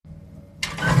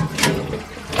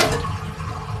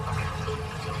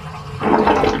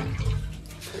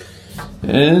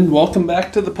And welcome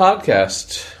back to the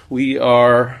podcast. We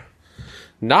are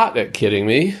not at Kidding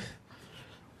Me,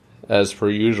 as per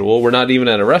usual. We're not even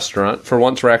at a restaurant. For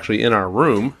once, we're actually in our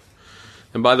room.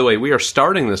 And by the way, we are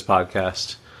starting this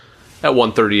podcast at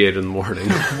 1:38 in the morning.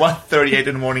 1:38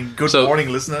 in the morning. Good morning,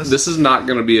 listeners. This is not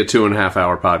going to be a 2.5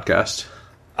 hour podcast.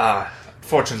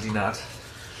 Fortunately not.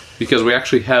 Because we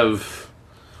actually have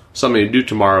something to do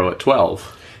tomorrow at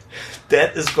 12.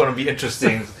 That is going to be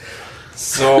interesting.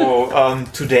 So,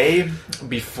 today,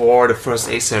 before the first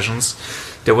A sessions,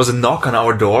 there was a knock on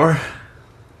our door.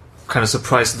 Kind of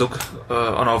surprised look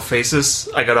on our faces.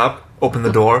 I got up, opened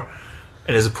the door,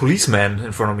 and there's a policeman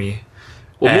in front of me.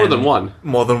 Well, more than one.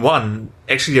 More than one.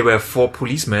 Actually, there were 4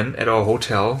 policemen at our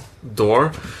hotel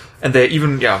door. And they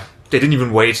didn't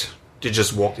even wait. They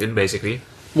just walked in, basically.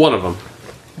 One of them.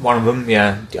 One of them,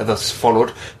 yeah. The others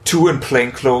followed. 2 in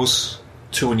plain clothes,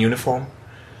 2 in uniform.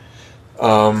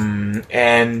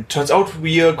 And turns out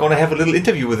we are going to have a little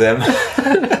interview with them.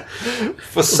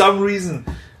 For some reason.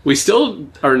 We still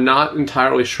are not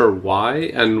entirely sure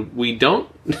why, and we don't...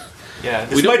 Yeah,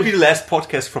 this might be the last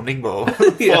podcast from Ningbo.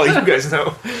 For all you guys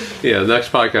know. Yeah, the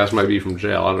next podcast might be from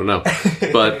jail, I don't know.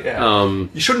 But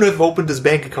you shouldn't have opened this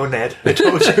bank account, Ned. I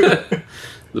told you.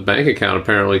 The bank account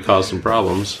apparently caused some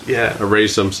problems. Yeah.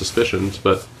 Raised some suspicions,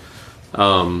 but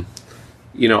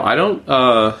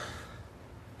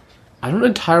I don't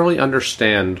entirely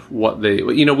understand what they...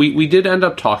 we did end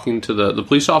up talking to the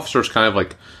police officers, kind of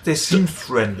like... They seemed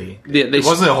friendly. It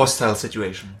wasn't a hostile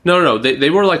situation. No. They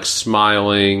were like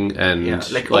smiling and... Yeah,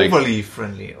 like overly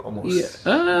friendly, almost.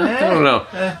 Yeah, I don't know.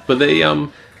 But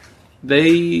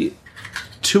they...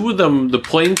 2 of them, the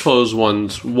plainclothes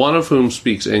ones, one of whom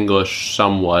speaks English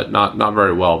somewhat, not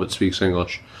very well, but speaks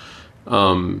English.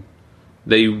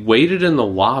 They waited in the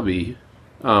lobby...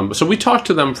 so we talked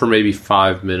to them for maybe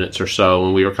 5 minutes or so,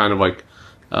 and we were kind of like,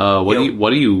 what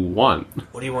do you want?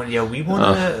 What do you want? Yeah, we want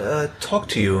to talk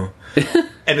to you.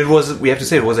 And we have to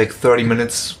say, it was like 30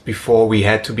 minutes before we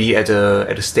had to be at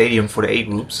a stadium for the A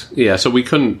groups. Yeah, so we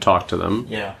couldn't talk to them.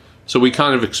 Yeah. So we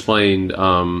kind of explained,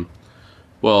 okay,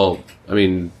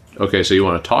 so you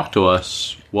want to talk to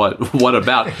us? What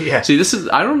about? Yeah. See, this is,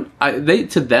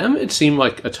 to them, it seemed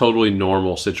like a totally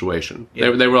normal situation.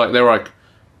 Yeah. They were like,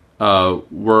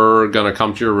 we're going to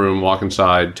come to your room, walk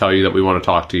inside, tell you that we want to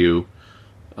talk to you.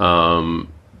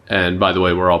 And by the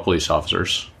way, we're all police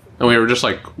officers. And we were just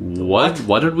like, what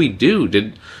did we do?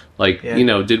 Did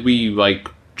we like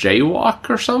jaywalk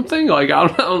or something? Like, I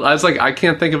don't know. I was like, I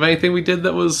can't think of anything we did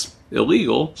that was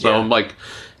illegal. So I'm like,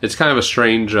 it's kind of a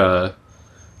strange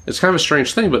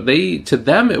thing. But to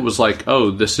them, it was like,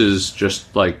 oh, this is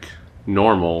just like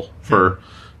normal for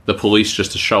the police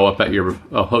just to show up at your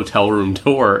hotel room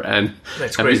door and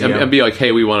be like,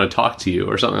 hey, we want to talk to you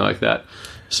or something like that.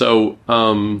 So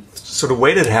so the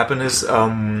way that happened is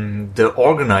one of the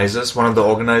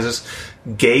organizers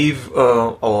gave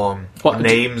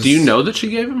names. Do you know that she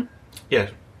gave him?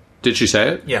 Yeah. Did she say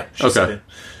it? Yeah, she said it.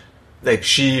 Like,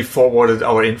 she forwarded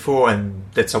our info, and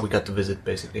that's how we got to visit,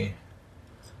 basically.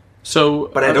 So,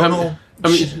 but I don't know.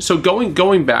 So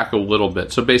going back a little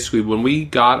bit. So basically, when we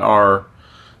got our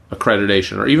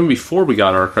accreditation, or even before we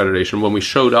got our accreditation, when we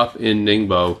showed up in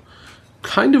Ningbo,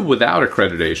 kind of without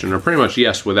accreditation, or pretty much,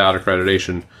 yes, without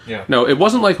accreditation. Yeah. No, it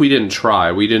wasn't like we didn't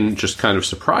try. We didn't just kind of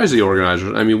surprise the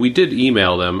organizers. I mean, we did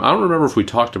email them. I don't remember if we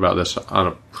talked about this on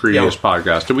a previous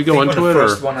podcast. Did we go into it? The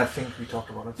first one, I think we talked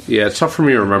about it. Yeah, it's tough for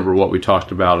me to remember what we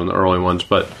talked about in the early ones,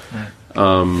 but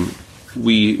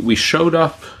we showed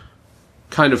up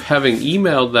kind of having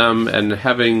emailed them and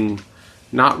having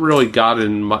not really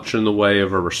gotten much in the way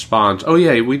of a response. Oh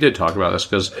yeah, we did talk about this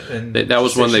because that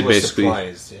was when they basically,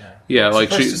 they're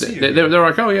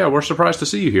like, oh yeah, we're surprised to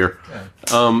see you here.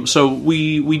 Yeah. So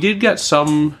we did get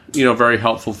some very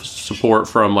helpful support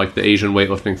from like the Asian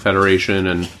Weightlifting Federation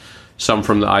and some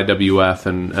from the IWF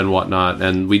and whatnot,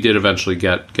 and we did eventually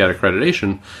get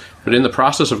accreditation. But in the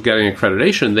process of getting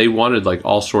accreditation, they wanted like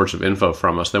all sorts of info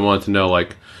from us. They wanted to know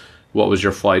like, what was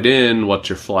your flight in? What's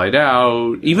your flight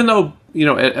out? Even though,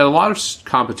 at a lot of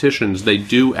competitions, they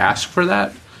do ask for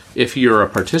that if you're a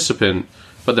participant,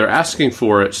 but they're asking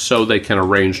for it so they can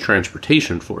arrange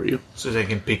transportation for you. So they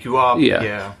can pick you up?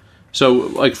 Yeah. So,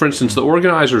 like, for instance, the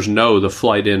organizers know the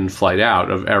flight in, flight out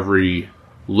of every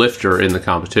lifter in the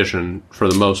competition for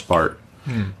the most part.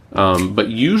 But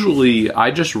usually,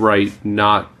 I just write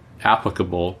not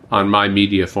applicable on my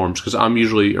media forms because I'm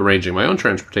usually arranging my own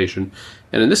transportation.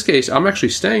 And in this case, I'm actually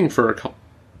staying for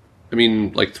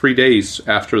 3 days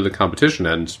after the competition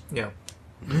ends. Yeah.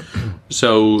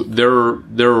 So their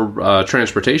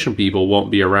transportation people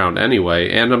won't be around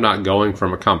anyway, and I'm not going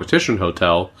from a competition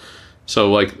hotel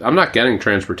So, like, I'm not getting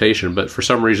transportation, but for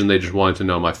some reason they just wanted to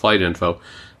know my flight info.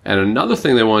 And another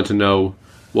thing they wanted to know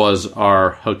was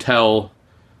our hotel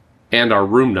and our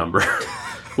room number,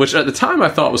 which at the time I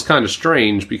thought was kind of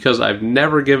strange because I've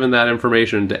never given that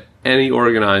information to any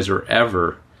organizer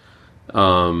ever.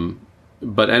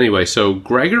 But anyway, so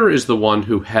Gregor is the one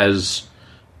who has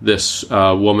this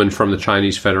woman from the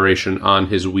Chinese Federation on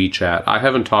his WeChat. I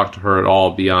haven't talked to her at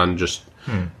all beyond just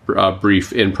a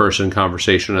brief in-person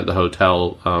conversation at the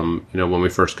hotel, when we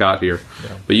first got here.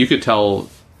 Yeah. But you could tell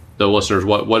the listeners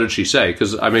what did she say?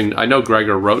 Because, I mean, I know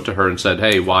Gregor wrote to her and said,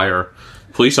 hey, why are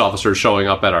police officers showing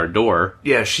up at our door?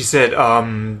 Yeah, she said,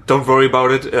 don't worry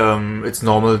about it. It's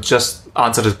normal. Just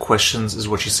answer the questions is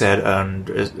what she said.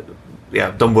 And,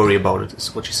 don't worry about it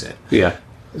is what she said. Yeah.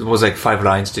 It was like 5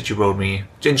 lines that she wrote me.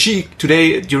 And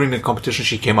today, during the competition,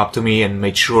 she came up to me and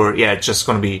made sure, it's just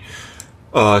going to be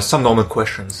some normal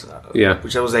questions.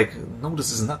 Which I was like, no,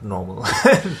 this is not normal.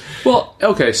 Well,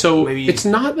 okay, so it's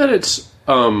not that it's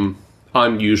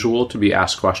unusual to be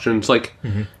asked questions. Like,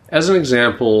 as an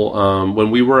example,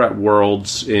 when we were at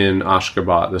Worlds in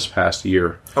Ashgabat this past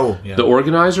year, the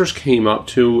organizers came up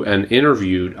to and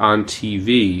interviewed on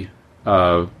TV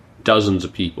dozens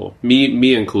of people,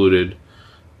 me included.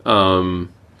 But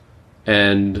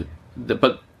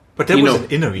that was an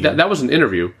interview. That was an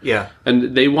interview. Yeah.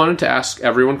 And they wanted to ask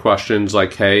everyone questions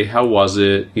like, hey, how was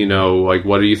it? Like,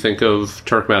 what do you think of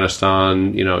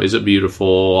Turkmenistan? Is it beautiful?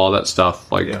 All that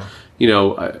stuff. Like,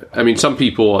 I mean, some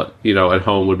people, at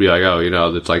home would be like,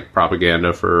 oh, that's like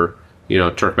propaganda for,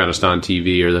 Turkmenistan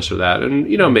TV or this or that. And,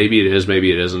 maybe it is,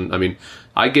 maybe it isn't. I mean,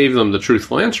 I gave them the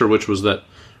truthful answer, which was that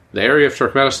the area of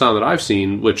Turkmenistan that I've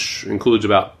seen, which includes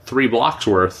about 3 blocks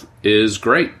worth, is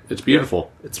great. It's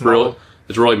beautiful. Yeah, It's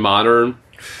really modern.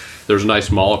 There's a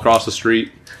nice mall across the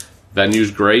street. Venue's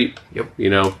great. Yep.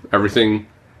 Everything.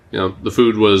 The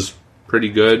food was pretty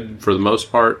good for the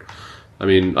most part. I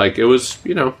mean, like it was.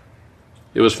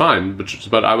 It was fine.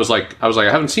 But I was like, I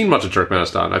haven't seen much of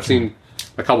Turkmenistan. I've seen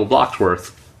a couple blocks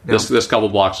worth. Yep. This couple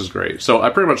blocks is great. So I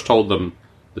pretty much told them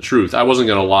the truth. I wasn't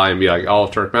going to lie and be like, oh,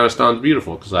 Turkmenistan's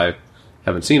beautiful, because I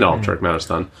haven't seen all of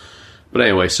Turkmenistan. But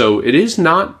anyway, so it is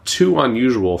not too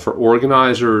unusual for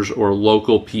organizers or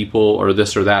local people or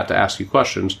this or that to ask you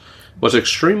questions. What's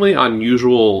extremely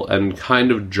unusual and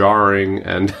kind of jarring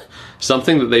and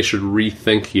something that they should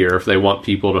rethink here if they want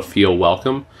people to feel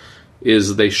welcome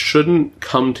is they shouldn't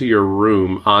come to your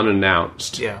room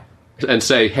unannounced and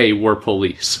say, hey, we're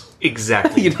police.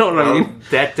 Exactly. You know what I mean?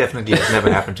 That definitely has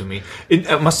never happened to me.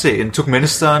 I must say, in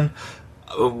Turkmenistan,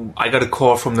 I got a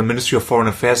call from the Ministry of Foreign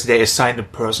Affairs. They assigned a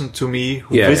person to me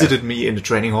who visited me in the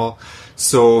training hall.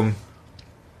 So,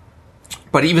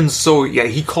 but even so,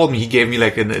 he called me. He gave me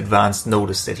like an advance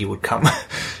notice that he would come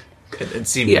and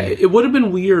see me. Yeah, it would have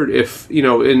been weird if,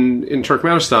 in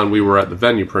Turkmenistan, we were at the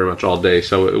venue pretty much all day,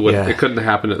 so it couldn't have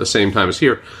happened at the same time as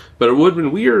here. But it would have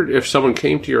been weird if someone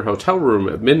came to your hotel room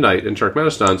at midnight in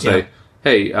Turkmenistan and say,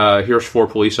 hey, here's 4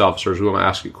 police officers who want to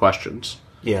ask you questions.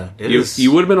 Yeah,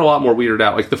 you would have been a lot more weirded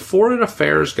out. Like, the foreign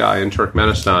affairs guy in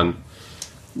Turkmenistan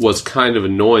was kind of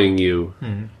annoying you,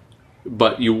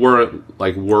 but you weren't,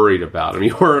 like, worried about him.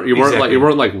 You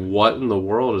weren't like, what in the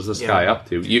world is this guy up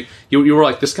to? You were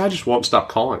like, this guy just won't stop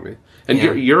calling me. And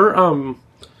you're everyone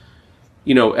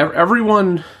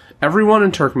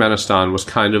in Turkmenistan was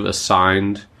kind of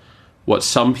assigned what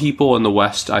some people in the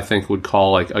West, I think, would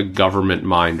call, like, a government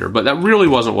minder. But that really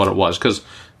wasn't what it was, because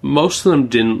most of them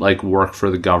didn't, like, work for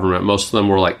the government. Most of them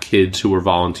were, like, kids who were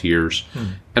volunteers.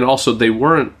 And also, they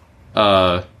weren't,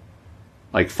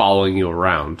 like, following you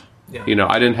around. Yeah.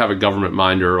 I didn't have a government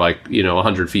minder, like,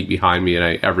 100 feet behind me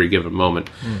at every given moment.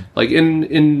 Like,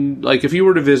 like, if you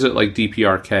were to visit, like,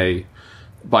 DPRK,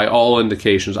 by all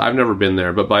indications, I've never been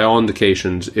there, but by all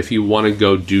indications, if you want to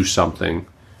go do something,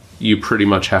 you pretty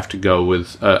much have to go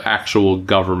with an actual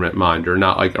government minder,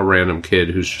 not like a random kid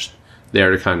who's just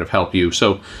there to kind of help you.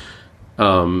 So,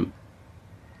 now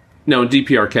in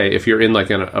DPRK, if you're in like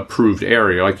an approved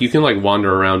area, like you can like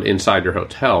wander around inside your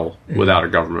hotel without a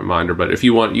government minder. But if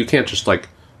you want, you can't just like,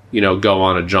 go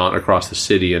on a jaunt across the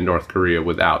city in North Korea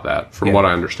without that, from what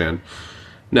I understand.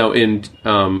 Now in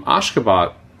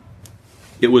Ashgabat,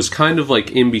 it was kind of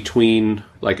like in between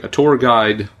like a tour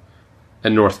guide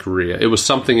and North Korea. It was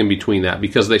something in between that,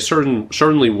 because they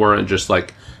certainly weren't just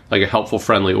like a helpful,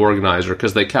 friendly organizer,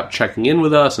 because they kept checking in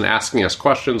with us and asking us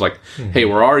questions like, hey,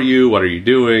 where are you? What are you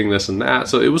doing? This and that.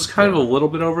 So it was kind of a little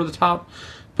bit over the top,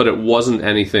 but it wasn't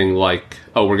anything like,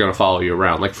 oh, we're going to follow you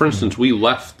around. Like, for instance, we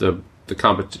left the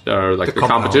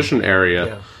competition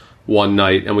area one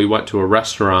night, and we went to a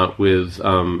restaurant with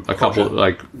a couple,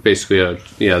 like basically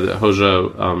the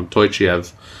Hoja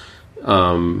Toychiev,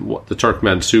 the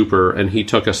Turkmen Super, and he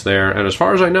took us there. And as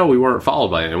far as I know, we weren't followed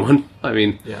by anyone. I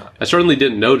mean, I certainly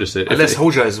didn't notice it. Unless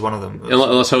Hoja is one of them.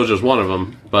 Unless Hoja is one of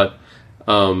them, but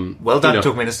well done,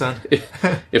 Turkmenistan.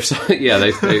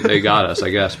 They got us, I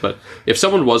guess. But if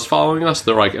someone was following us,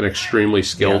 they're like an extremely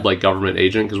skilled like government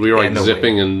agent, because we were like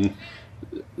zipping and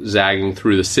zagging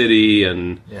through the city,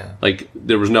 and like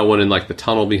there was no one in like the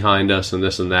tunnel behind us, and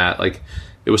this and that. Like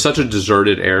it was such a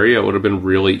deserted area; it would have been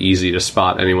really easy to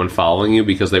spot anyone following you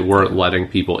because they weren't letting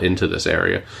people into this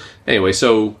area. Anyway,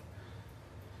 so.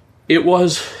 It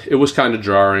was kind of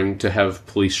jarring to have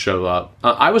police show up.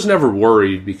 I was never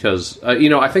worried because,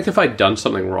 I think if I'd done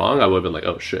something wrong, I would have been like,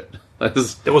 oh, shit. That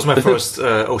was my first,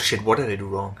 oh, shit, what did I do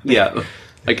wrong? Yeah.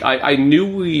 Like, I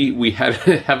knew we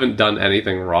haven't done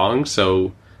anything wrong,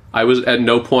 so I was, at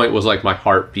no point was, like, my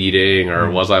heart beating,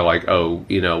 or was I like, oh,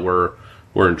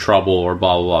 we're in trouble, or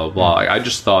blah, blah, blah, blah. I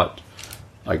just thought,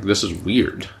 like, this is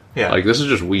weird. Yeah. Like, this is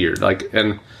just weird. Like,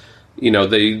 and,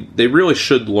 they really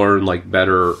should learn, like,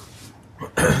 better...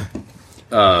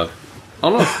 I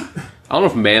don't know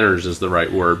if manners is the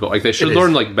right word, but like they should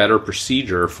learn like better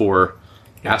procedure for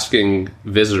asking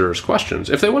visitors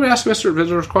questions. If they want to ask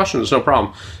visitors questions, no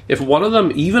problem. If one of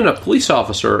them, even a police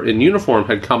officer in uniform,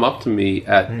 had come up to me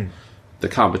at the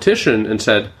competition and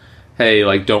said, hey,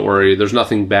 like, don't worry, there's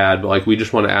nothing bad, but like we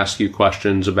just want to ask you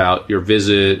questions about your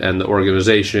visit and the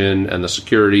organization and the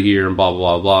security here and blah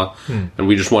blah blah, and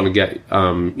we just want to get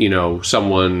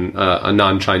someone, a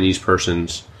non-Chinese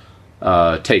person's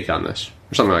take on this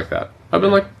or something like that. I've been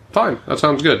like, fine, that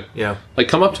sounds good. Yeah, like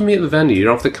come up to me at the venue. You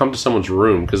don't have to come to someone's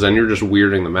room, because then you're just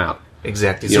weirding them out.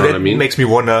 Exactly. You know what I mean? Makes me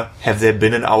wonder: have they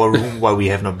been in our room while we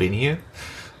have not been here?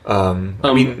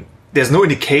 I mean, there's no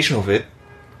indication of it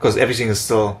because everything's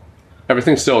still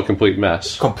a complete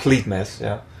mess. Complete mess,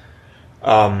 yeah.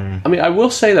 I mean, I will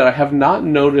say that I have not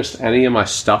noticed any of my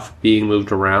stuff being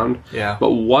moved around. Yeah.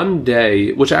 But one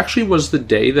day, which actually was the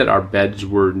day that our beds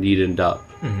were neatened up,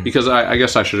 because I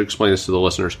guess I should explain this to the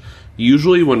listeners.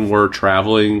 Usually when we're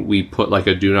traveling, we put like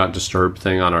a do not disturb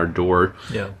thing on our door.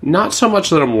 Yeah. Not so much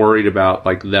that I'm worried about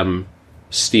like them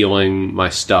stealing my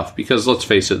stuff, because let's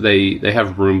face it, they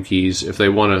have room keys. If they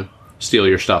want to steal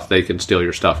your stuff, they can steal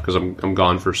your stuff, because I'm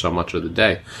gone for so much of the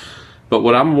day. But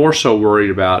what I'm more so worried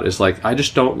about is like I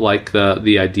just don't like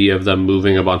the idea of them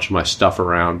moving a bunch of my stuff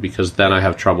around, because then I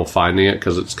have trouble finding it,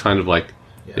 because it's kind of like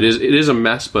it is a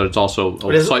mess, but it's also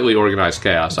a slightly organized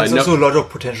chaos. There's also a lot of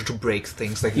potential to break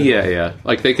things. Like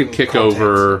like they could kick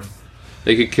over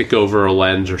a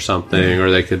lens or something,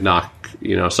 or they could knock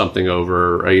something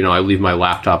over. Or, I leave my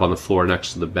laptop on the floor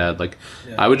next to the bed. Like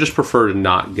I would just prefer to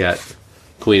not get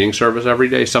cleaning service every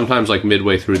day. Sometimes like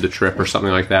midway through the trip or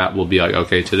something like that, we'll be like,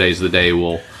 okay, today's the day,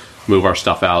 we'll move our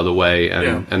stuff out of the way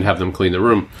and have them clean the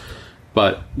room.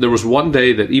 But there was one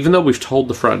day that, even though we've told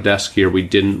the front desk here we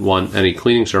didn't want any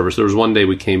cleaning service, there was one day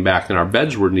we came back and our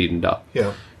beds were neatened up.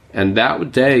 Yeah. And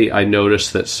that day I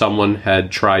noticed that someone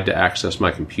had tried to access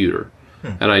my computer.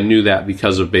 And I knew that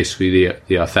because of basically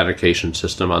the authentication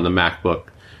system on the MacBook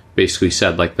basically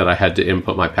said like that I had to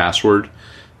input my password.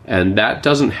 And that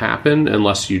doesn't happen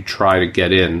unless you try to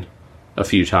get in a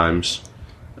few times.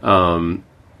 And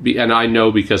I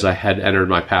know because I had entered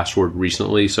my password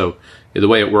recently. So the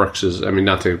way it works is, I mean,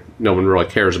 no one really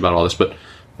cares about all this, but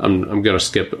I'm going to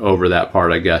skip over that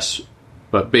part, I guess.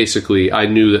 But basically, I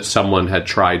knew that someone had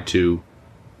tried to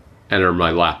enter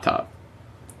my laptop.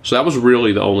 So that was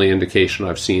really the only indication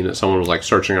I've seen that someone was like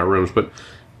searching our rooms. But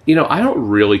I don't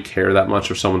really care that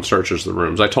much if someone searches the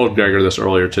rooms. I told Gregor this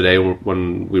earlier today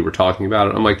when we were talking about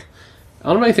it. I'm like, I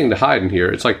don't have anything to hide in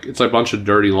here. It's like a bunch of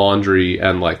dirty laundry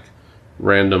and like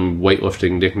random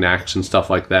weightlifting knickknacks and stuff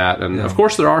like that. And of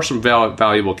course there are some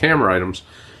valuable camera items.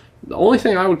 The only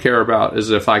thing I would care about is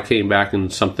if I came back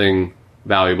and something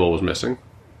valuable was missing.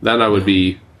 Then I would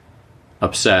be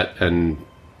upset and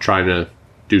trying to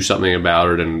do something about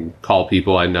it and call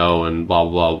people I know and blah,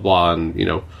 blah, blah,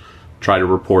 and, try to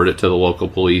report it to the local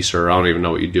police, or I don't even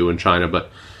know what you do in China. But,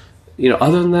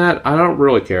 other than that, I don't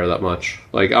really care that much.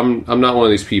 Like, I'm not one of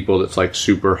these people that's, like,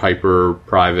 super hyper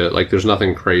private. Like, there's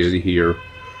nothing crazy here.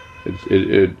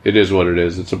 It is what it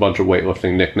is. It's a bunch of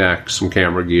weightlifting knickknacks, some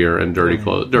camera gear, and dirty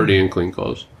and clean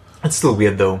clothes. It's still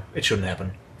weird, though. It shouldn't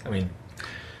happen.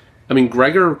 I mean,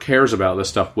 Gregor cares about this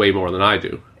stuff way more than I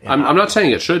do. Yeah. I'm not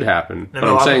saying it should happen, but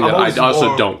I'm saying that I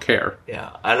also don't care. Yeah,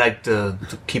 I like to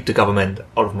keep the government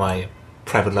out of my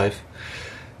private life.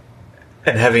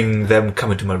 And having them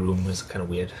come into my room is kind of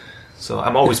weird. So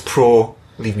I'm always pro,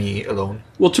 leave me alone.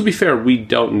 Well, to be fair, we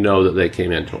don't know that they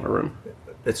came into our room.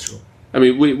 That's true. I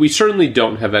mean, we certainly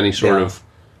don't have any sort of...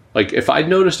 Like, if I'd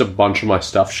noticed a bunch of my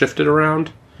stuff shifted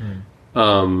around...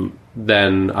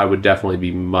 then I would definitely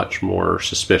be much more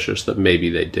suspicious that maybe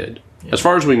they did. Yeah. As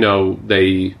far as we know,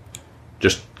 they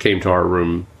just came to our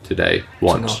room today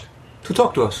once. To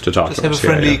talk to us. Just have a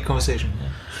friendly conversation.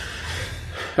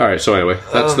 All right. So anyway,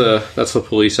 that's the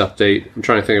police update. I'm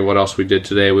trying to think of what else we did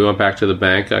today. We went back to the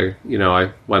bank. I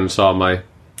went and saw my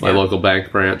local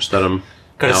bank branch that I'm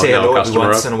gotta say hello every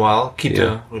once in a while. Keep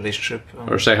the relationship.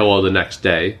 Or say hello the next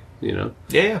day. Yeah.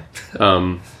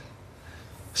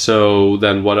 So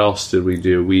then, what else did we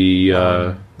do?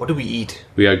 What did we eat?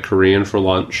 We had Korean for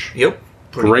lunch. Yep.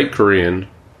 Great good. Korean.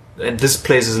 And this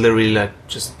place is literally like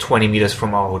just 20 meters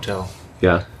from our hotel.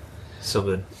 Yeah. So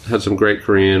good. Had some great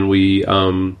Korean. We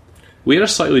had a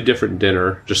slightly different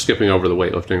dinner. Just skipping over the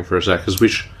weightlifting for a sec, because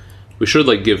we should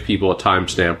like give people a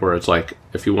timestamp where it's like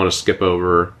if you want to skip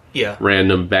over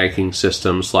random banking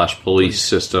system / police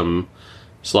system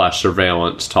 /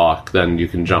 surveillance talk, then you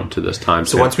can jump to this timestamp.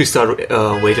 So once we start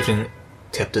weightlifting,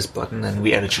 tap this button and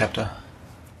we add a chapter.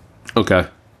 Okay.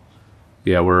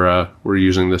 Yeah, we're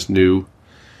using this new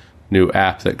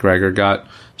app that Gregor got.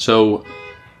 So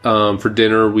for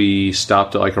dinner, we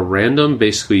stopped at like a random,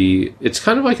 basically, it's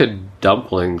kind of like a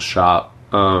dumpling shop.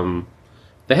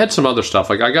 They had some other stuff.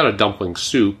 Like I got a dumpling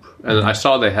soup, and I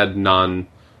saw they had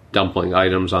non-dumpling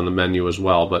items on the menu as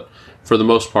well. But for the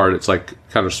most part, it's like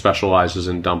kind of specializes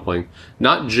in dumpling.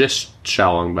 Not just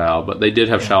xiaolongbao, but they did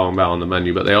have xiaolongbao on the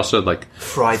menu. But they also had like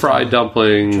fried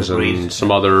dumplings and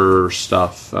some other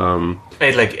stuff. I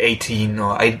had like 18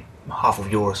 or half of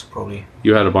yours, probably.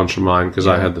 You had a bunch of mine because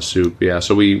I had the soup. Yeah,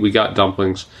 so we got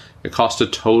dumplings. It cost a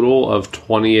total of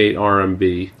 28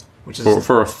 RMB, which is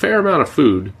for a fair amount of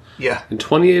food. Yeah. And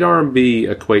 28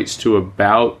 RMB equates to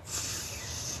about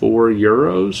 4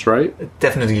 euros, right?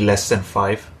 Definitely less than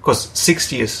 5. Because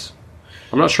 60 is...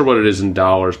 I'm not sure what it is in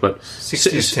dollars, but...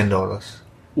 60 is $10.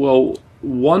 Well,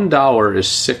 $1 is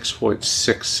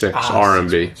 6.66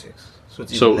 RMB.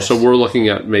 6.6. So we're looking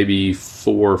at maybe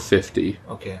 4.50.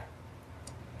 Okay.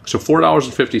 So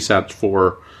 $4.50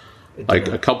 for like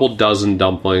a couple dozen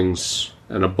dumplings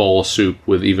and a bowl of soup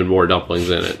with even more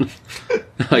dumplings in it.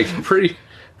 Like pretty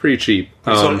cheap.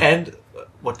 And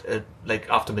what like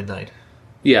after midnight?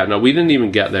 Yeah, no, we didn't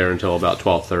even get there until about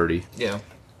 12:30. Yeah.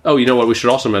 Oh, you know what? We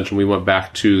should also mention we went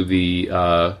back to the.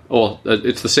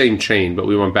 It's the same chain, but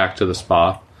we went back to the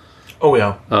spa. Oh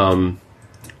yeah.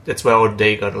 That's where our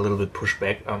day got a little bit pushed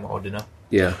back. Our dinner.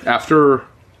 Yeah. After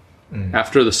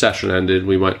the session ended,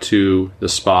 we went to the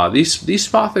spa. These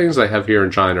spa things they have here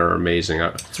in China are amazing.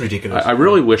 It's ridiculous. I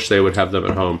really wish they would have them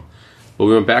at home. But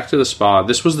we went back to the spa.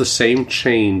 This was the same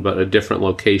chain, but a different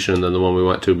location than the one we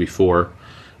went to before.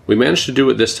 We managed to do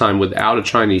it this time without a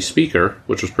Chinese speaker,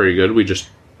 which was pretty good. We just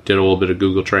did a little bit of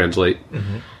Google Translate.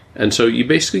 Mm-hmm. And so you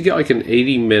basically get like an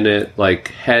 80-minute like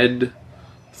head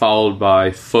followed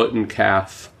by foot and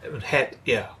calf. Head,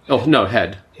 yeah. Oh, no,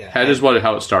 head. Yeah, head is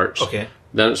how it starts. Okay.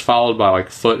 Then it's followed by like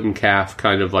foot and calf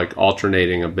kind of like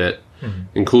alternating a bit,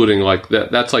 including like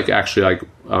that's like actually like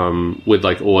with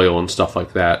like oil and stuff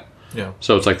like that. Yeah.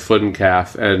 So it's like foot and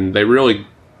calf, and they really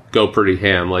go pretty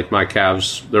ham. Like my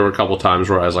calves, there were a couple times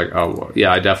where I was like, oh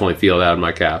yeah, I definitely feel that in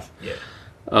my calf. Yeah.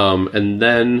 And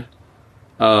then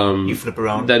you flip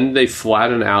around. Then they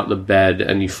flatten out the bed,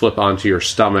 and you flip onto your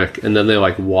stomach, and then they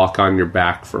like walk on your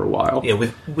back for a while. Yeah,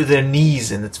 with their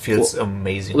knees, and it feels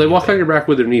amazing. Well, they walk on your back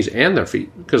with their knees and their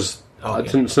feet, because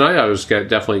tonight I was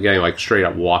definitely getting like straight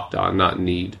up walked on, not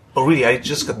kneed. Oh really? I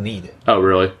just got kneed. Oh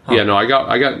really? Huh. Yeah, no, I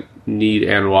got kneed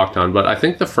and walked on, but I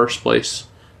think the first place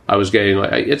I was getting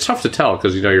like it's tough to tell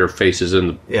because your face is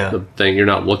in the thing, you're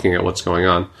not looking at what's going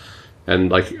on, and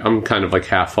like I'm kind of like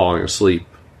half falling asleep.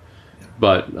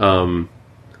 But I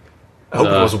hope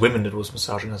it was women that was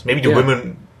massaging us. Maybe the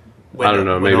women. I don't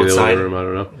know. Maybe the living room. I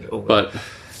don't know. Oh, but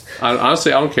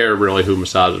honestly, I don't care really who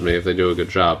massages me if they do a good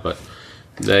job. But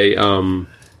they,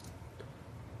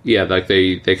 like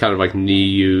they kind of like knee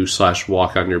you /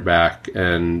 walk on your back,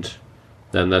 and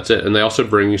then that's it. And they also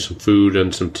bring you some food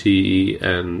and some tea,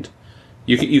 and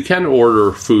you can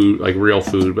order food like real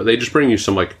food, but they just bring you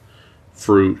some like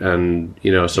fruit and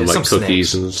some like some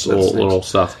cookies snacks. And little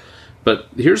stuff. But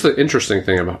here's the interesting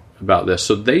thing about this.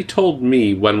 So they told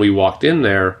me when we walked in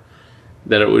there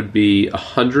that it would be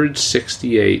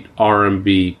 168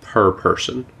 RMB per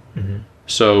person. Mm-hmm.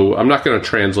 So I'm not going to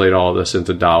translate all of this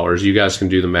into dollars. You guys can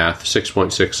do the math.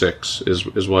 6.66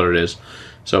 is what it is.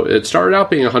 So it started out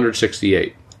being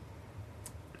 168.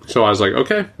 So I was like,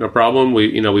 okay, no problem.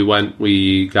 We went,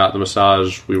 we got the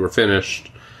massage, we were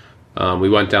finished. We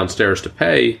went downstairs to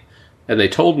pay. And they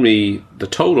told me the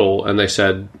total, and they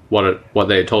said what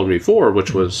they had told me before,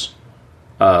 which was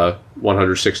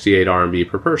 168 RMB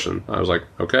per person. I was like,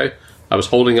 okay, I was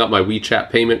holding up my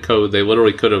WeChat payment code. They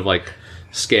literally could have like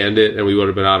scanned it, and we would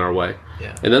have been on our way.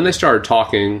 Yeah. And then they started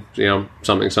talking,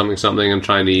 something, and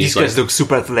trying to eat. These guys look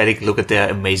super athletic. Look at their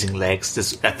amazing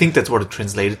legs. I think that's what it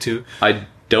translated to. I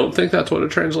don't think that's what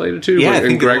it translated to. Yeah, but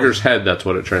in Gregor's head, that's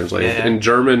what it translated. Yeah. In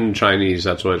German and Chinese,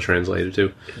 that's what it translated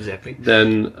to. Exactly.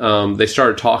 Then they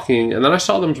started talking, and then I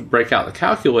saw them break out the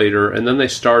calculator, and then they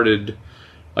started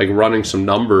like running some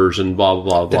numbers and blah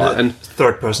blah blah blah. And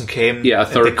third person came. Yeah, a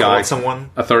third guy.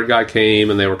 Someone. A third guy came,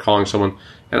 and they were calling someone.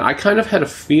 And I kind of had a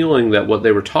feeling that what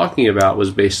they were talking about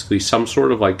was basically some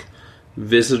sort of like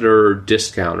visitor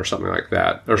discount or something like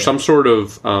that, or some sort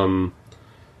of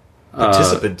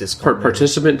participant discount.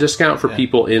 Participant discount for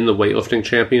people in the weightlifting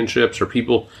championships, or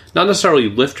people not necessarily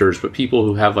lifters, but people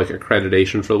who have like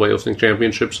accreditation for the weightlifting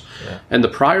championships. Yeah. And the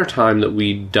prior time that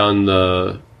we'd done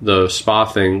the spa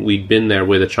thing, we'd been there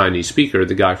with a Chinese speaker,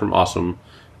 the guy from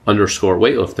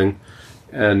Awesome_weightlifting,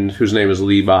 and whose name is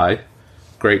Li Bai.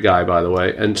 Great guy, by the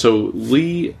way. And so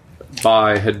Li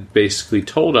Bai had basically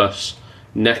told us,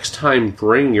 next time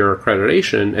bring your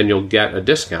accreditation and you'll get a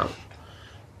discount.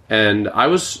 And I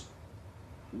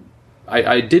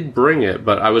did bring it,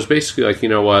 but I was basically like, you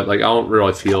know what, like I don't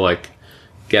really feel like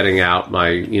getting out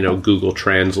my, Google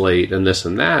Translate and this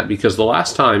and that, because the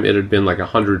last time it had been like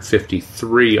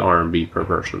 153 RMB per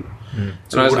person.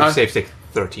 So I would have saved like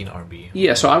 13 RMB.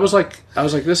 Yeah, so I was like,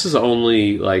 this is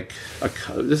only like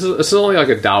this is only like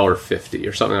 $1.50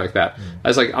 or something like that. I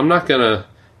was like, I'm not gonna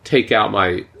take out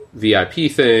my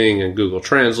VIP thing and Google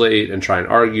Translate and try and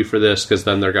argue for this, because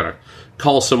then they're gonna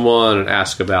call someone and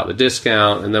ask about the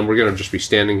discount, and then we're gonna just be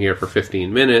standing here for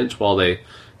 15 minutes while they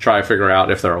try to figure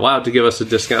out if they're allowed to give us a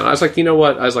discount. I was like, you know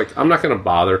what? I was like, I'm not gonna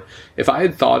bother. If I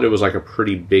had thought it was like a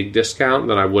pretty big discount,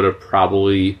 then I would have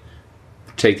probably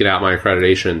taken out my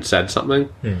accreditation and said something.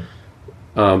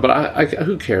 But I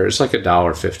who cares? It's like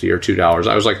 $1.50 or $2.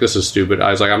 I was like, this is stupid. I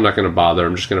was like, I'm not going to bother.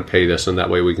 I'm just going to pay this, and that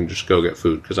way we can just go get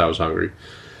food, because I was hungry.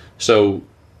 So,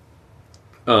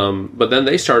 but then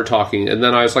they started talking, and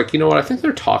then I was like, you know what? I think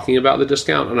they're talking about the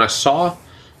discount, and I saw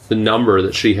the number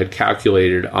that she had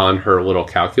calculated on her little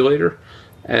calculator,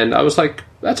 and I was like,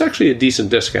 that's actually a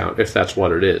decent discount if that's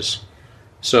what it is.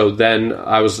 So then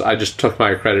I just took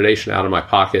my accreditation out of my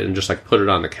pocket and just like put it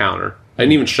on the counter. I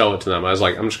didn't even show it to them. I was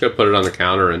like, I'm just going to put it on the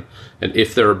counter, and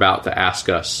if they're about to ask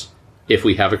us if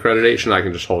we have accreditation, I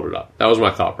can just hold it up. That was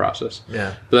my thought process.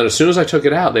 Yeah. But then as soon as I took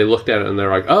it out, they looked at it and they're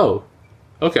like, oh,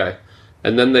 okay.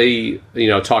 And then they,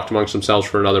 talked amongst themselves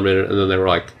for another minute, and then they were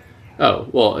like, oh,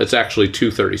 well, it's actually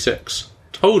 $236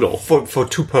 total. For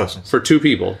two persons. For two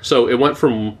people. So it went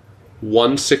from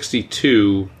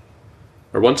 162...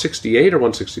 or 168 or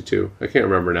 162, I can't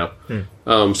remember now.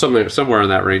 Somewhere in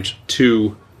that range,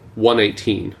 to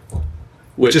 118,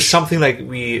 which is something like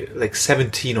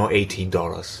 $17 or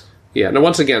 $18. Yeah. Now,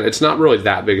 once again, it's not really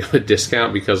that big of a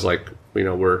discount, because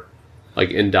we're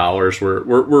like in dollars.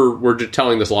 We're just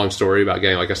telling this long story about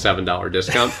getting like a $7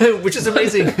 discount, which is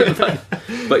amazing.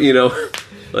 but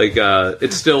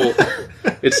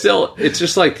it's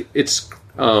just like it's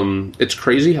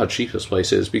crazy how cheap this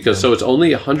place is, because so it's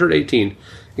only 118,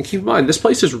 and keep in mind this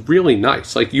place is really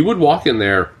nice. Like, you would walk in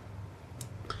there,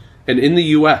 and in the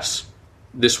US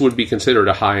this would be considered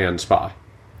a high-end spa.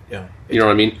 Yeah, you know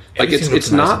what I mean? Like,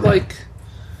 it's not like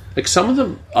some of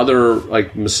the other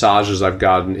like massages I've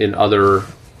gotten in other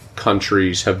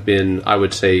countries have been, I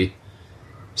would say,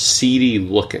 seedy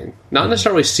looking. Not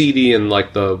necessarily seedy in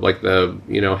like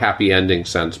the happy ending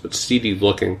sense, but seedy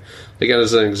looking. Again,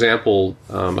 as an example,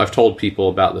 I've told people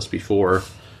about this before,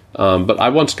 but I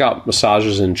once got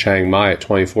massages in Chiang Mai at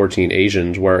 2014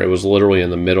 Asians, where it was literally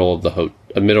in the middle of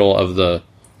the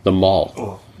mall.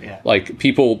 Oh, yeah. Like,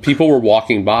 people were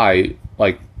walking by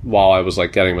like while I was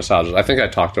like getting massages. I think I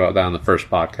talked about that on the first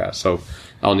podcast, so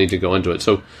I'll need to go into it.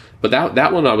 So, but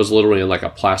that one I was literally in like a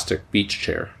plastic beach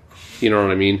chair. You know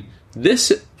what I mean?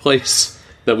 This place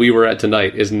that we were at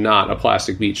tonight is not a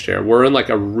plastic beach chair. We're in like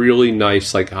a really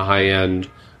nice, like high-end,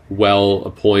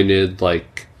 well-appointed,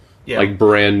 like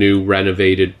brand new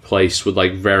renovated place with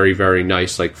like very, very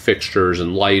nice like fixtures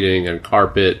and lighting and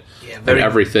carpet and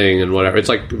everything and whatever. It's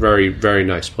like very, very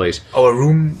nice place. Our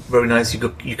room, very nice.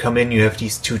 You come in, you have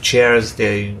these two chairs.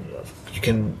 And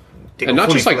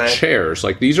not just like chairs.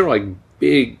 Like, these are like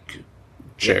big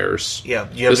chairs. Yeah.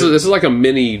 This is like a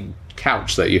mini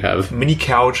couch that you have. Mini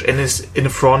couch, and it's in the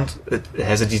front. It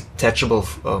has a detachable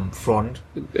front.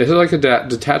 Is it like a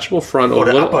detachable front? Or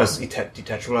the upper is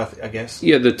detachable, I guess.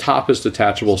 Yeah, the top is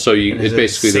detachable, so it's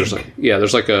basically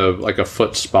there's like a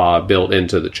foot spa built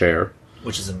into the chair,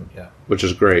 which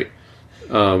is great.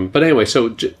 But anyway,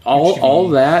 so all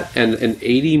that and an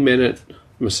 80-minute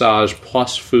massage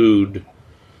plus food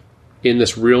in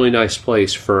this really nice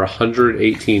place for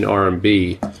 118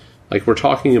 RMB. Like, we're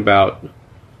talking about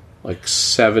like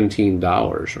 $17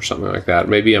 or something like that.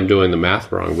 Maybe I'm doing the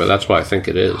math wrong, but that's what I think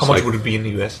it is. How much would it be in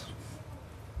the US?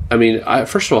 I mean,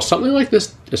 first of all, something like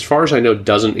this, as far as I know,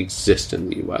 doesn't exist in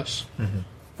the US. Mm-hmm.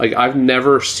 Like, I've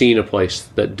never seen a place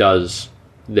that does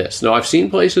this. Now, I've seen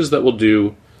places that will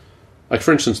do, like,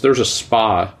 for instance, there's a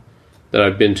spa that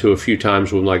I've been to a few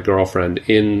times with my girlfriend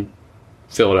in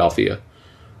Philadelphia,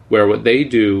 where what they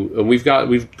do, and we've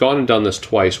gone and done this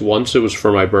twice. Once it was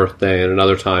for my birthday, and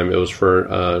another time it was for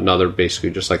another, basically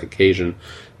just like occasion.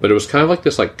 But it was kind of like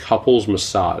this like couples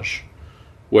massage,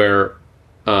 where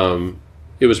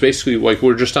it was basically like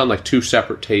we're just on like two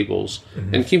separate tables.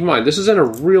 Mm-hmm. And keep in mind, this is in a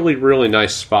really, really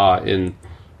nice spa in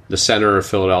the center of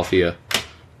Philadelphia.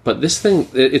 But this thing,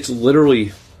 it's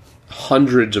literally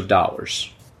hundreds of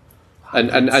dollars,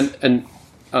 and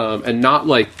not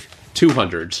like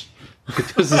 200s.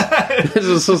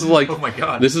 this is like, oh my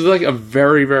God. This is like a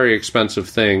very, very expensive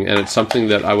thing, and it's something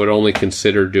that I would only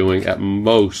consider doing at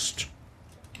most.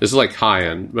 This is like high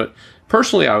end, but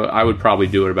personally, I would probably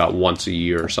do it about once a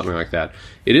year or something like that.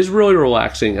 It is really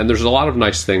relaxing, and there's a lot of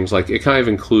nice things. Like, it kind of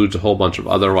includes a whole bunch of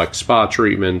other like spa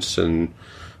treatments, and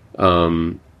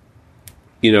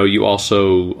you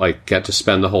also like get to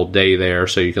spend the whole day there,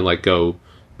 so you can like go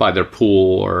by their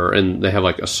pool, and they have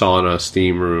like a sauna,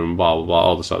 steam room, blah blah blah,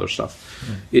 all this other stuff.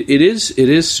 Mm. It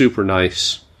is super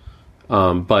nice,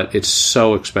 but it's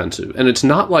so expensive, and it's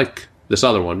not like this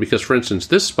other one, because, for instance,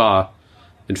 this spa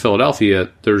in Philadelphia,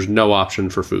 there's no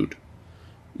option for food.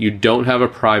 You don't have a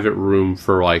private room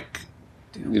for like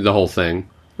the whole thing.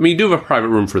 I mean, you do have a private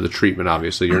room for the treatment.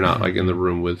 Obviously, you're not like in the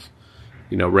room with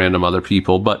random other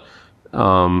people, but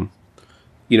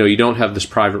you don't have this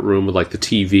private room with like the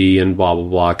TV and blah, blah,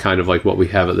 blah, kind of like what we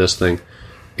have at this thing.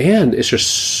 And it's just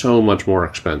so much more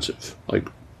expensive. Like,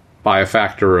 by a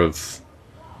factor of,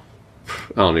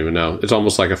 I don't even know. It's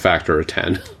almost like a factor of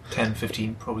 10. 10,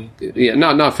 15 probably. Yeah,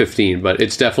 not 15, but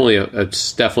it's definitely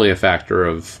a factor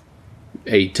of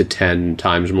 8 to 10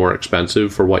 times more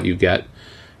expensive for what you get,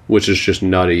 which is just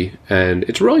nutty. And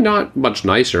it's really not much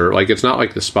nicer. Like, it's not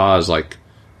like the spa is like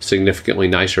significantly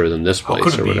nicer than this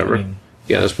place or whatever. I mean,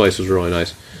 yeah, this place was really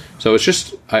nice. So it's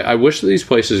just, I wish that these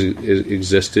places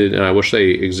existed, and I wish they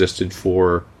existed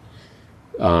for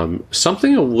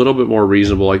something a little bit more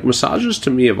reasonable. Like, massages to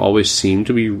me have always seemed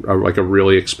to be like a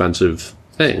really expensive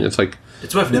thing. It's like,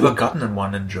 that's why I've never gotten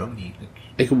one in Germany.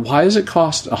 Like, why does it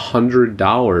cost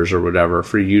 $100 or whatever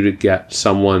for you to get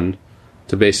someone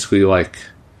to basically like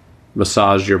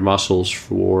massage your muscles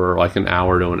for like an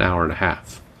hour to an hour and a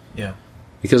half? Yeah,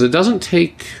 because it doesn't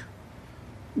take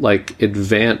like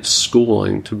advanced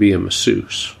schooling to be a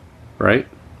masseuse, right?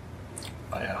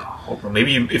 I hope not.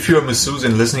 Maybe if you're a masseuse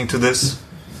and listening to this,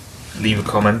 leave a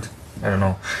comment. I don't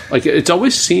know. Like, it's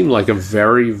always seemed like a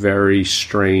very, very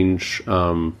strange,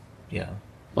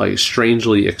 like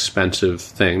strangely expensive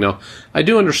thing. Now, I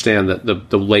do understand that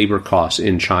the labor costs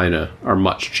in China are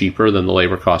much cheaper than the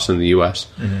labor costs in the U.S.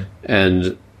 Mm-hmm.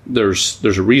 And there's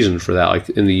a reason for that. Like,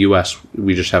 in the U.S.,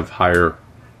 we just have higher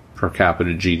per capita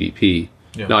GDP.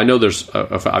 Yeah. Now, I know there's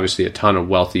obviously a ton of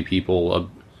wealthy people,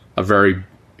 a very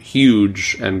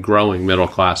huge and growing middle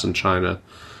class in China,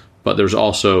 but there's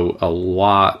also a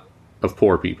lot of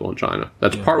poor people in China.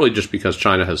 That's partly just because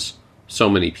China has so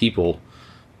many people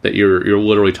that you're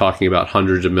literally talking about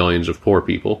hundreds of millions of poor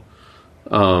people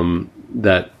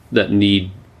that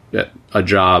need a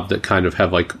job that kind of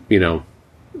have like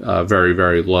very,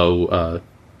 very low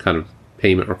kind of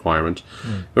payment requirements.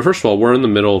 But first of all, we're in the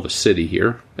middle of a city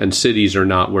here, and cities are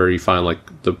not where you find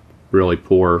like the really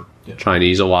poor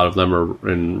Chinese. A lot of them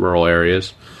are in rural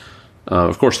areas.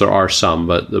 Of course, there are some,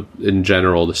 but in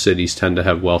general, the cities tend to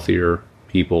have wealthier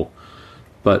people.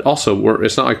 But also,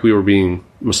 it's not like we were being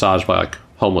massaged by like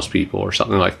homeless people or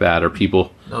something like that, or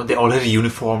people. No, they all have a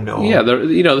uniform.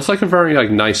 It's like a very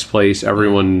like nice place.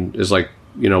 Everyone is like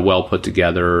well put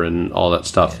together and all that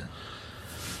stuff. Yeah.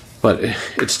 But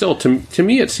it's still, to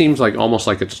me, it seems like almost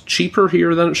like it's cheaper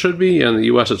here than it should be, and in the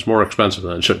U.S. it's more expensive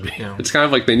than it should be. Yeah. It's kind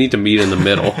of like they need to meet in the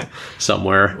middle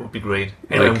somewhere. It would be great.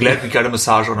 Anyway, I'm glad we got a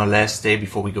massage on our last day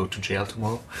before we go to jail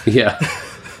tomorrow. Yeah,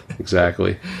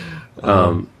 exactly.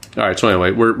 All right, so anyway,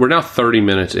 we're now 30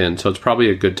 minutes in, so it's probably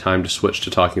a good time to switch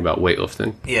to talking about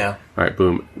weightlifting. Yeah. All right,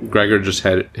 boom. Gregor just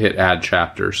hit add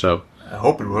chapter, so... I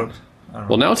hope it worked.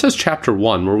 Well, now it says chapter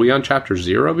 1. Were we on chapter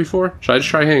 0 before? Should I just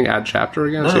try hitting add chapter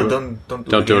again? No,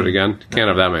 don't do it again. Can't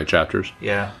have that many chapters.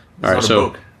 Yeah. All right,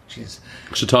 so Jeez.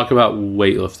 So talk about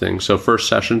weightlifting. So first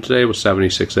session today was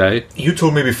 76A. You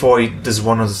told me before this is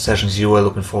one of the sessions you were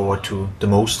looking forward to the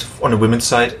most on the women's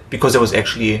side because there was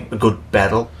actually a good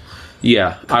battle.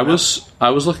 Yeah, I was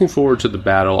looking forward to the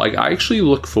battle. Like, I actually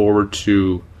look forward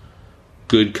to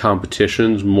good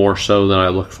competitions more so than I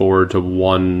look forward to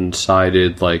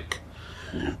one-sided, like,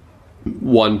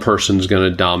 one person's going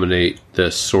to dominate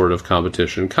this sort of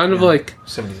competition. Kind of like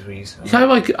 73s. Kind of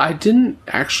like I didn't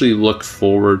actually look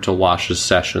forward to Lasha's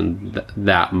session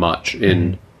that much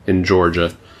in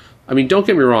Georgia. I mean, don't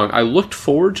get me wrong. I looked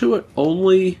forward to it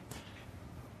only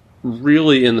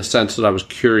really in the sense that I was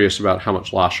curious about how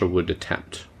much Lasha would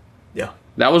attempt. Yeah.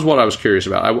 That was what I was curious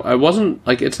about. I wasn't,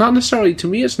 like, it's not necessarily, to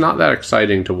me, it's not that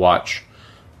exciting to watch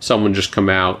someone just come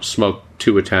out, smoke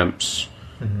 2 attempts,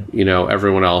 you know,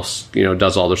 everyone else, you know,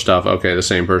 does all their stuff. Okay, the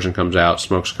same person comes out,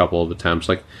 smokes a couple of attempts.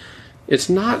 Like, it's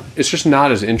just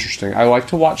not as interesting. I like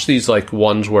to watch these, like,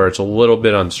 ones where it's a little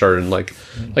bit uncertain. Like,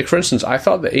 for instance, I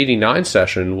thought the 89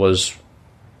 session was,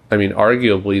 I mean,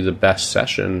 arguably the best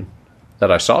session that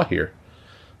I saw here.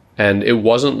 And it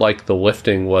wasn't like the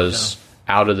lifting was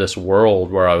out of this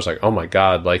world where I was like, oh my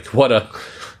God, like, what a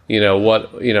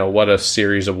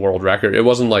series of world record. It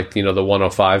wasn't like, you know, the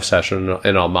 105 session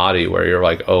in Almaty where you're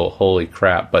like, oh, holy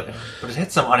crap. But it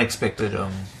had some unexpected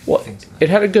things. It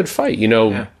had a good fight, you know.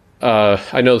 Yeah.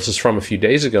 I know this is from a few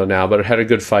days ago now, but it had a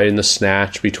good fight in the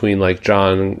snatch between, like,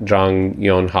 Jang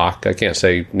Yeon Hak. I can't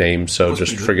say names, so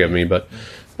just forgive me. But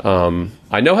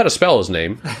I know how to spell his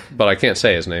name, but I can't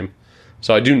say his name.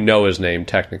 So I do know his name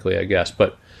technically, I guess.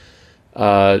 But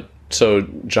so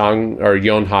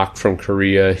Yeon Hak from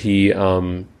Korea, he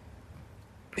ended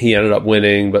up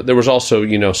winning. But there was also,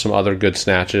 you know, some other good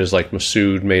snatches. Like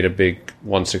Masood made a big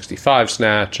 165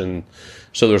 snatch, and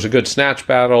so there was a good snatch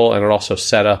battle, and it also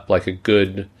set up like a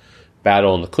good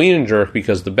battle in the clean and jerk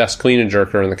because the best clean and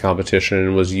jerker in the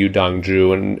competition was Yu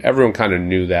Dong-ju, and everyone kind of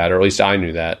knew that, or at least I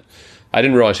knew that. I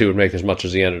didn't realize he would make as much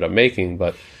as he ended up making,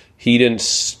 but he didn't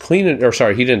he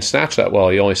didn't snatch that well.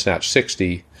 He only snatched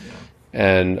 60.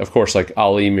 And of course, like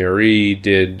Ali Miri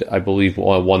did, I believe, a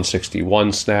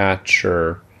 161 snatch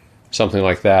or something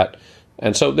like that.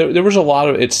 And so there was a lot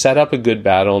of, it set up a good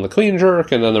battle in the clean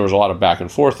jerk, and then there was a lot of back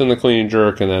and forth in the clean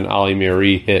jerk, and then Ali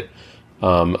Miri hit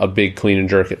a big clean and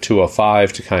jerk at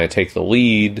 205 to kind of take the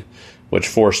lead, which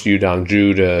forced Yu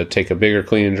Dong-ju to take a bigger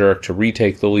clean and jerk to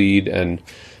retake the lead. And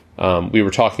we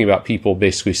were talking about people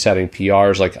basically setting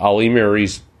PRs. Like Ali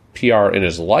Miri's PR in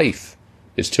his life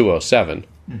is 207.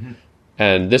 Mm-hmm.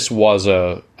 And this was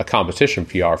a competition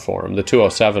PR for him. The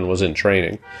 207 was in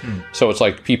training. So it's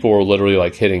like people were literally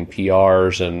like hitting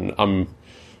PRs, and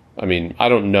I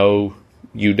don't know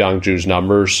Yu Dong-ju's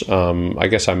numbers. I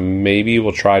guess I maybe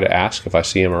will try to ask if I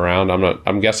see him around.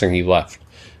 I'm guessing he left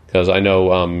because I know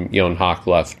Yeon Hak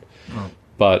left.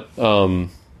 But you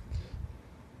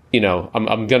know,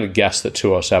 I'm going to guess that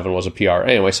 207 was a PR.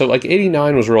 Anyway, so like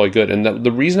 89 was really good. And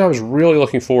the reason I was really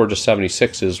looking forward to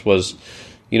 76s was,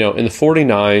 you know, in the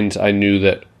 49s, I knew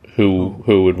that who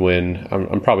would win.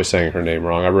 I'm probably saying her name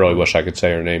wrong. I really wish I could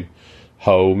say her name.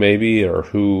 Ho, maybe, or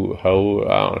who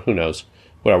knows.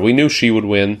 Whatever. We knew she would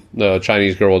win, the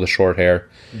Chinese girl with the short hair.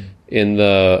 In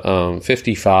the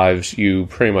 55s, you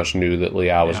pretty much knew that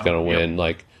Liao was going to win.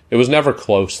 Like, it was never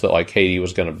close that, like, Haiti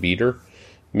was going to beat her.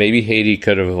 Maybe Haiti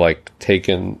could have, like,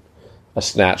 taken a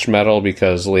snatch medal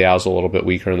because Liao's a little bit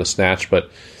weaker in the snatch,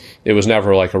 but it was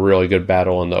never like a really good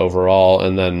battle in the overall.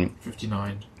 And then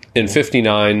 59 in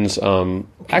 59s,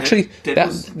 actually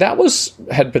that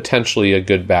had potentially a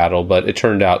good battle, but it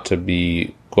turned out to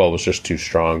be Guo was just too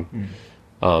strong.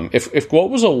 If Guo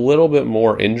was a little bit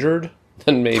more injured,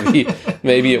 then maybe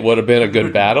it would have been a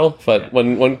good battle. But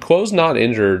when Guo's not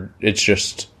injured, it's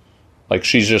just like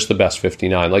she's just the best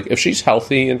 59. Like if she's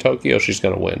healthy in Tokyo, she's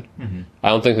going to win. I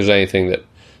don't think there's anything that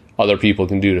other people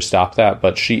can do to stop that,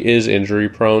 but she is injury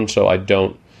prone, so I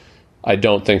don't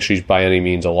think she's by any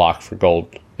means a lock for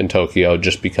gold in Tokyo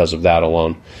just because of that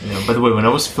alone. Yeah, by the way, when I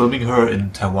was filming her in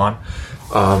Taiwan,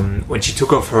 when she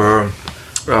took off her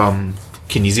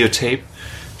kinesio tape,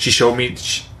 she showed me,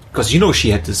 because you know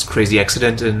she had this crazy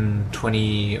accident in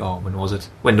when was it?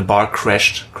 When the bar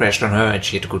crashed on her and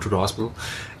she had to go to the hospital.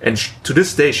 And to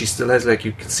this day, she still has, like,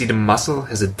 you can see the muscle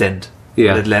has a dent.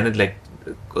 Yeah. It landed, like,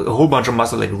 a whole bunch of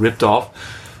muscle, like, ripped off,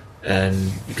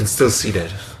 and you can still see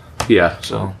that. Yeah.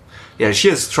 So, yeah, she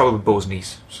has trouble with both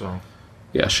knees. So,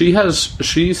 yeah,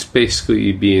 she's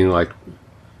basically being, like,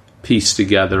 pieced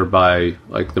together by,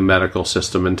 like, the medical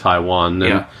system in Taiwan,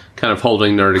 and kind of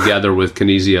holding her together with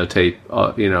kinesio tape,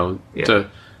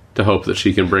 to hope that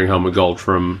she can bring home a gold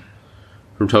from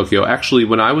Tokyo. Actually,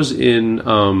 when I was in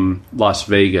Las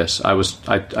Vegas,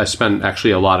 I spent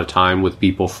actually a lot of time with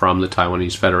people from the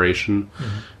Taiwanese Federation,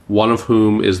 one of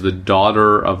whom is the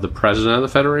daughter of the president of the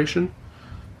Federation,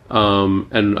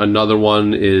 and another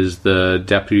one is the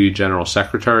deputy general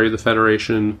secretary of the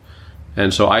Federation.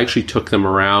 And so I actually took them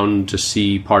around to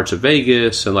see parts of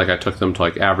Vegas, and like I took them to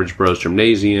like Average Bros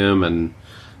Gymnasium, and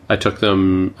I took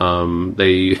them.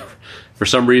 For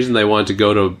some reason, they wanted to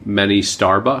go to many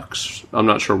Starbucks. I'm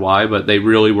not sure why, but they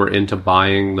really were into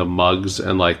buying the mugs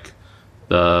and like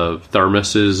the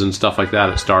thermoses and stuff like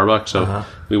that at Starbucks. So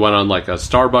we went on like a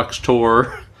Starbucks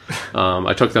tour.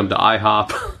 I took them to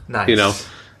IHOP. Nice. You know,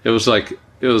 it was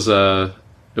a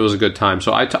good time.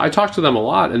 So I talked to them a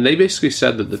lot, and they basically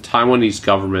said that the Taiwanese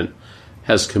government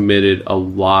has committed a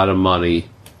lot of money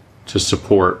to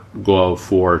support Guo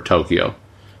for Tokyo,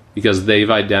 because they've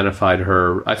identified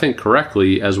her, I think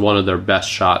correctly, as one of their best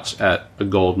shots at a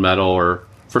gold medal, or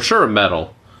for sure a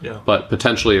medal, but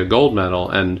potentially a gold medal.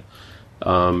 And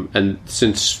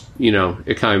since, you know,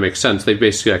 it kind of makes sense, they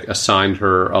basically like assigned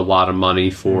her a lot of money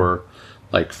for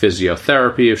like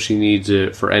physiotherapy if she needs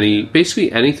it, for basically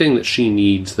anything that she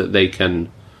needs that they can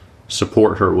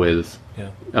support her with.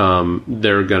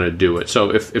 They're gonna do it.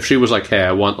 So if she was like, hey,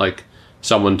 I want like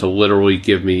someone to literally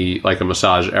give me like a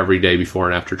massage every day before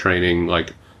and after training,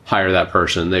 like hire that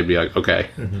person, they'd be like, okay.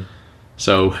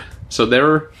 So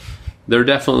they're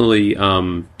definitely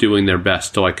doing their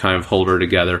best to like kind of hold her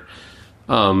together.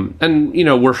 And you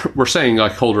know, we're saying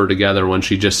like hold her together when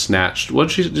she just snatched.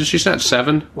 Did she snatch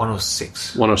 7?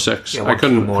 106. 106. Yeah, I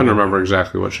couldn't remember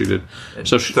exactly what she did.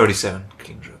 So 37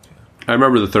 clean jerk. I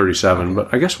remember the 37,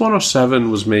 but I guess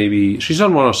 107 was maybe... She's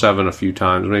done 107 a few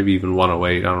times, maybe even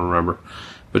 108, I don't remember.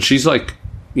 But she's like,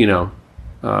 you know,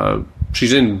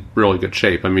 she's in really good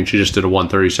shape. I mean, she just did a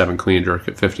 137 clean jerk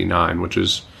at 59, which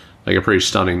is like a pretty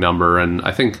stunning number. And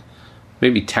I think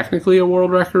maybe technically a world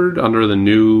record under the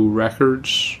new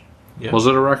records. Yeah. Was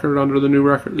it a record under the new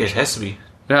records? Yeah, it has to be.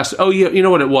 It has to, oh, yeah, you know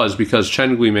what it was? Because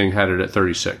Chen Guiming had it at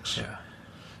 36. Yeah.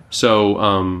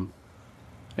 So,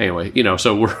 anyway, you know,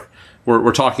 so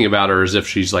we're talking about her as if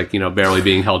she's like, you know, barely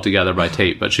being held together by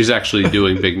tape, but she's actually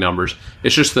doing big numbers.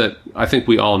 It's just that I think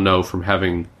we all know from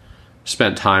having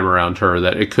spent time around her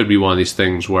that it could be one of these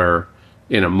things where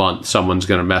in a month someone's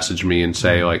going to message me and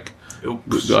say like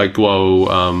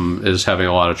Guo is having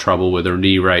a lot of trouble with her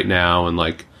knee right now, and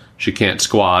like she can't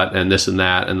squat and this and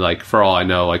that, and like for all I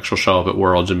know, like she'll show up at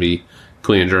Worlds and be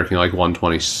clean and jerking like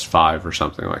 125 or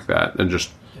something like that, and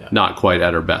just not quite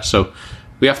at her best. So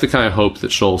we have to kind of hope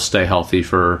that she'll stay healthy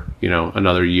for, you know,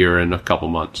 another year and a couple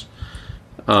months.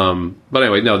 But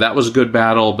anyway, no, that was a good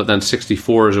battle. But then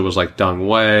 64s, it was like Deng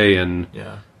Wei, and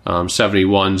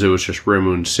 71s, it was just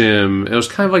Rimun Sim. It was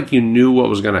kind of like you knew what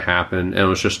was going to happen, and it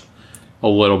was just a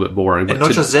little bit boring. And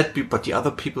not just that, but the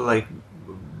other people, like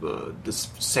the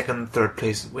second, third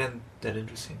place, weren't that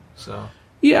interesting. So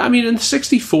yeah, I mean, in the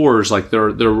 64s, like there,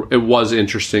 it was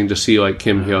interesting to see like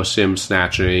Kim Hyo Sim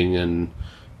snatching and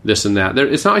this and that.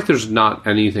 It's not like there's not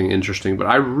anything interesting, but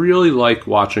I really like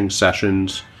watching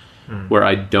sessions where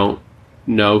I don't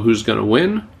know who's going to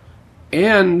win,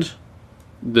 and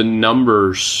the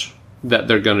numbers that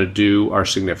they're going to do are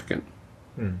significant.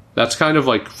 That's kind of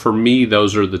like, for me,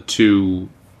 those are the two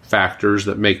factors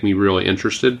that make me really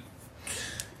interested.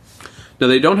 Now,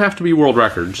 they don't have to be world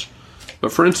records,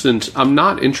 but for instance, I'm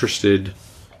not interested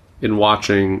in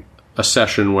watching a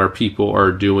session where people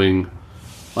are doing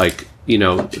like, you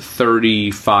know,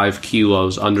 35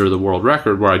 kilos under the world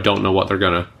record where I don't know what they're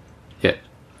going to hit.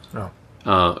 No.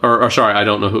 Or sorry, I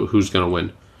don't know who's going to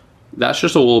win. That's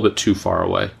just a little bit too far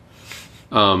away.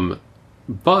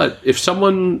 But if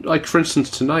someone, like for instance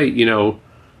tonight, you know,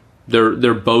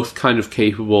 they're both kind of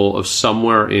capable of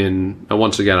somewhere in, and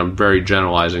once again I'm very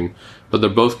generalizing, but they're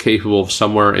both capable of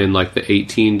somewhere in like the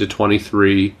 18 to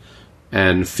 23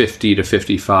 and 50 to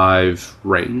 55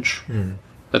 range.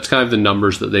 That's kind of the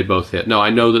numbers that they both hit. Now, I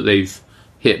know that they've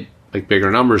hit like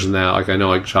bigger numbers than that. Like I know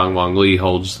like Zhang Wang Li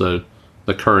holds the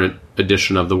current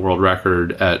edition of the world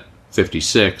record at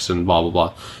 56 and blah, blah,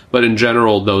 blah. But in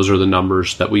general, those are the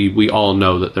numbers that we all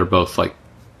know that they're both like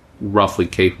roughly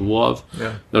capable of.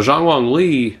 Yeah. Now, Zhang Wang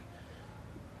Li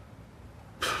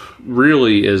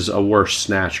really is a worse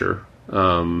snatcher.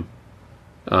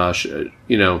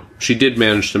 She did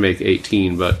manage to make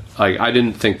 18, but I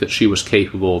didn't think that she was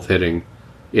capable of hitting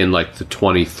in like the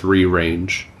 23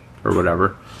 range or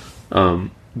whatever. I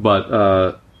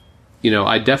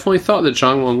definitely thought that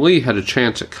Zhang Wang Li had a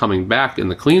chance at coming back in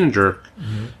the clean and jerk,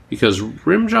 because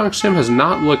Rim Jong Sim has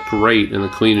not looked great in the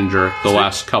clean and jerk the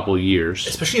last couple of years.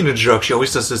 Especially in the jerk, she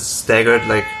always does this staggered,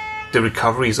 like the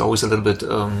recovery is always a little bit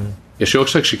Yeah, she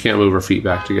looks like she can't move her feet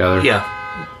back together.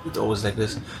 Yeah, it's always like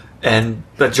this.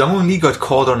 But Zhang Li got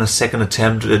caught on a second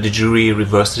attempt. The jury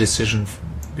reversed the decision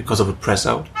because of a press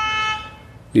out.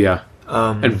 Yeah.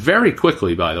 And very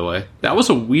quickly, by the way. That was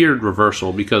a weird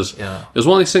reversal because it was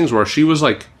one of these things where she was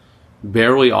like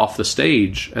barely off the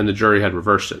stage and the jury had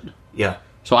reversed it. Yeah.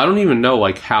 So I don't even know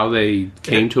like how they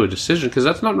came to a decision because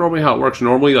that's not normally how it works.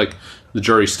 Normally, like the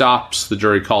jury stops, the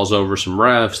jury calls over some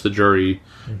refs, the jury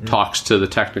talks to the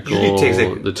technical, usually takes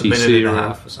like the a TC minute and a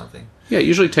half or something. Yeah, it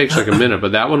usually takes like a minute,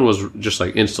 but that one was just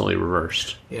like instantly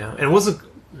reversed. Yeah, and it was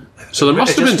so there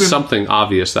must have been something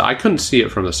obvious that I couldn't see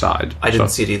it from the side. I didn't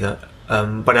see it either,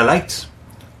 but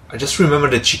I just remember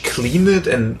that she cleaned it,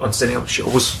 and on standing up, she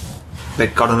always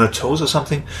like got on her toes or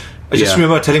something. I just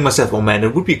remember telling myself, "Oh man,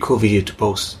 it would be a cool video to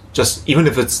post. Just even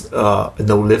if it's a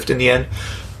no lift in the end,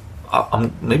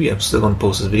 maybe I'm still gonna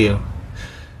post this video."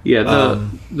 Yeah,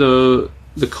 the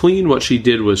clean. What she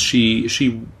did was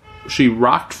she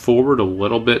rocked forward a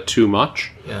little bit too much.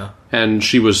 Yeah, and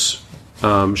she was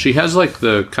she has like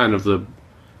the kind of the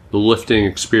lifting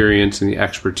experience and the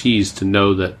expertise to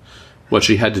know that what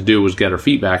she had to do was get her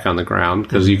feet back on the ground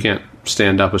because you can't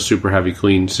stand up a super heavy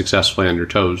clean successfully on your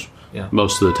toes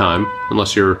most of the time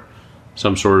unless you're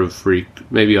some sort of freak.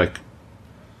 Maybe like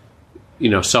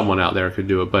someone out there could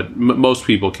do it, but most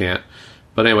people can't.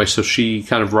 But anyway, so she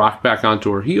kind of rocked back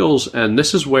onto her heels, and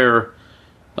this is where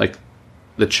like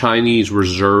the Chinese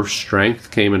reserve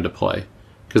strength came into play.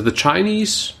 Because the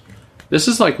Chinese, this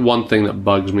is like one thing that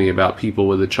bugs me about people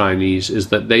with the Chinese, is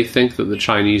that they think that the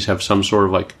Chinese have some sort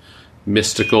of like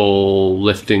mystical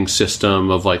lifting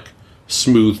system of like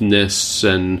smoothness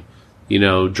and,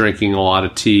 drinking a lot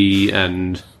of tea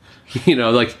and,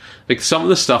 like some of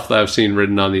the stuff that I've seen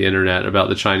written on the internet about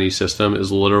the Chinese system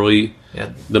is literally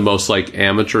the most like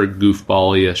amateur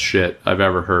goofballiest shit I've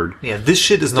ever heard. Yeah, this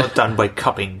shit is not done by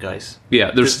cupping, guys.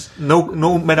 Yeah, there's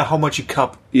no matter how much you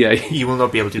cup, you will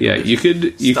not be able to do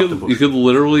this. you could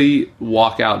literally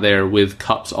walk out there with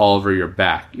cups all over your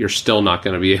back. You're still not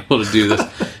going to be able to do this.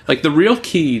 Like the real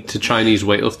key to Chinese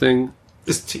weightlifting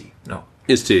is tea. No.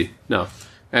 Is tea. No.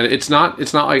 And it's not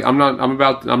like I'm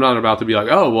not about to be like,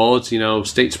 oh well, it's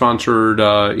state sponsored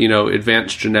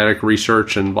advanced genetic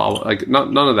research and blah, blah, like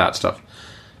none of that stuff.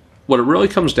 What it really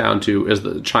comes down to is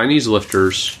that the Chinese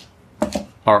lifters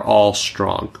are all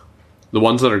strong, the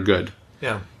ones that are good.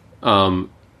 Yeah.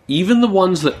 Even the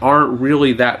ones that aren't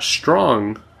really that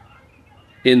strong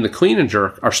in the clean and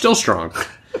jerk are still strong.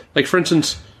 Like for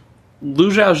instance,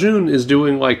 Lu Xiaojun is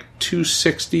doing like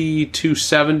 260,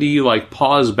 270 like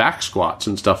pause back squats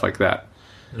and stuff like that.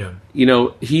 Yeah.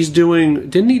 He's doing.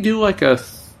 Didn't he do like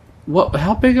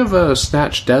how big of a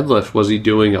snatch deadlift was he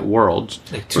doing at Worlds?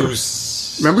 Like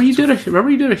Remember he did a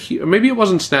maybe it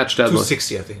wasn't snatch deadlift.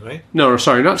 260, I think, right? No,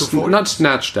 sorry, not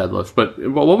snatch deadlift, but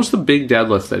what was the big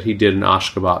deadlift that he did in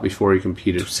Ashgabat before he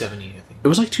competed? 270, I think. It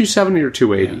was like 270 or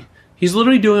 280. Yeah. He's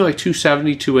literally doing like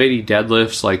 270, 280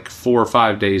 deadlifts like 4 or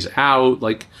 5 days out.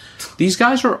 Like, these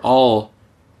guys are all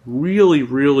really,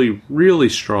 really, really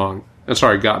strong. And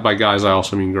sorry, by guys, I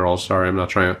also mean girls. Sorry, I'm not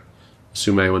trying to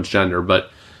assume anyone's gender. But,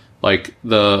 like,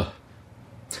 the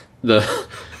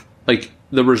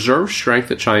reserve strength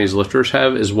that Chinese lifters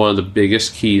have is one of the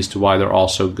biggest keys to why they're all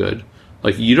so good.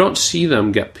 Like, you don't see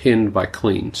them get pinned by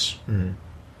cleans. Mm-hmm.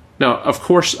 Now, of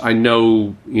course, I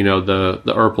know, the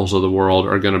Erpels of the world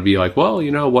are going to be like, well,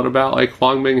 what about like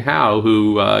Huang Minghao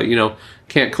who,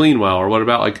 can't clean well? Or what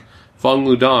about like Feng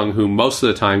Ludong who most of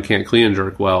the time can't clean and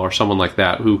jerk well? Or someone like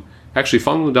that who, actually,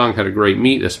 Feng Ludong had a great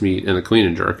meet in the clean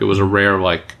and jerk. It was a rare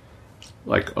like,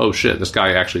 oh shit, this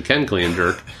guy actually can clean and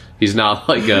jerk. He's not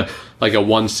like a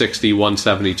 160,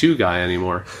 172 guy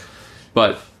anymore.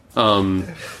 But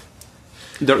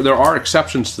there are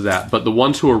exceptions to that, but the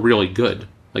ones who are really good,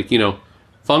 like,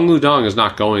 Feng Ludong is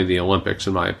not going to the Olympics,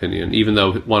 in my opinion, even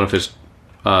though one of his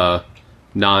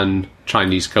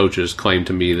non-Chinese coaches claimed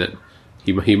to me that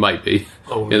he might be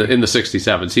in the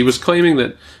 67s. He was claiming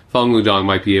that Feng Ludong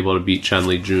might be able to beat Chen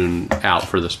Li-jun out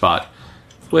for the spot,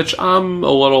 which I'm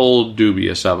a little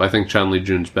dubious of. I think Chen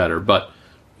Li-jun's better, but,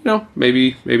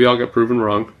 maybe I'll get proven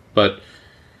wrong. But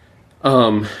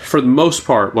for the most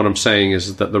part, what I'm saying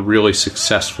is that the really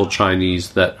successful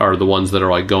Chinese that are the ones that are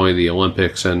like going to the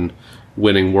Olympics and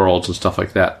winning worlds and stuff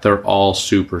like that, they're all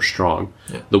super strong.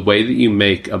 Yeah. The way that you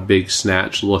make a big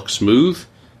snatch look smooth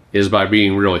is by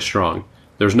being really strong.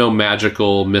 There's no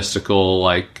magical, mystical,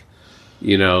 like,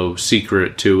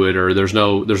 secret to it, or there's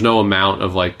no amount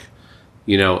of like,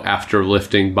 after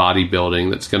lifting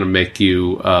bodybuilding that's going to make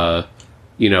you,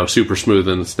 super smooth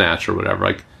in the snatch or whatever.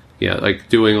 Like, yeah, like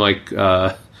doing like,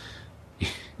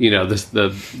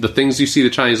 the things you see the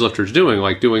Chinese lifters doing,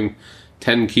 like doing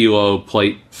 10 kilo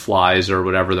plate flies or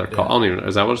whatever they're called. I don't even know.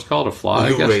 Is that what it's called? A fly?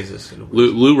 Lou raises.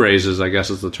 Lou raises, I guess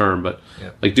is the term. But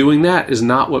like doing that is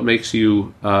not what makes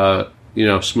you,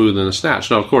 smooth in the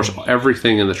snatch. Now, of course,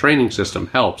 everything in the training system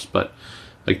helps, but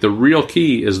like the real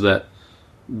key is that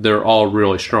they're all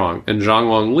really strong. And Zhang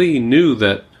Wang Li knew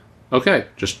that, okay,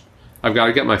 I've got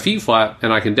to get my feet flat,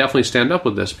 and I can definitely stand up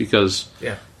with this because,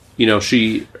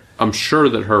 I'm sure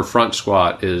that her front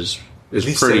squat is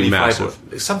pretty massive.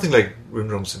 Something like Rim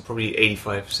Joong-sim, probably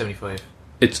 85, 75.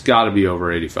 It's got to be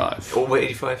over 85. Over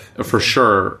 85? For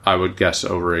sure, I would guess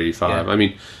over 85. Yeah. I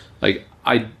mean,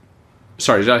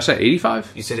 sorry, did I say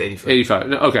 85? You said 85. 85.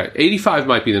 No, okay, 85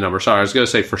 might be the number. Sorry, I was going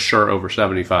to say for sure over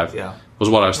 75. Yeah. Was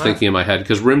what I was thinking in my head,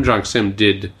 because Rim Joong-sim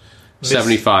did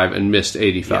 75 and missed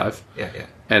 85. Yeah.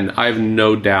 And I have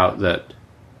no doubt that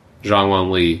Zhang Wang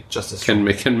Li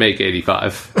can make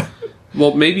 85.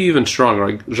 Well, maybe even stronger.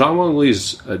 Like, Zhang Wang Li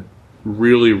is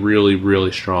really, really,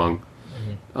 really strong.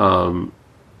 Mm-hmm.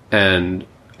 And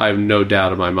I have no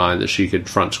doubt in my mind that she could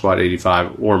front squat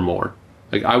 85 or more.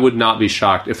 Like, I would not be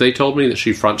shocked. If they told me that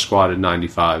she front squatted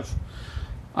 95,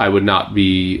 I would not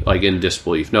be, like, in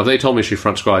disbelief. Now, if they told me she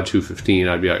front squatted 215,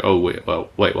 I'd be like, oh, wait.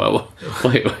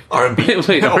 R&B.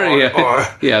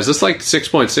 Yeah, is this like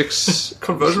 6.6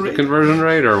 conversion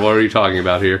rate, or what are you talking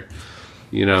about here?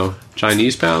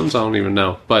 Chinese pounds? I don't even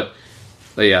know. But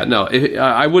yeah, no,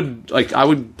 I would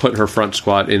put her front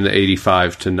squat in the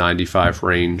 85 to 95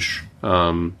 range.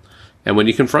 And when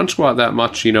you can front squat that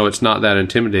much, it's not that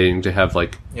intimidating to have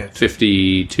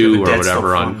 52 or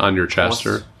whatever on your chest.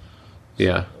 Or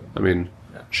yeah, I mean,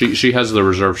 she has the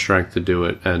reserve strength to do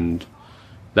it, and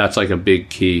that's like a big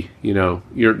key.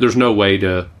 There's no way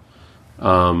to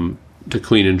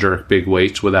clean and jerk big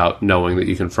weights without knowing that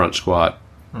you can front squat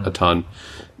a ton.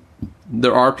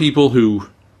 There are people who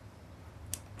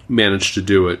manage to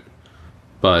do it,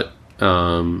 but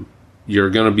you're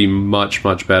going to be much,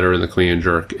 much better in the clean and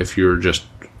jerk if you're just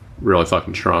really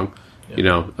fucking strong.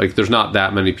 Yeah. There's not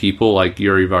that many people like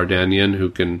Yuri Vardanyan who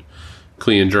can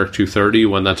clean and jerk 230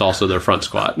 when that's also their front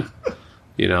squat.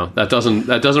 That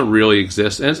doesn't really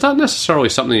exist, and it's not necessarily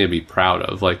something to be proud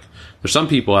of. Like, there's some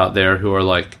people out there who are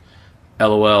like,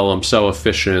 LOL, I'm so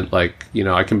efficient, I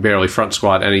can barely front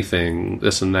squat anything,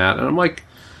 this and that. And I'm like,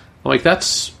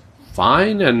 that's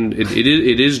fine, and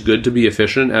it is good to be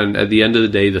efficient, and at the end of the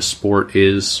day, the sport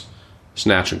is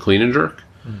snatch and clean and jerk.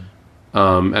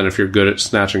 And if you're good at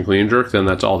snatch and clean and jerk, then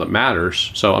that's all that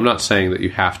matters. So I'm not saying that you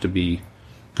have to be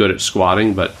good at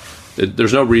squatting, but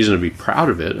there's no reason to be proud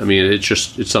of it. I mean,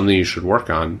 it's something you should work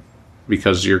on,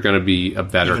 because you're going to be a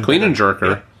better clean and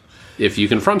jerker if you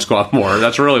can front squat more.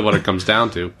 That's really what it comes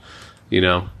down to,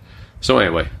 So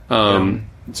anyway,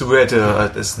 so we're at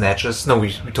the snatches. No,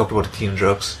 we talked about the clean and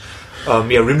jerks. Rim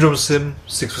Joong-sim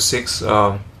 6 for 6,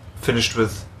 finished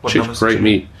with what numbers? Great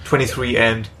meet. 23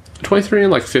 and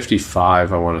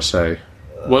 55. I want to say.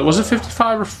 What was it?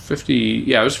 55 or 50?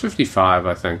 Yeah, it was 55.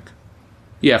 I think.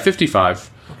 Yeah,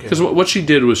 55. Because what she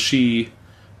did was she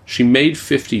made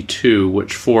 52,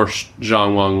 which forced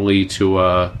Zhang Wang Li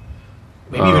to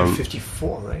maybe even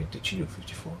 54, right? Did she do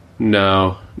 54?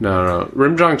 No.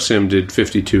 Rim Joong-sim did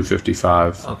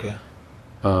 52-55. Okay.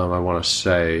 I want to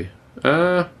say.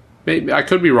 Maybe I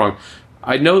could be wrong.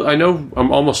 I know.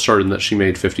 I'm almost certain that she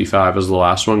made 55 as the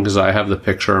last one, because I have the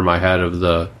picture in my head of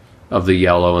the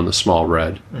yellow and the small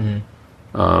red. Mm-hmm.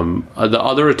 The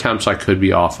other attempts I could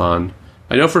be off on.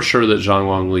 I know for sure that Zhang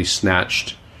Wang Li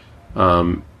snatched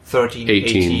 13,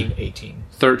 18.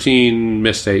 13,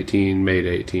 missed 18, made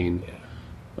 18.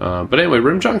 Yeah. But anyway,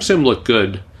 Rim Joong-sim looked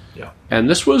good. Yeah. And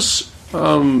this was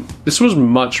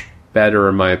much better,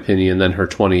 in my opinion, than her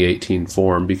 2018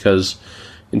 form, because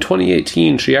in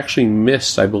 2018 she actually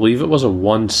missed, I believe it was a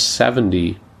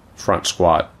 170 front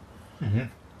squat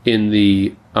in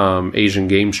the Asian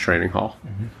Games training hall.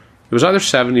 Mm-hmm. It was either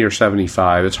 70 or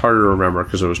 75. It's harder to remember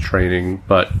because it was training.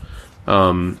 But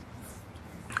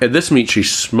at this meet, she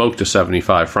smoked a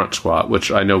 75 front squat,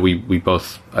 which I know we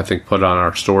both, I think, put on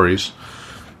our stories.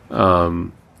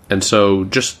 And so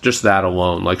just that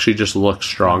alone, she just looked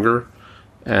stronger.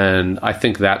 And I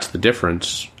think that's the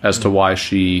difference as to why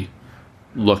she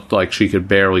looked like she could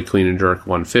barely clean and jerk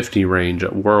 150 range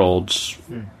at Worlds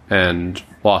and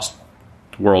lost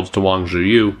Worlds to Wang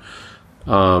Zhiyu.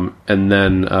 And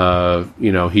then,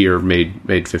 here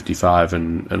made 55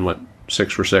 and went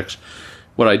 6 for 6.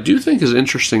 What I do think is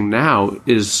interesting now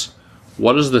is,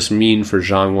 what does this mean for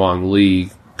Zhang Wang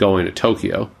Li going to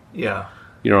Tokyo? Yeah.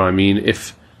 You know what I mean?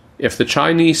 If the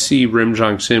Chinese see Rim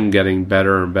Joong-sim getting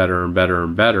better and better and better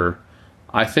and better,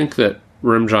 I think that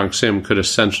Rim Joong-sim could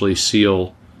essentially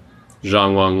seal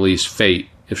Zhang Wang Li's fate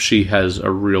if she has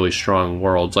a really strong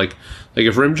Worlds. Like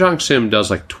if Rim Jong Sim does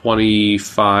like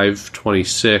 25,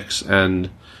 26, and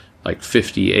like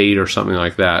 58 or something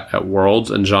like that at Worlds,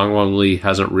 and Zhang Wang Li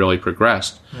hasn't really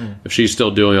progressed. If she's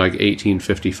still doing like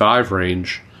 1855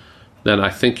 range, then I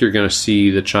think you're going to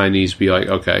see the Chinese be like,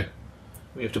 okay,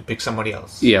 we have to pick somebody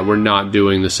else. Yeah, we're not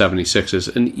doing the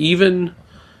 76s. And even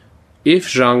if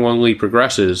Zhang Wang Li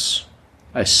progresses,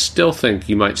 I still think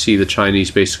you might see the Chinese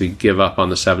basically give up on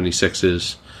the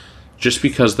 76s just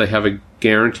because they have a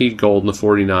guaranteed gold in the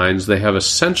 49s. They have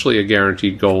essentially a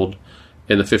guaranteed gold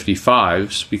in the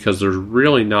 55s because there's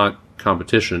really not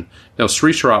competition. Now,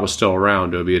 Sri Sharat was still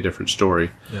around, it would be a different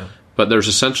story. Yeah. But there's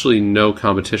essentially no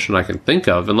competition I can think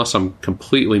of, unless I'm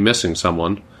completely missing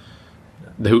someone.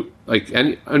 Who, like,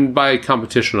 and by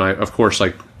competition, I of course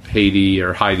like Haiti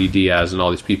or Heidi Diaz and all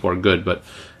these people are good, but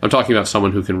I'm talking about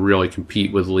someone who can really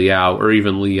compete with Liao or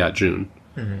even Li Yajun.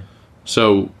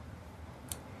 So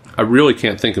I really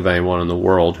can't think of anyone in the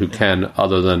world who can,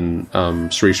 other than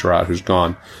Sri Sharat, who's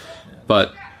gone.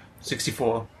 But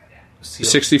 64 sealed.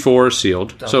 64 is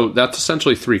sealed. Done. So that's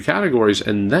essentially 3 categories,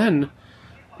 and then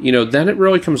then it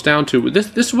really comes down to this.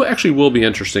 This actually will be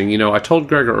interesting. I told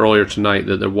Gregor earlier tonight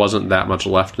that there wasn't that much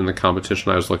left in the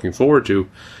competition I was looking forward to,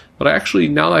 but actually,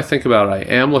 now that I think about it,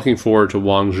 I am looking forward to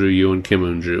Wang Zhuyu and Kim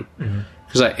Eun-ju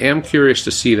because I am curious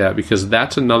to see that, because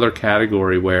that's another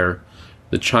category where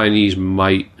the Chinese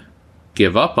might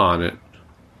give up on it.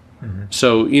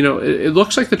 So it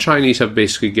looks like the Chinese have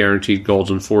basically guaranteed golds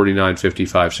in 49,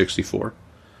 55, 64,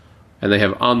 and they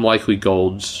have unlikely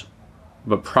golds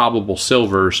but probable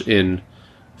silvers in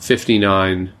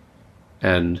 59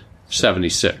 and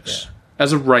 76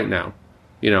 as of right now.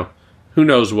 Who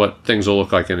knows what things will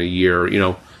look like in a year.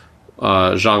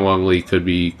 Zhang Wang Li could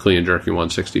be clean and jerking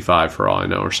 165 for all I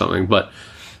know or something. But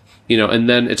and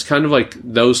then it's kind of like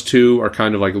those two are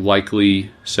kind of like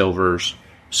likely silvers.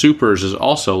 Supers is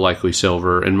also likely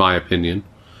silver in my opinion,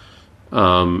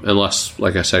 unless,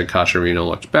 like I said, Cacciarino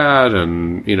looks bad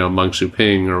and Meng Su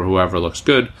Ping or whoever looks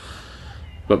good.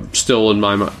 But still, in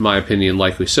my opinion,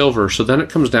 likely silver. So then it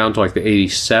comes down to like the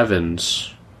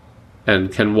 87s, and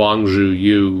can Wang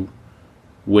Zhuyu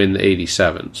win the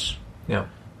 87s? Yeah.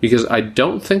 Because I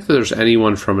don't think that there's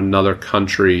anyone from another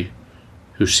country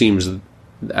who seems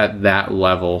at that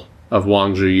level of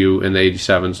Wang Zhuyu in the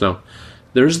 87s. No,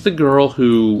 there's the girl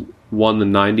who won the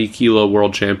 90 kilo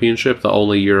world championship the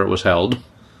only year it was held.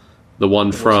 The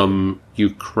one from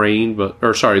Ukraine,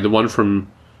 the one from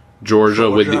Georgia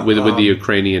with the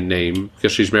Ukrainian name,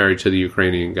 because she's married to the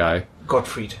Ukrainian guy.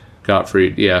 Gottfried,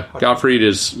 yeah. Gottfried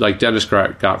is like Dennis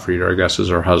Gottfried, I guess, is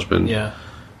her husband. Yeah.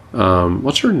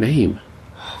 What's her name?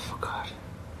 I forgot.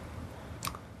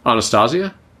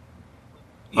 Anastasia?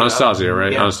 Yeah, Anastasia,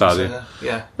 right? Yeah, Anastasia.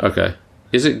 Yeah. Okay.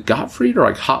 Is it Gottfried or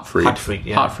like Hotfried? Hotfried,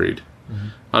 yeah. Hotfried.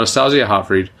 Anastasia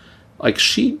Hotfried. Like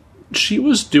she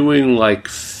was doing like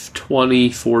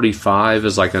 20:45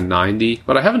 as like a 90,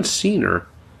 but I haven't seen her.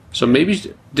 So maybe,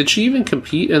 did she even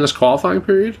compete in this qualifying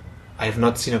period? I have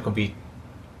not seen her compete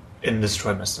in this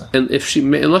trimester. And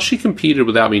unless she competed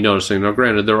without me noticing, now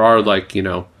granted, there are like,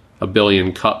 a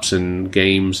billion cups and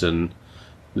games and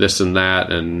this and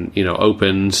that and,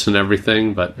 opens and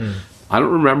everything, but I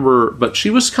don't remember, but she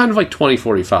was kind of like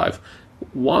 20:45.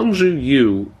 Wang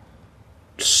Zhuyu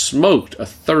smoked a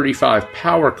 35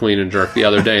 power clean and jerk the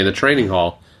other day in the training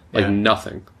hall,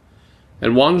 nothing.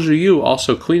 And Wang Zhuyu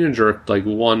also clean and jerked like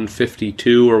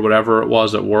 152 or whatever it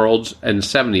was at Worlds and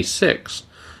 76.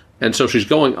 And so she's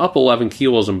going up 11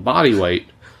 kilos in body weight.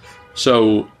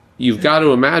 So you've got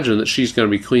to imagine that she's going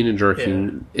to be clean and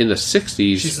jerking in the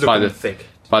 60s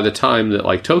by the time that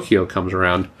like Tokyo comes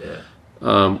around. Yeah.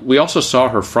 We also saw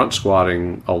her front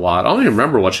squatting a lot. I don't even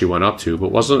remember what she went up to, but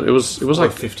it was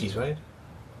like 50s, right?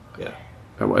 Yeah.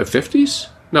 50s?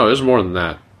 No, it was more than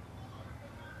that.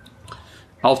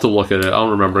 I'll have to look at it. I don't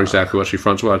remember exactly what she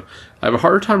front squatted. I have a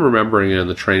harder time remembering it in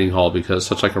the training hall because it's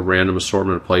such like a random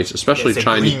assortment of plates, especially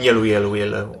Chinese. Green,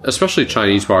 yellow. Especially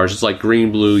Chinese bars. It's like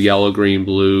green, blue, yellow, green,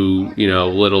 blue.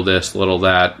 Little this, little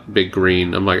that, big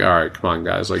green. I'm like, all right, come on,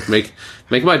 guys. Like, make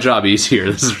my job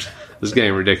easier. This is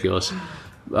getting ridiculous.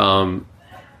 But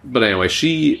anyway,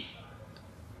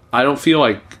 I don't feel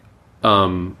like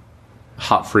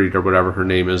Hotfried or whatever her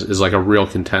name is like a real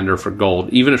contender for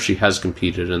gold, even if she has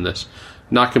competed in this.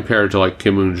 Not compared to like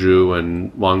Kim Eun-ju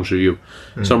and Wang Zhuyu.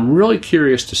 So I'm really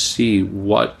curious to see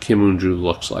what Kim Eun-ju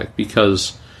looks like,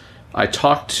 because I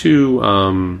talked to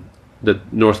the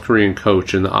North Korean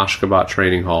coach in the Ashgabat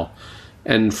training hall,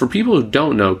 and for people who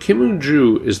don't know, Kim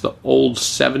Eun-ju is the old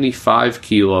 75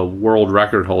 kilo world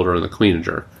record holder in the clean and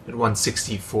jerk. At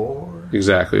 164?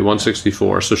 Exactly,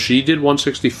 164. So she did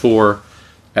 164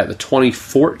 at the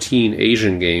 2014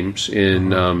 Asian Games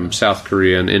in South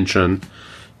Korea in Incheon.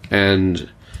 And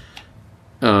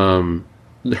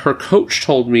her coach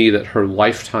told me that her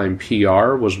lifetime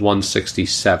PR was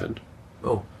 167.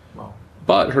 Oh, wow.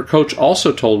 But her coach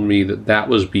also told me that that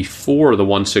was before the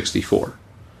 164.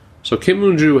 So Kim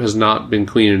Moon-ju has not been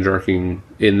clean and jerking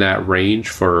in that range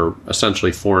for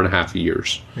essentially 4.5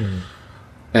 years. Mm-hmm.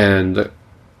 And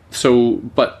so,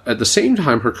 but at the same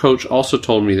time, her coach also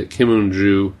told me that Kim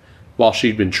Moon-ju, while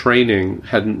she'd been training,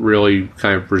 hadn't really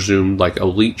kind of resumed like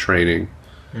elite training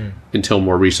until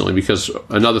more recently. Because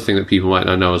another thing that people might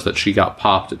not know is that she got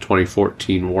popped at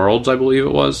 2014 Worlds, I believe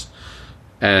it was,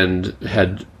 and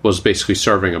was basically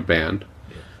serving a ban.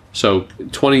 Yeah. So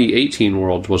 2018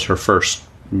 Worlds was her first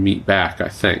meet back, I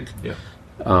think. Yeah.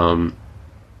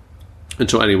 And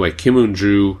so anyway, Kim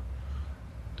Moon-ju,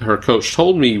 her coach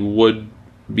told me, would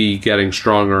be getting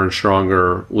stronger and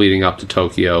stronger leading up to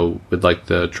Tokyo with like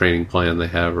the training plan they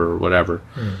have or whatever.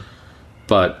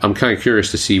 But I'm kind of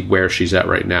curious to see where she's at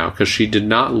right now, because she did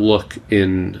not look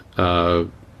in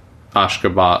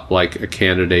Ashgabat like a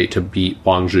candidate to beat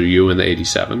Wang Zhuyu in the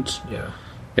 87s. Yeah.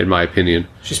 In my opinion.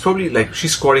 She's probably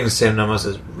she's squatting the same numbers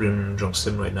as Rim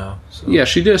Jong-sim right now. So. Yeah,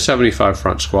 she did a 75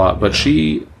 front squat, but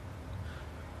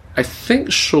I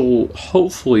think she'll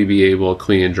hopefully be able to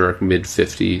clean and jerk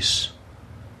mid-50s,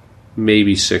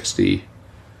 maybe 60.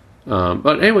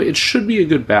 But anyway, it should be a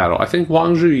good battle. I think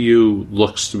Wang Zhuyu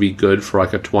looks to be good for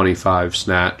like a 25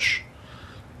 snatch.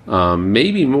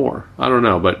 Maybe more. I don't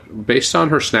know, but based on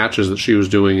her snatches that she was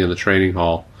doing in the training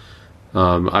hall,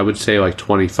 I would say like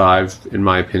 25, in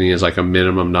my opinion, is like a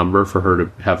minimum number for her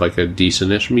to have like a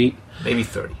decent-ish meet. Maybe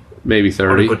 30. Maybe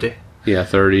 30. On a good day. Yeah,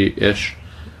 30-ish.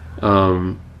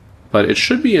 But it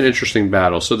should be an interesting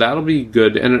battle, so that'll be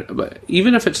good. And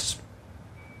even if it's,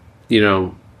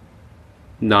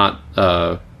 not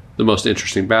the most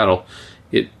interesting battle,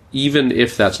 even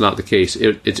if that's not the case,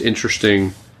 it's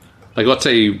interesting. Like, let's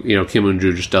say, Kim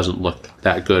Moon-ju just doesn't look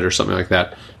that good or something like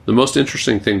that. The most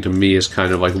interesting thing to me is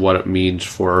kind of like what it means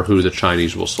for who the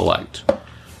Chinese will select.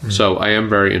 Mm. So I am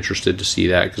very interested to see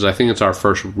that, because I think it's our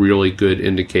first really good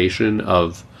indication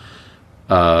of,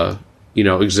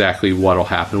 exactly what will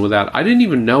happen with that. I didn't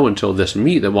even know until this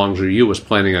meet that Wang Zhuyu was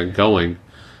planning on going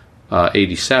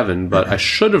 87, but I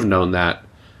should have known that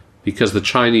because the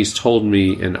Chinese told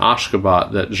me in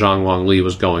Ashgabat that Zhang Wangli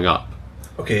was going up.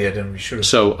 Okay, yeah, then we should have.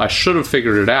 So I should have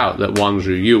figured it out that Wang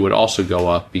Zhuyu would also go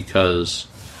up because,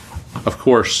 of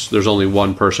course, there's only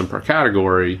one person per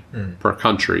category per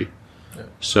country. Yeah.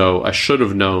 So I should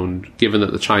have known, given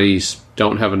that the Chinese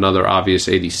don't have another obvious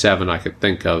 87 I could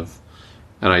think of,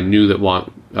 and I knew that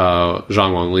Zhang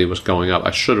Wangli was going up.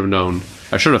 I should have known.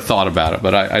 I should have thought about it,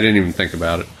 but I didn't even think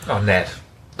about it. Oh, Ned.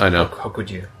 I know. How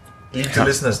could you leave the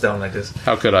listeners down like this?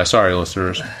 How could I? Sorry,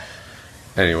 listeners.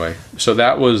 Anyway, so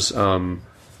that was,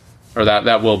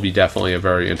 that will be definitely a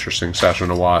very interesting session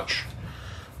to watch.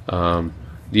 Do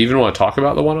you even want to talk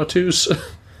about the 102s?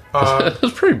 It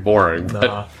was pretty boring.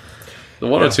 But the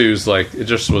 102s, it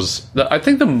just was. I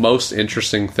think the most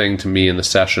interesting thing to me in the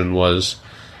session was,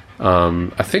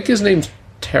 I think his name's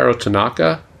Taro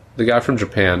Tanaka, the guy from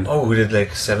Japan. Oh, who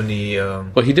did 70...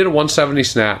 Well, he did a 170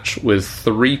 snatch with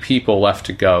 3 people left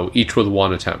to go, each with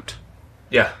 1 attempt.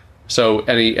 Yeah. So,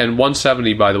 and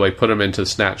 170, by the way, put him into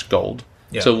snatch gold.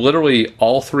 Yeah. So literally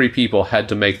all 3 people had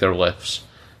to make their lifts,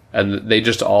 and they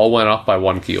just all went up by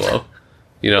 1 kilo.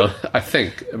 I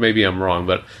think, maybe I'm wrong,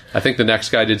 but I think the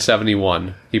next guy did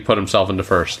 71. He put himself into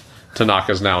first.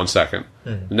 Tanaka's now in second.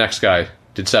 Mm. The next guy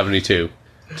did 72.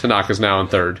 Tanaka's now in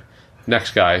third.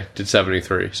 Next guy did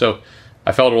 73. So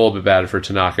I felt a little bit bad for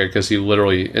Tanaka, because he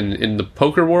literally, in the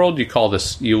poker world,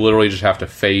 you literally just have to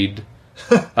fade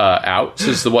outs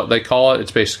is what they call it.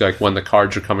 It's basically like when the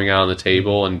cards are coming out on the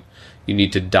table and you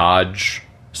need to dodge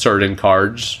certain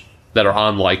cards that are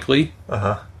unlikely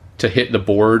to hit the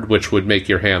board, which would make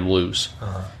your hand lose.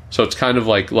 So it's kind of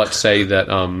like, let's say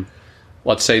that I'm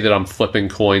flipping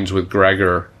coins with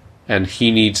Gregor and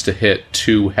he needs to hit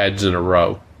 2 heads in a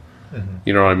row. Mm-hmm.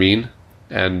 You know what I mean?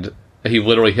 And he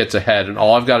literally hits a head, and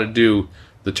all I've got to do,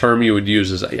 the term you would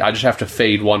use is, I just have to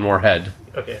fade 1 more head.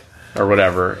 Okay. Or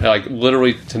whatever.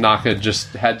 Literally, Tanaka just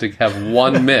had to have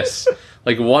 1 miss.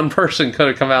 1 person could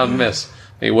have come out and missed.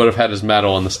 And he would have had his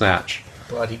medal in the snatch.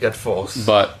 But he got 4th.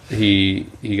 But he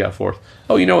got 4th.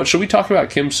 Oh, you know what? Should we talk about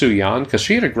Kim Soo-yeon? Because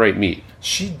she had a great meet.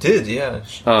 She did, yeah.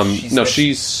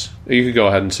 You could go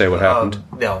ahead and say what happened.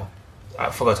 No, I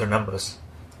forgot her numbers.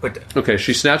 But okay,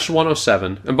 she snatched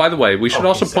 107. And by the way, we should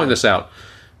also point this out.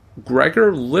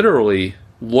 Gregor literally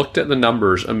looked at the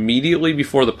numbers immediately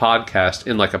before the podcast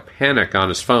in like a panic on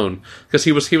his phone because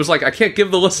he was like, I can't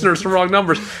give the listeners the wrong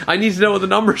numbers. I need to know what the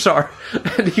numbers are.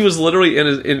 And he was literally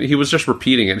he was just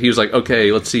repeating it. He was like,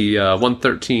 okay, let's see,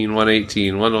 113,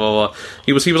 118, blah, blah, blah.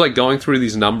 He was like going through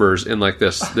these numbers in like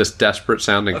this desperate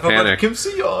sounding panic. Kim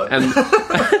Soo-yeon.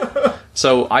 And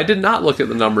so I did not look at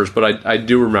the numbers, but I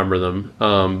do remember them.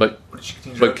 But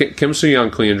Kim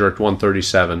Soo-yeon clean and jerked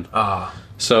 137.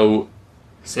 So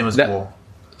same as Guo.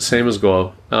 Same as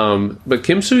Guo. But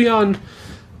Kim Soo-yeon,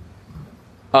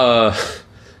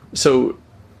 so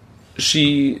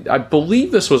I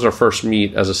believe this was her first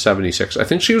meet as a 76. I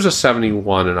think she was a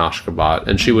 71 in Ashgabat,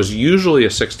 and she was usually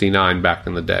a 69 back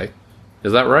in the day.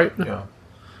 Is that right? Yeah.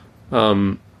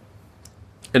 And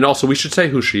also, we should say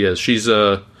who she is. She's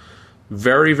a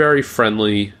very, very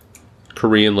friendly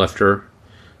Korean lifter.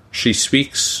 She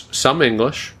speaks some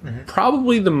English,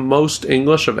 probably the most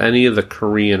English of any of the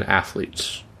Korean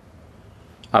athletes,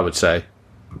 I would say,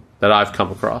 that I've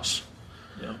come across.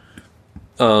 Yeah.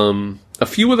 A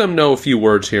few of them know a few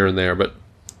words here and there, but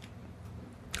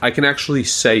I can actually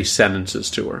say sentences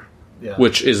to her,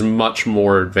 which is much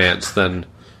more advanced than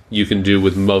you can do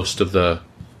with most of the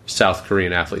South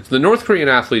Korean athletes. The North Korean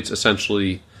athletes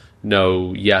essentially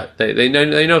know, they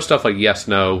know stuff like yes,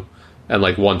 no, and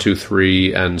like 1, 2,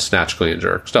 3, and snatch, clean, and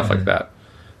jerk, stuff like that.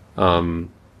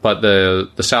 But the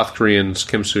South Koreans,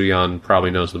 Kim Soo-yeon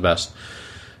probably knows the best.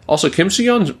 Also, Kim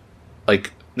Soo-yeon's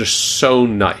like just so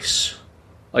nice.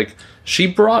 Like, she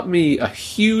brought me a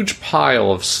huge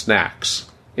pile of snacks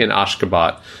in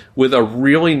Ashgabat with a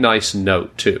really nice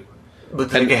note too.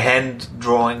 With like a hand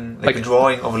drawing, like a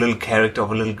drawing of a little character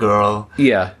of a little girl.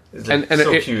 Yeah, it's like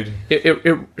so cute.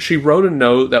 She wrote a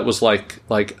note that was like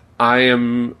I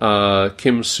am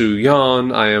Kim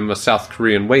Soo-yeon. I am a South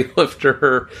Korean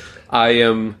weightlifter. I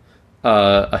am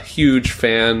a huge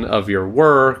fan of your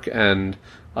work, and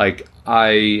like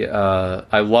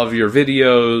I love your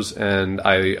videos, and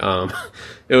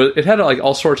it had like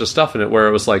all sorts of stuff in it where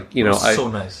it was like, you know, so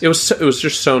nice. It was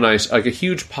just so nice, like a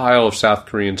huge pile of South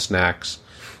Korean snacks,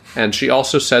 and she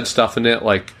also said stuff in it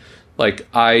like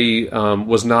I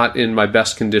was not in my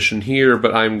best condition here,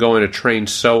 but I'm going to train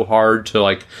so hard to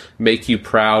like make you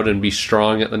proud and be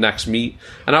strong at the next meet.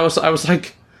 And I was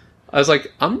like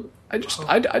I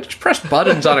just press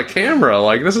buttons on a camera.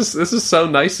 Like this is so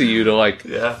nice of you to like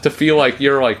to feel like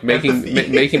you're like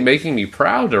making me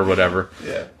proud or whatever.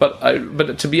 Yeah.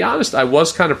 But to be honest, I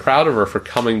was kind of proud of her for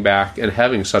coming back and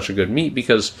having such a good meet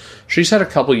because she's had a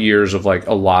couple years of like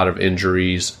a lot of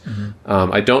injuries.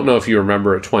 I don't know if you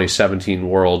remember at 2017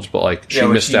 Worlds, but like she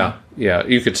missed out. Yeah,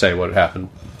 you could say what happened.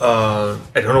 I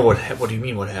don't know what do you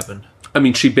mean what happened? I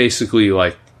mean, she basically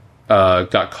like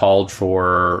got called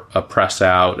for a press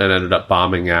out and ended up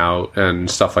bombing out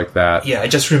and stuff like that. Yeah, I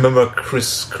just remember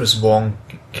Chris Wong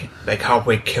like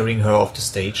halfway carrying her off the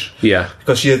stage. Yeah,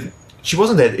 because she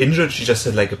wasn't that injured. She just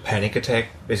had like a panic attack.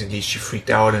 Basically, she freaked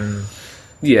out and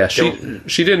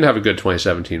she didn't have a good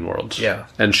 2017 Worlds. Yeah,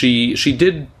 and she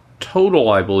did total,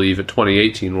 I believe, at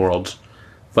 2018 Worlds,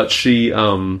 but she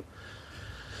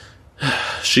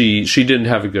didn't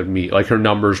have a good meet. Like her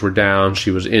numbers were down, she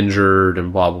was injured,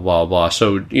 and blah blah blah blah.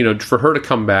 So you know, for her to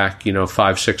come back, you know,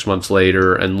 5-6 months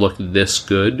later and look this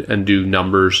good and do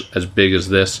numbers as big as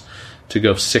this, to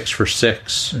go 6 for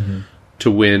 6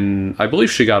 to win. I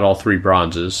believe she got all 3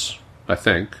 bronzes. I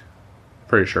think,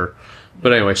 pretty sure.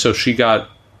 But anyway, so she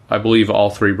got, I believe, all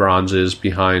 3 bronzes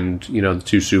behind, you know, the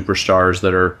 2 superstars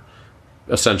that are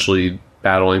essentially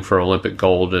battling for Olympic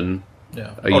gold and.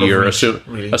 A year,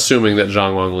 assuming that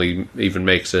Zhang Wang-Li even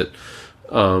makes it.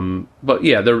 But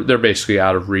yeah, they're basically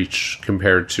out of reach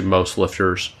compared to most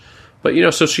lifters. But you know,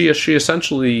 so she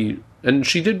essentially, and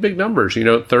she did big numbers. You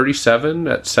know, 37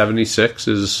 at 76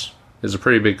 is a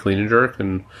pretty big clean and jerk,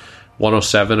 and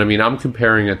 107. I mean, I'm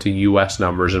comparing it to U.S.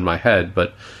 numbers in my head,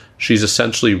 but she's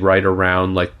essentially right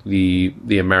around like the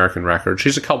American record.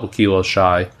 She's a couple kilos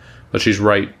shy, but she's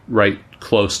right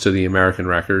close to the American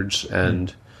records,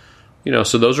 and. You know,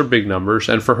 so those are big numbers.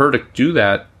 And for her to do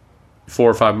that 4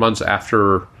 or 5 months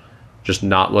after just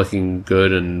not looking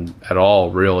good and at all,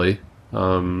 really,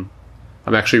 I'm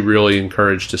actually really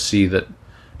encouraged to see that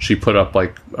she put up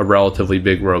like a relatively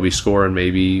big Roby score and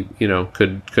maybe, you know,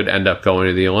 could end up going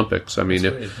to the Olympics. I mean,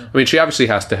 she obviously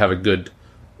has to have a good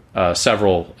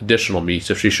several additional meets.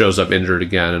 If she shows up injured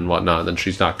again and whatnot, then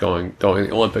she's not going to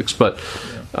the Olympics. But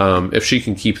if she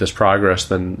can keep this progress,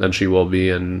 then she will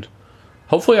be. And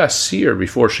hopefully I see her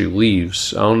before she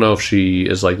leaves. I don't know if she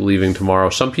is like leaving tomorrow.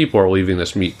 Some people are leaving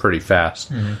this meet pretty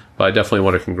fast, but I definitely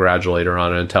want to congratulate her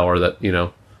on it and tell her that, you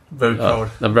know, very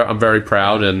proud. I'm very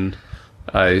proud, and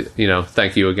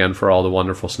thank you again for all the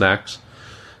wonderful snacks.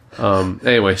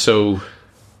 Anyway, so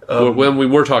when we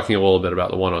were talking a little bit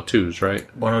about the 102s, right?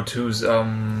 102s.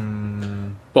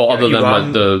 Other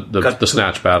than the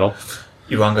snatch battle,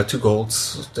 Iran got 2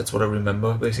 golds. That's what I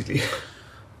remember, basically.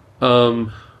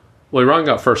 Well, Iran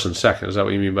got first and second. Is that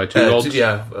what you mean by 2 golds?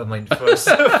 Yeah, I mean first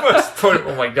point.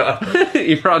 Oh my god!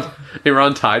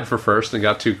 Iran tied for first and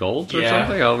got 2 golds or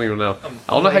something. I don't even know.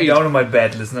 I don't know how you down on my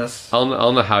bed, listeners. I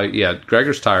don't know how. Yeah,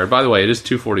 Gregor's tired. By the way, it is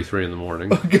 2:43 in the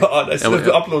morning. Oh god! I still have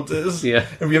to upload this. Yeah,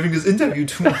 and we're having this interview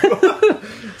tomorrow,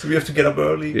 so we have to get up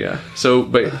early. Yeah. So,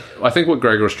 but I think what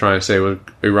Gregor was trying to say was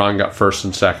Iran got first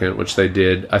and second, which they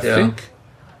did. I think.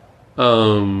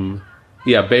 Bayrovan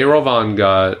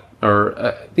got.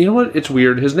 Or, you know what? It's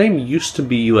weird. His name used to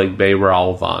be like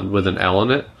Bayravand with an L in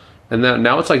it, and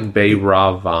now it's like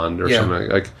Bayravand or something.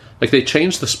 Like they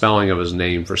changed the spelling of his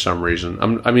name for some reason.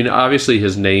 I mean, obviously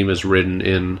his name is written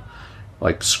in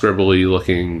like scribbly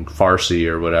looking Farsi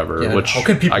or whatever. Yeah, which how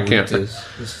can people I can't. Read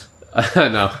this? I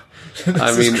know.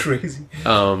 I mean, crazy.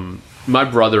 My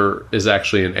brother is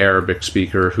actually an Arabic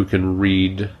speaker who can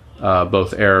read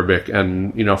both Arabic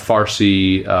and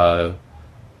Farsi.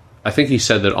 I think he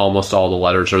said that almost all the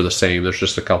letters are the same. There's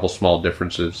just a couple small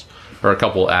differences or a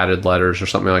couple added letters or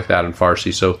something like that in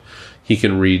Farsi. So he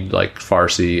can read like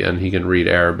Farsi and he can read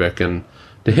Arabic, and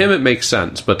to him it makes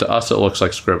sense, but to us it looks like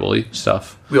scribbly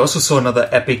stuff. We also saw another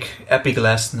epic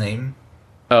last name.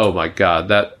 Oh my god,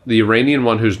 the Iranian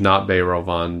one who's not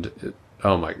Bayrovand.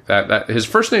 Oh my, that his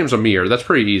first name's Amir. That's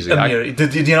pretty easy. Amir.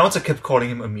 The announcer kept calling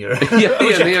him Amir.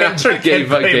 The announcer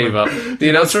gave up. The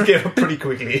announcer gave up pretty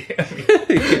quickly.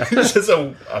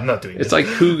 So I'm not doing it's this. It's like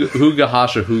Huga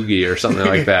Hasha Hugi or something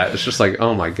like that. It's just like,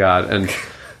 oh my god, and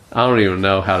I don't even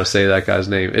know how to say that guy's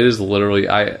name. It is literally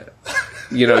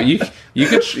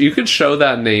you could show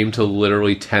that name to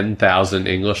literally 10,000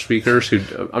 English speakers who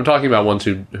I'm talking about ones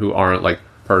who aren't like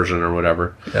Persian or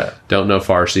whatever. Yeah. Don't know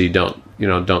Farsi, don't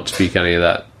speak any of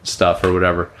that stuff or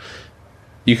whatever.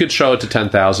 You could show it to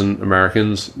 10,000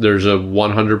 Americans. There's a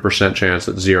 100% chance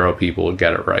that 0 people would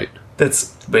get it right.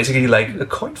 That's basically like a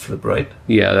coin flip, right?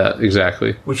 Yeah, that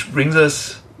exactly. Which brings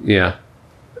us to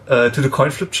the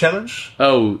coin flip challenge.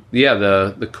 Oh yeah,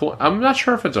 the coin. I'm not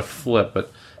sure if it's a flip,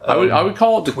 but I would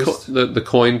call it the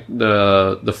coin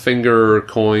the finger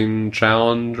coin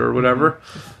challenge or whatever.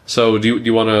 So do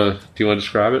you want to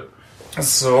describe it?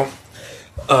 So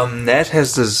Ned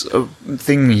has this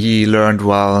thing he learned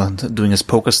while doing his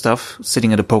poker stuff,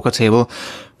 sitting at a poker table.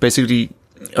 Basically,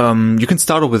 you can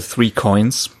start off with 3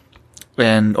 coins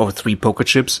or 3 poker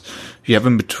chips. You have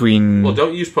them between. Well,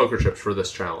 don't use poker chips for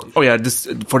this challenge. Oh yeah,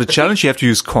 for the challenge you have to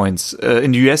use coins.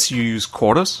 In the US you use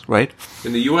quarters, right?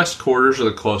 In the US, quarters are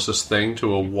the closest thing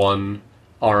to a 1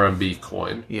 RMB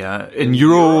coin. Yeah, in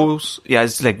euros,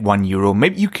 it's like €1.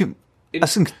 Maybe you can. I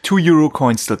think €2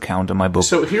 coins still count in my book.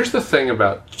 So here's the thing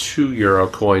about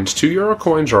 €2 coins. €2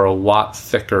 coins are a lot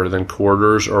thicker than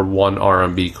quarters or 1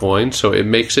 RMB coin, so it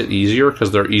makes it easier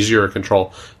because they're easier to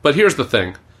control. But here's the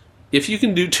thing: if you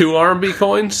can do 2 RMB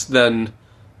coins, then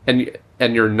and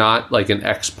you're not like an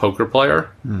ex-poker player,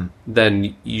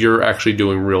 then you're actually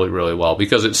doing really, really well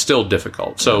because it's still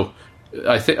difficult. So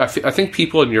I think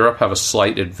people in Europe have a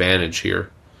slight advantage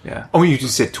here. Yeah. Oh, you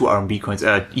just said 2 RMB coins.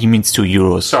 He means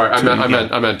 €2. Sorry,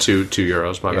 I meant 2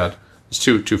 euros. My bad. It's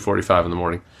 2:45 in the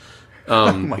morning.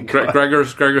 Oh my God.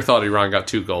 Gregor thought Iran got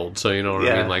 2 gold, so you know what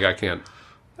I mean. Like I can't.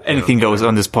 Anything goes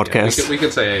on this podcast. Yeah, we can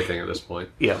say anything at this point.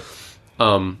 Yeah.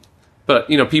 But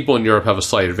people in Europe have a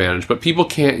slight advantage. But people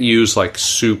can't use like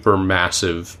super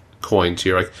massive coins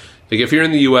here. Like if you're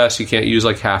in the US, you can't use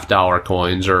like $50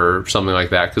 coins or something like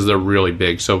that because they're really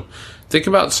big. So think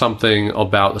about something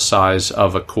about the size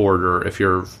of a quarter, if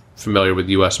you're familiar with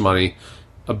US money,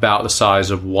 about the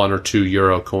size of 1 or 2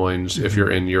 euro coins if you're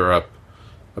in Europe,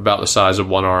 about the size of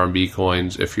 1 RMB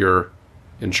coins if you're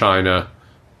in China.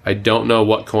 I don't know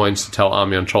what coins to tell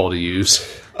Amyan Chol to use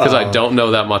because I don't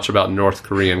know that much about North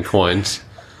Korean coins.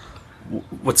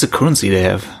 What's the currency they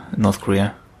have in North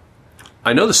Korea?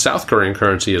 I know the South Korean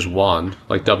currency is won,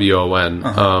 like WON.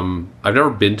 I've never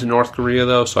been to North Korea,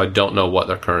 though, so I don't know what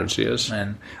their currency is.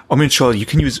 Man. I mean, sure, you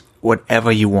can use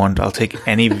whatever you want. I'll take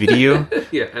any video.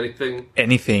 Yeah, anything.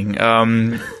 Anything.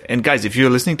 And guys, if you're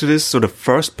listening to this, so the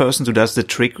first person who does the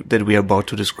trick that we are about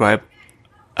to describe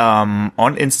on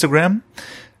Instagram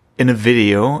in a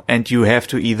video, and you have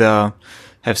to either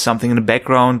have something in the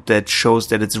background that shows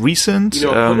that it's recent.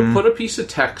 Put a piece of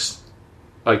text.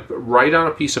 Like, write on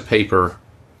a piece of paper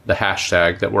the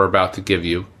hashtag that we're about to give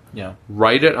you. Yeah.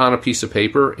 Write it on a piece of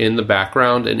paper in the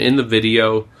background, and in the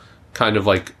video, kind of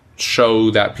like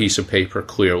show that piece of paper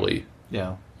clearly.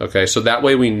 Yeah. Okay, so that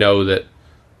way we know that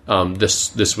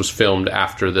this was filmed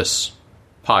after this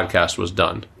podcast was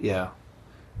done. Yeah.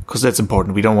 Because that's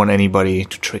important. We don't want anybody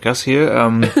to trick us here.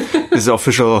 This is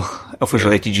official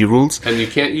ATG rules. And you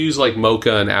can't use like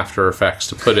Mocha and After Effects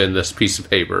to put in this piece of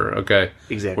paper, okay?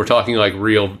 Exactly. We're talking like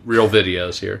real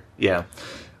videos here. Yeah.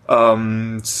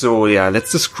 So yeah,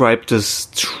 let's describe this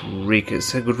trick.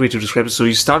 It's a good way to describe it. So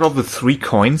you start off with 3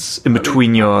 coins in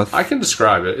between your... I can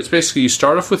describe it. It's basically you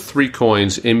start off with 3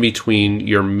 coins in between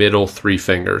your middle 3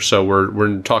 fingers. So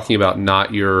we're talking about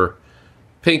not your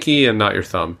pinky and not your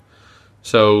thumb.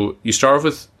 So you start off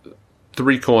with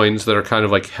 3 coins that are kind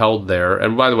of like held there.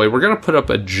 And by the way, we're going to put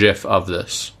up a GIF of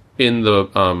this in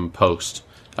the post.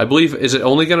 I believe, is it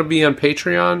only going to be on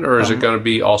Patreon, or is it going to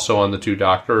be also on the Two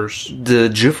Doctors? The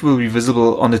GIF will be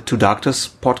visible on the Two Doctors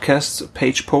podcast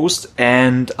page post,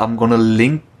 and I'm going to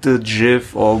link the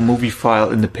GIF or movie file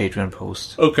in the Patreon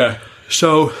post. Okay.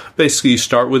 So basically you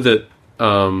start with it.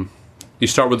 You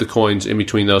start with the coins in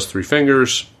between those 3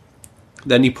 fingers.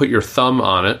 Then you put your thumb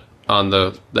on it, on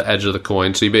the edge of the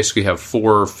coin. So you basically have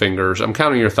 4 fingers. I'm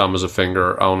counting your thumb as a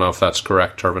finger. I don't know if that's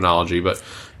correct terminology, but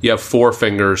you have 4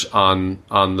 fingers on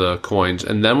the coins.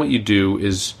 And then what you do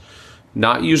is,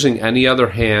 not using any other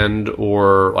hand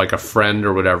or like a friend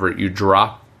or whatever, you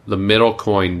drop the middle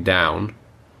coin down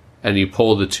and you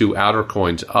pull the 2 outer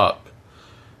coins up.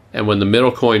 And when the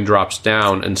middle coin drops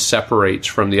down and separates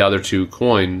from the other 2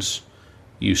 coins,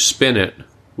 you spin it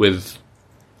with...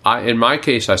 in my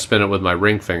case, I spin it with my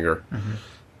ring finger. Mm-hmm.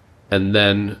 And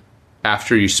then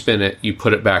after you spin it, you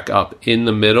put it back up in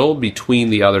the middle between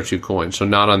the other 2 coins, so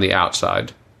not on the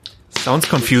outside. Sounds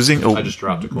confusing. I just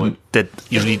dropped a coin.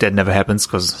 That never happens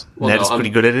because Ned's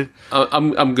pretty good at it.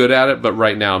 I'm good at it, but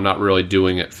right now I'm not really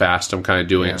doing it fast. I'm kind of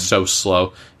doing it so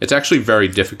slow. It's actually very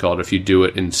difficult if you do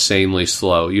it insanely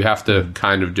slow. You have to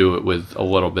kind of do it with a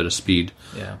little bit of speed.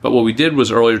 Yeah. But what we did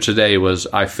was earlier today was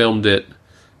I filmed it.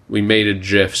 We made a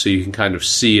GIF so you can kind of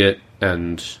see it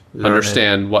and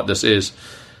understand what this is.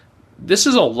 This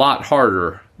is a lot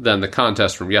harder than the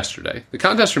contest from yesterday. The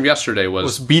contest from yesterday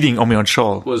was beating Amyeon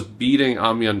Chol. Was beating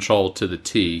Amyeon Chol to the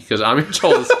T, because Amyeon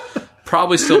Chol is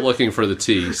probably still looking for the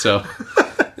T. So,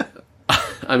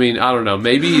 I mean, I don't know.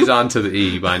 Maybe he's on to the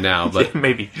E by now, but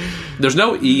maybe there's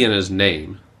no E in his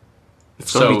name.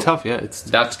 It's gonna be tough. Yeah,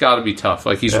 that's got to be tough.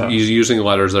 Like he's using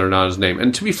letters that are not his name.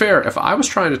 And to be fair, if I was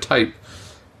trying to type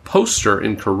poster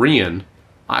in Korean,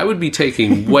 I would be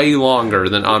taking way longer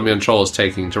than Amyeon Chol is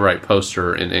taking to write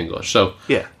poster in English. So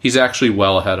he's actually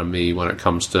well ahead of me when it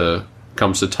comes to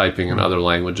typing in other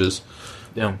languages.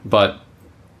 Yeah. But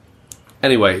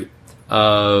anyway,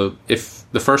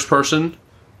 if the first person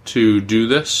to do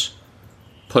this,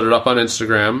 put it up on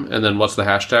Instagram, and then what's the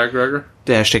hashtag, Gregor?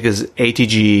 The hashtag is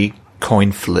ATG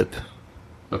coin flip.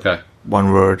 Okay.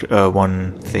 One word,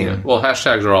 one thing. Yeah. Well,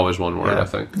 hashtags are always one word, I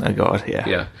think. I got it,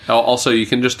 Yeah. Also, you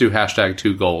can just do hashtag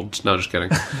 2 golds. No, just kidding.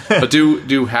 But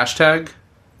do hashtag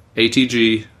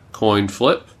ATG coin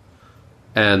flip,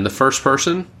 and the first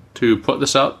person to put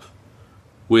this up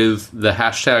with the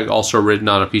hashtag also written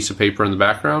on a piece of paper in the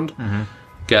background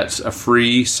gets a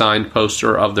free signed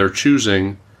poster of their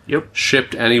choosing,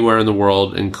 shipped anywhere in the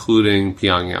world, including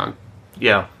Pyongyang.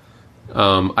 Yeah.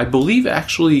 I believe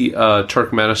actually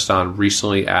Turkmenistan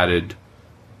recently added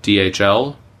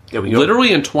DHL.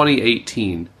 Literally in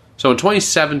 2018. So in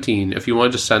 2017, if you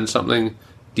wanted to send something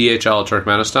DHL to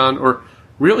Turkmenistan, or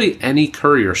really any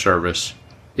courier service,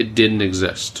 it didn't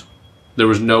exist. There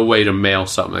was no way to mail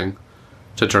something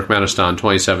to Turkmenistan in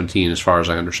 2017, as far as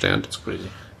I understand. That's crazy.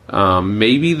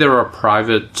 Maybe there are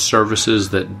private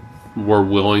services that were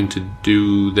willing to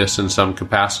do this in some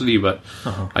capacity, but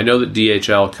I know that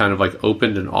DHL kind of like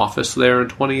opened an office there in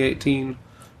 2018.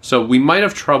 So we might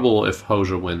have trouble if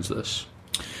Hoja wins this.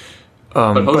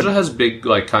 But Hoja has big,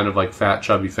 like kind of like fat,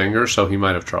 chubby fingers, so he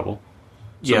might have trouble.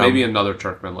 So maybe another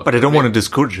Turkmen. But I don't want to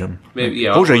discourage him. Maybe,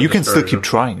 Hoja, you can still keep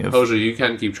trying. Hoja, you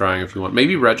can keep trying if you want.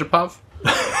 Maybe Rejapov?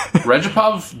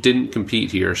 Rejapov didn't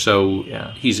compete here, so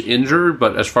he's injured,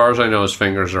 but as far as I know, his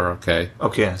fingers are okay.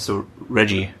 Okay, so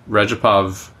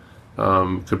Rejapov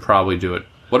could probably do it.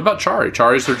 What about Chari?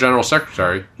 Chari's their general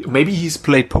secretary. Maybe he's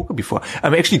played poker before.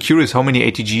 I'm actually curious how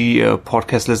many ATG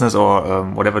podcast listeners or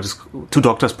whatever, Two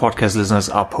Doctors podcast listeners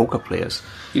are poker players.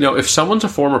 You know, if someone's a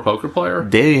former poker player,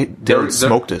 they'll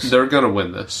smoke this. They're going to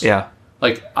win this. Yeah.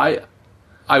 Like,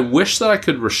 I wish that I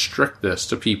could restrict this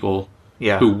to people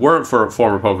who weren't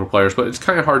former poker players, but it's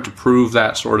kind of hard to prove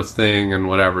that sort of thing and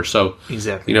whatever. So,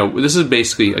 exactly. You know, this is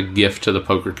basically a gift to the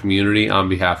poker community on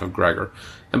behalf of Gregor.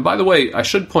 And by the way, I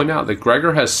should point out that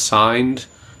Gregor has signed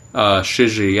Shi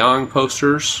Zhiyang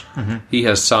posters. Mm-hmm. He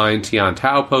has signed Tian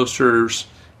Tao posters.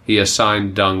 He has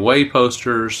signed Deng Wei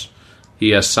posters. He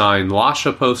has signed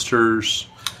Lasha posters.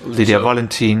 Lydia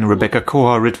Valentin, Rebecca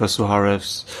Koha, Ritva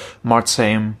Suharev, Mart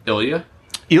Same. Ilya?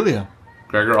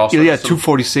 Gregor also Ilya has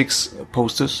 246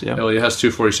 posters, yeah. Ilya has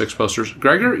 246 posters.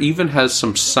 Gregor even has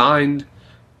some signed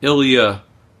Ilya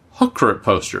hook grip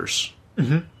posters.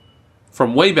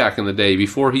 From way back in the day,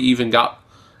 before he even got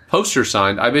posters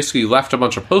signed. I basically left a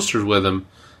bunch of posters with him.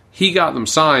 He got them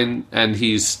signed, and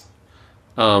he's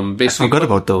basically... I forgot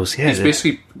about those, yeah. He's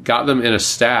basically got them in a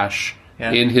stash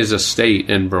in his estate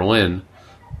in Berlin,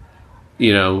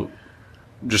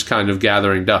 just kind of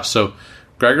gathering dust. So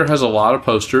Gregor has a lot of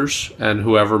posters, and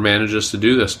whoever manages to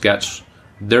do this gets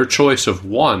their choice of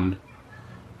one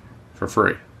for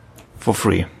free. For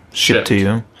free. Shipped to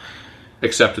you.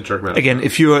 Except to Turkmenistan. Again,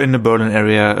 if you are in the Berlin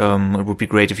area, it would be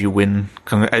great if you win.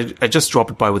 I just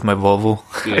dropped by with my Volvo.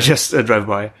 Yeah. I just drive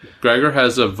by. Gregor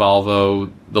has a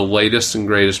Volvo, the latest and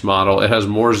greatest model. It has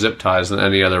more zip ties than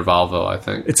any other Volvo, I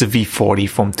think. It's a V40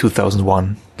 from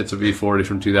 2001. It's a V40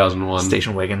 from 2001.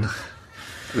 Station wagon.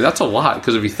 I mean, that's a lot,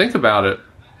 because if you think about it,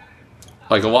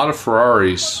 like a lot of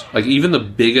Ferraris, like even the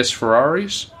biggest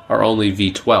Ferraris are only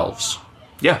V12s.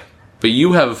 Yeah. But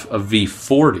you have a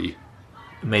V40.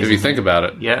 Amazing. If you think about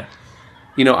it. Yeah.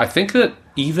 I think that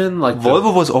even like...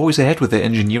 Volvo was always ahead with their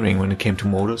engineering when it came to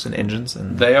motors and engines.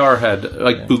 And they are ahead.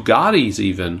 Like Bugattis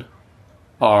even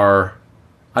are...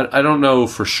 I don't know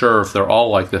for sure if they're all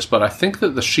like this, but I think that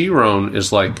the Chiron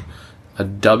is like a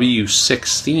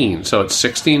W16. So it's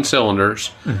 16 cylinders,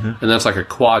 and that's like a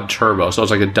quad turbo. So it's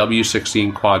like a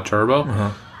W16 quad turbo.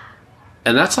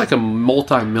 And that's like a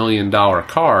multi-million-dollar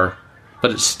car, but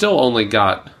it's still only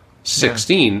got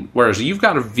 16, whereas you've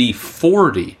got a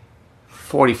V40.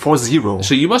 40.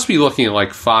 So you must be looking at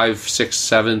like 5, 6,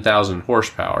 7,000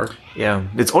 horsepower. Yeah,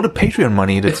 it's all the Patreon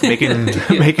money that's making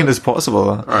making this possible.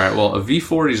 All right, well, a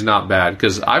V40 is not bad,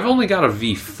 because I've only got a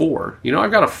V4.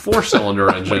 I've got a 4-cylinder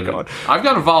engine. Oh my God. I've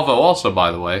got a Volvo also,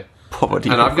 by the way. Poverty.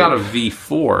 And I've got a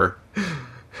V4.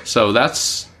 So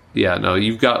that's... Yeah, no,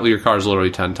 you've got your car's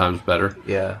literally 10 times better.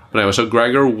 Yeah. But anyway, so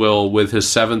Gregor will, with his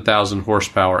 7,000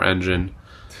 horsepower engine...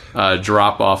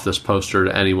 drop off this poster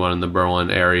to anyone in the Berlin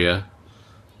area,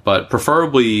 but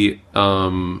preferably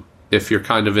if you're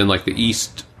kind of in like the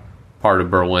east part of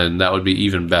Berlin, that would be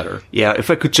even better. Yeah, if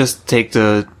I could just take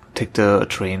the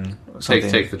train. Or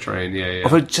something. Take the train, yeah.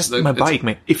 Or just my bike,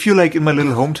 man. If you're like in my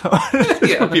little hometown,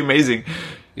 that would be amazing.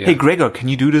 Yeah. Hey, Gregor, can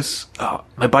you do this?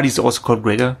 My buddy's also called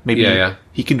Gregor. Maybe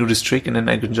he can do this trick, and then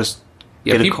I can just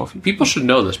get a coffee. People should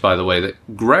know this, by the way,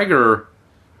 that Gregor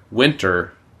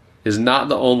Winter is not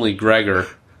the only Gregor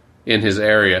in his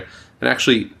area. And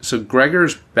actually, so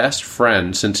Gregor's best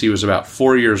friend, since he was about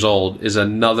 4 years old, is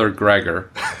another Gregor.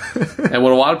 And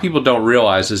what a lot of people don't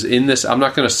realize is in this... I'm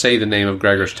not going to say the name of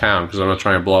Gregor's town, because I'm not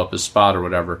trying to blow up his spot or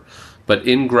whatever. But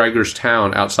in Gregor's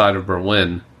town, outside of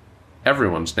Berlin,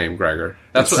 everyone's named Gregor.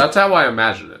 That's how I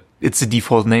imagine it. It's the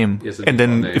default name. And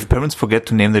then if parents forget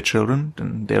to name their children,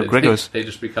 then they're Gregors. They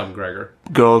just become Gregor.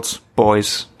 Girls,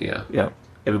 boys. Yeah.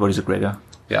 Everybody's a Gregor.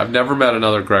 Yeah, I've never met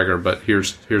another Gregor, but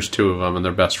here's two of them, and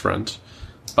they're best friends.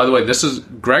 By the way, this is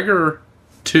Gregor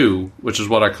 2, which is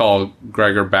what I call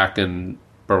Gregor back in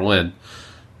Berlin.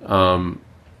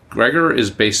 Gregor is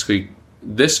basically...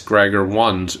 This Gregor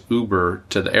 1's Uber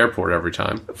to the airport every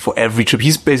time. For every trip.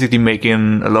 He's basically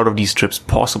making a lot of these trips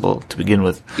possible to begin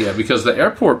with. Yeah, because the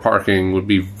airport parking would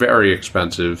be very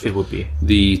expensive. It would be.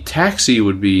 The taxi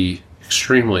would be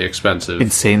extremely expensive.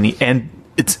 Insanely. And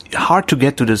it's hard to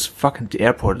get to this fucking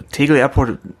airport. Tegel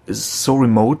Airport is so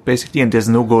remote, basically, and there's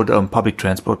no good public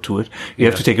transport to it. You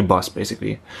have to take a bus,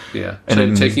 basically. Yeah. And so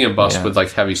then, taking a bus with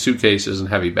like heavy suitcases and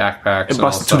heavy backpacks. A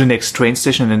bus to the next train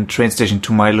station, and train station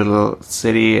to my little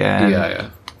city. And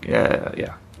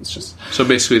yeah. It's just... So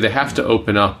basically, they have to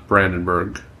open up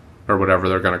Brandenburg, or whatever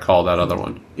they're going to call that other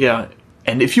one. Yeah.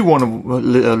 And if you want to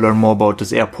learn more about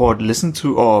this airport, listen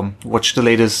to or watch the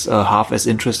latest half as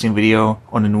interesting video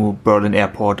on the new Berlin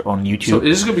airport on YouTube. So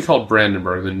this is going to be called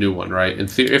Brandenburg, the new one, right?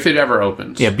 If it ever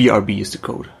opens. Yeah, BRB is the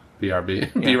code.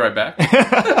 BRB. Be right back.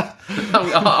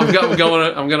 I'm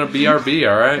going to BRB,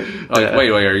 all right? Like, wait,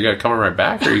 are you coming right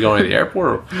back? Or are you going to the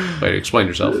airport? Wait, explain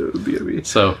yourself. BRB.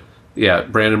 So, yeah,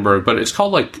 Brandenburg. But it's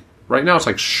called like... Right now it's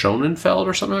like Schönefeld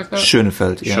or something like that?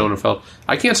 Schönefeld, yeah. Schönefeld.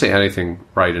 I can't say anything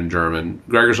right in German.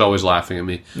 Gregor's always laughing at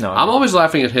me. No, I'm always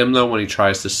laughing at him, though, when he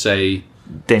tries to say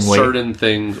certain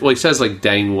things. Well, he says, like,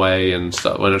 Dang Wei and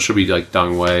stuff, when it should be, like,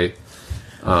 Deng Wei.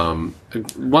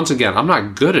 Once again, I'm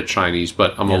not good at Chinese,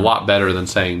 but I'm a lot better than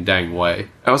saying Dang Wei.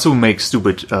 I also make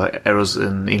stupid errors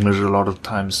in English a lot of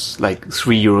times, like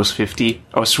 €3.50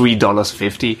 or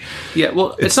 $3.50. Yeah,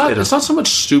 well, it's not so much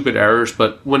stupid errors,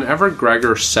 but whenever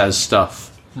Gregor says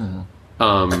stuff,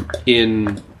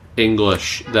 in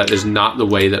English that is not the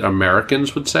way that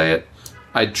Americans would say it,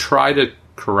 I try to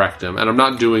correct him, and I'm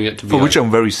not doing it to be... For which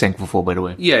I'm very thankful for, by the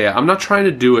way. Yeah, I'm not trying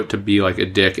to do it to be like a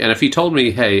dick, and if he told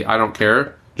me, hey, I don't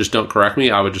care, just don't correct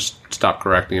me, I would just stop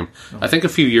correcting him. I think a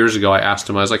few years ago I asked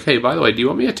him, I was like, hey, by the way, do you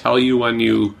want me to tell you when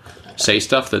you say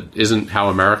stuff that isn't how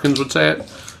Americans would say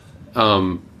it?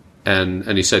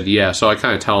 And he said, yeah, so I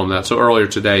kind of tell him that. So earlier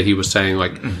today he was saying,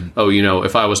 like, oh, you know,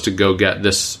 if I was to go get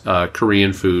this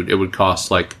Korean food, it would cost,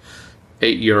 like,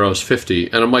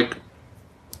 €8.50. And I'm like,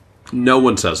 no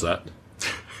one says that.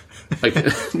 Like,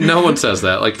 no one says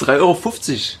that. Like, 3,50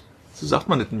 €. So sagt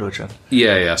man nicht in Deutschland.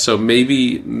 Yeah. So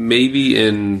maybe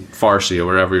in Farsi or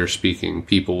wherever you're speaking,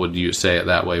 people would say it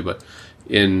that way. But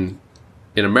in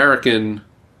American,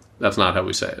 that's not how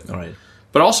we say it. All right.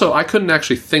 But also, I couldn't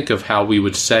actually think of how we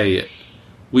would say it.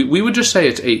 We would just say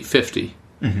it's $8.50.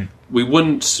 We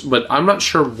wouldn't. But I'm not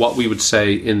sure what we would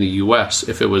say in the U.S.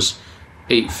 if it was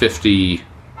 $8.50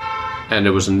 and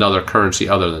it was another currency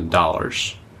other than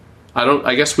dollars.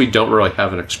 I guess we don't really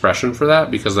have an expression for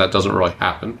that because that doesn't really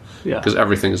happen. Yeah. Because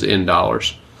everything's in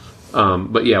dollars.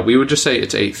 But yeah, we would just say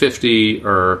it's $8.50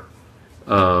 or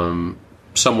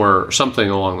something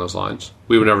along those lines.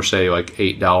 We would never say like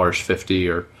 $8.50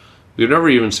 or we would never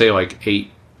even say like $8.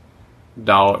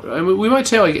 I mean, we might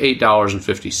say like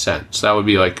 $8.50. That would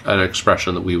be like an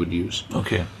expression that we would use.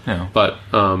 Okay. Yeah. But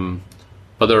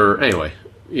anyway,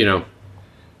 you know.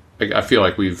 I feel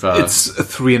like we've... it's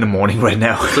 3 in the morning right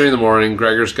now. 3 in the morning.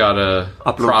 Gregor's got to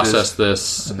process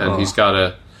this and he's got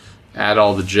to add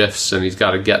all the GIFs, and he's got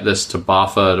to get this to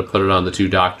BAFA to put it on the Two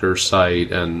Doctors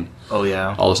site, and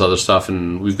all this other stuff,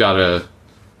 and we've got to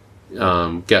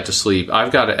get to sleep.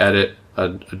 I've got to edit a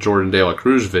Jordan De La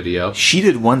Cruz video. She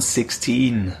did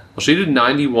 116. Well, she did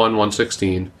 91,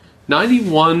 116.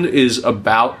 91 is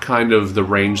about kind of the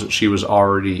range that she was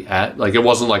already at. Like, it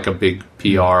wasn't like a big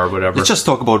PR or whatever. Let's just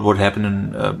talk about what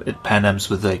happened at Pan Am's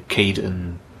with like Kate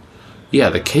and... Yeah,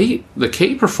 the Kate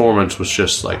performance was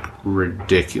just like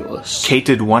ridiculous. Kate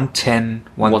did 110,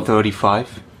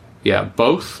 135. Yeah,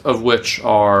 both of which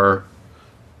are...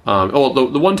 the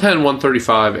 110,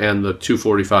 135 and the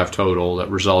 245 total that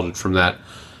resulted from that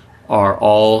are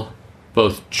all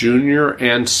both junior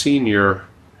and senior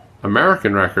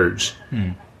American records,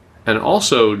 and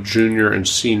also junior and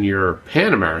senior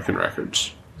Pan American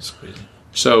records. That's crazy.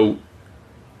 So,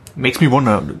 makes me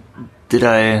wonder: did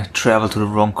I travel to the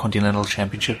wrong Continental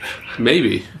Championship?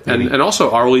 Maybe. And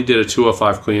also Arlie did a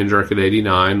 205 clean and jerk at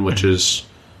 89, which is,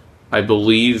 I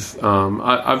believe,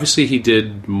 obviously he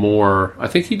did more. I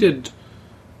think he did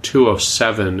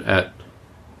 207 at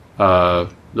the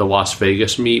Las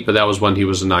Vegas meet, but that was when he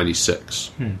was a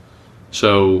 96.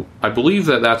 So I believe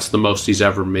that that's the most he's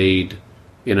ever made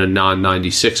in a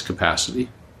non-96 capacity,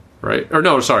 right? Or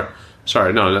no, sorry,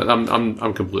 no,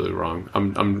 I'm completely wrong.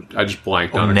 I just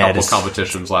blanked on a couple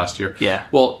competitions last year. Yeah.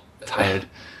 Well, tired.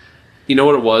 You know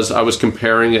what it was? I was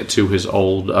comparing it to his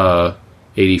old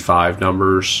 85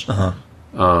 numbers,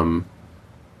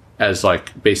 as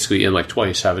like basically in like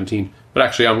 2017. But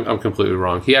actually, I'm completely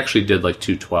wrong. He actually did like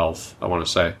 212. I want to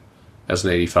say as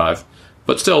an 85.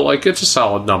 But still, like, it's a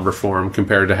solid number for him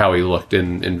compared to how he looked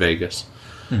in Vegas.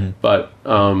 But,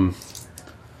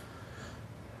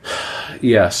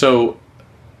 yeah, so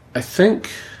I think...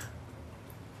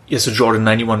 Yeah, so Jordan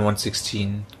 91,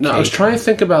 116. No, I was trying to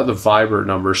think about the Vibert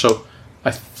number. So I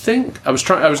think... I was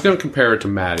going to compare it to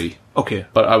Maddie. Okay.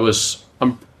 But I wish I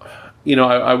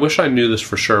knew this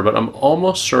for sure, but I'm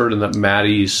almost certain that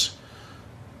Maddie's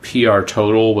PR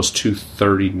total was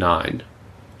 239.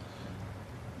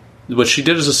 What she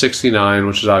did is a 69,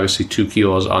 which is obviously 2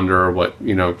 kilos under what,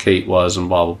 Kate was and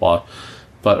blah, blah, blah.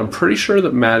 But I'm pretty sure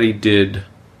that Maddie did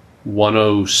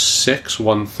 106,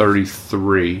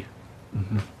 133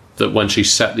 that when she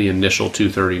set the initial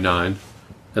 239. And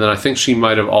then I think she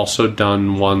might have also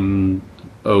done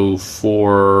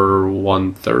 104,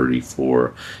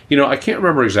 134. I can't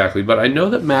remember exactly, but I know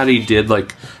that Maddie did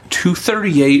like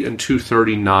 238 and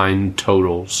 239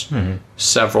 totals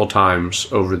several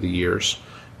times over the years.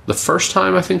 The first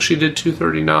time I think she did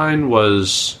 239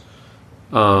 was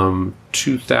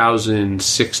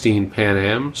 2016 Pan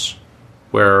Ams,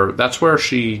 that's where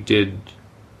she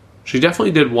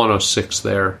definitely did 106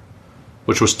 there,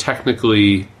 which was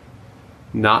technically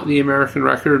not the American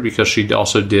record because she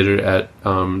also did it at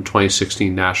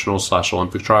 2016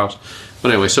 National/Olympic trials.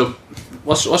 But anyway, so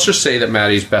let's just say that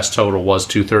Maddie's best total was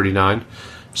 239.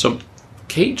 So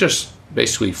Kate just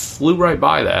basically flew right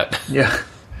by that. Yeah.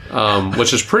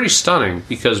 Which is pretty stunning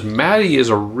because Maddie is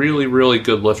a really, really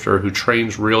good lifter who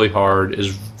trains really hard, is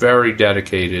very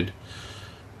dedicated,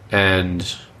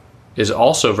 and is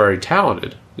also very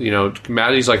talented.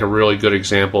 Maddie's like a really good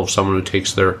example of someone who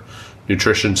takes their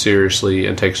nutrition seriously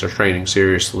and takes their training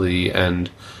seriously, and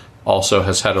also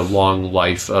has had a long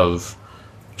life of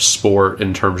sport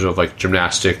in terms of like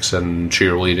gymnastics and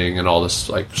cheerleading and all this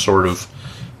like sort of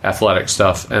athletic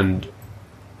stuff. And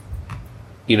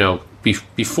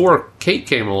before Kate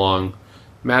came along,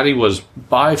 Maddie was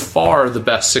by far the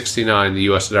best 69 the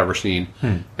U.S. had ever seen,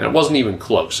 and it wasn't even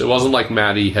close. It wasn't like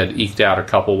Maddie had eked out a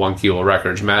couple 1 kilo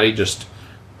records. Maddie just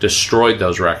destroyed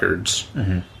those records.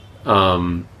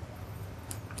 And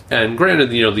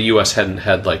granted, the U.S. hadn't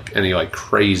had like any like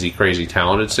crazy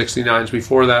talented 69s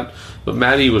before that, but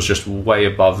Maddie was just way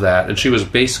above that, and she was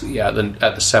basically at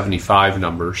the 75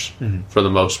 numbers for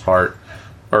the most part,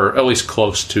 or at least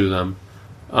close to them.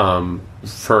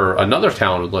 For another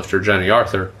talented lifter, Jenny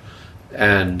Arthur,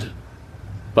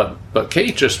 but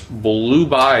Kate just blew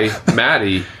by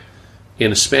Maddie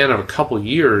in a span of a couple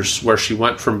years, where she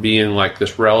went from being like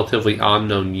this relatively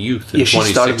unknown youth in 2016.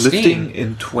 She started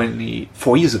lifting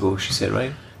 4 years ago, she said,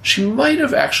 right? She might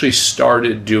have actually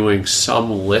started doing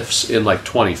some lifts in like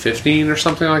 2015 or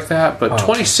something like that, but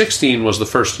 2016 was the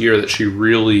first year that she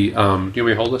really... do you want me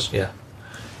to hold this? Yeah.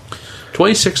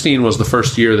 2016 was the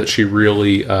first year that she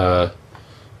really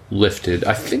lifted.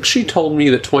 I think she told me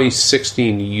that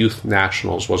 2016 Youth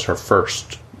Nationals was her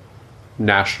first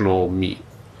national meet,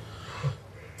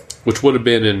 which would have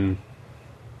been in...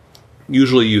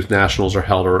 Usually Youth Nationals are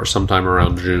held sometime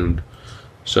around June.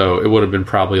 So it would have been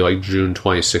probably like June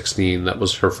 2016 that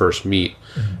was her first meet.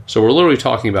 So we're literally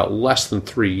talking about less than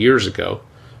 3 years ago.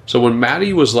 So when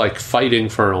Maddie was like fighting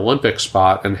for an Olympic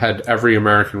spot and had every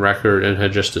American record and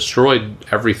had just destroyed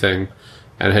everything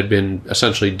and had been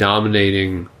essentially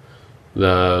dominating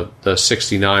the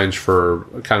 69s for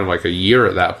kind of like a year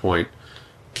at that point,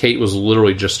 Kate was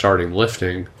literally just starting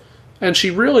lifting. And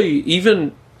she really,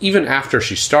 even after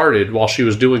she started, while she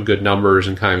was doing good numbers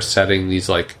and kind of setting these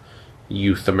like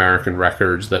youth American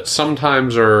records that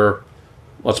sometimes are,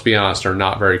 let's be honest, are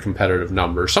not very competitive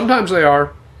numbers. Sometimes they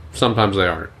are, sometimes they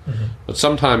aren't. But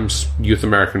sometimes youth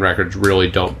American records really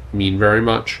don't mean very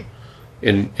much,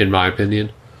 in my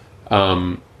opinion.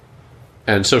 And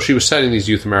so she was setting these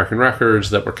youth American records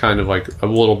that were kind of like a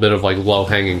little bit of like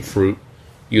low-hanging fruit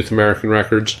youth American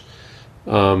records.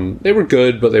 They were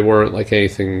good, but they weren't like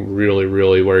anything really,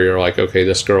 really where you're like, okay,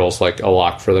 this girl's like a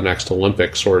lock for the next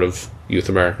Olympic sort of youth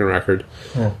American record.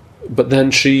 But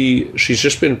then she's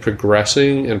just been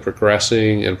progressing and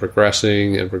progressing and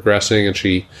progressing and progressing, and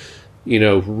she,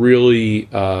 really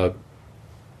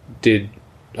did,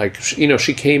 like,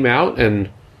 she came out and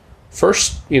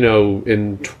first,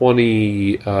 in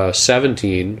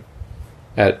 2017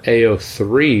 at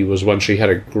AO3 was when she had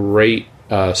a great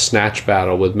snatch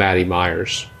battle with Maddie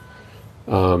Myers,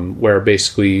 where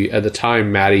basically at the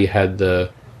time Maddie had the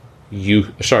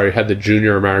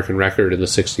junior American record in the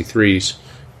 63s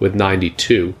with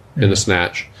 92 in the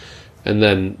snatch, and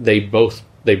then they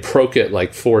broke it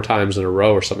like 4 times in a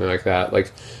row or something like that.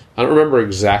 Like, I don't remember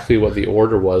exactly what the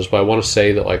order was, but I want to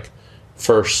say that like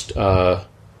first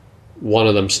one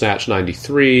of them snatched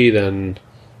 93, then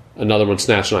another one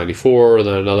snatched 94,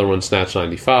 then another one snatched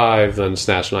 95, then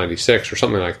snatched 96 or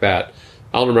something like that.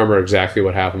 I don't remember exactly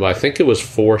what happened, but I think it was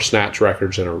 4 snatch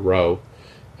records in a row.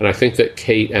 And I think that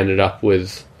Kate ended up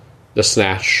with the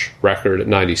snatch record at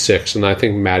 96, and I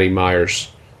think Maddie Myers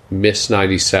missed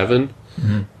 97.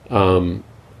 But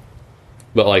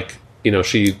like,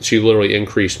 she literally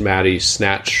increased Maddie's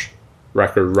snatch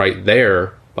record right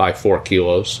there by 4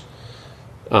 kilos.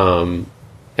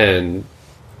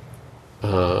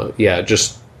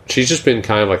 She's just been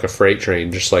kind of like a freight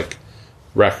train, just like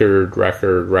record.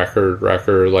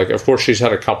 Like, of course, she's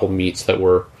had a couple meets that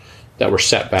were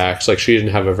setbacks. Like, she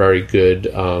didn't have a very good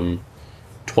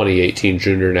 2018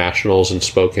 Junior Nationals in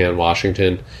Spokane,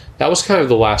 Washington. That was kind of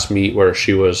the last meet where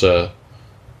she was a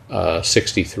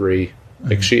 63.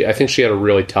 Like, I think she had a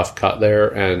really tough cut there,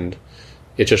 and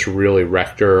it just really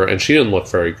wrecked her. And she didn't look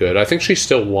very good. I think she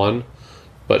still won,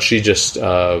 but she just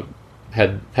had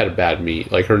a bad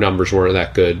meet. Like, her numbers weren't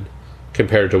that good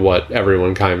compared to what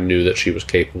everyone kind of knew that she was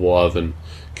capable of, and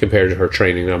compared to her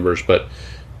training numbers. But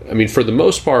I mean, for the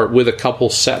most part, with a couple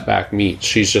setback meets,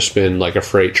 she's just been like a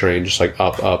freight train, just like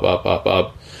up.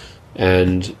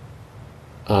 And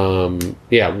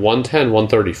 110,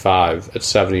 135 at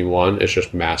 71 is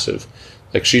just massive.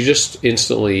 Like, she just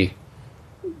instantly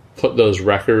put those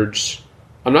records,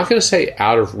 I'm not going to say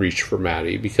out of reach for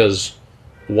Maddie, because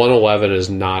 111 is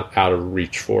not out of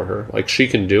reach for her. Like, she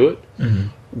can do it,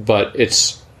 but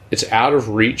it's out of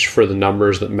reach for the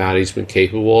numbers that Maddie's been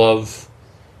capable of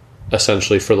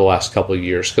essentially for the last couple of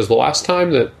years. Because the last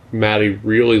time that Maddie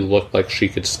really looked like she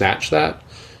could snatch that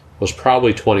was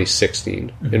probably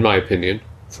 2016, in my opinion,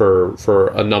 for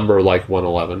a number like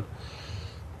 111.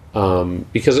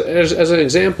 Because as an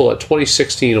example, at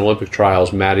 2016 Olympic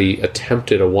trials, Maddie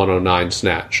attempted a 109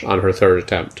 snatch on her third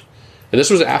attempt. And this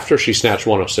was after she snatched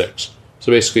 106.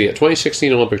 So basically, at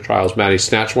 2016 Olympic trials, Maddie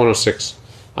snatched 106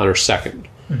 on her second.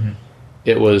 Mm-hmm.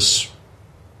 It was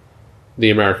the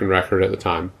American record at the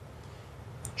time.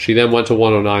 She then went to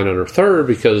 109 on her third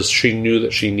because she knew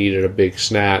that she needed a big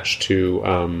snatch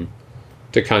to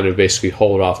kind of basically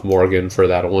hold off Morgan for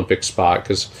that Olympic spot,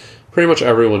 because pretty much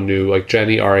everyone knew, like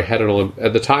Jenny already had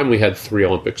at the time we had 3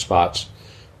 Olympic spots.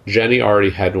 Jenny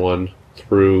already had one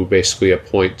through basically a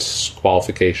points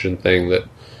qualification thing that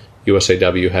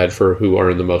USAW had for who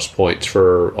earned the most points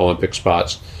for Olympic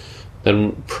spots.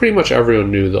 Then pretty much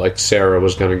everyone knew that like Sarah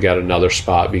was going to get another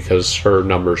spot because her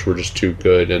numbers were just too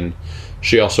good, and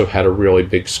she also had a really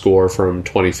big score from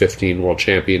 2015 World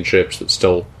Championships that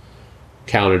still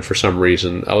counted for some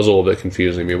reason. That was a little bit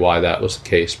confusing to me why that was the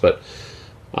case, but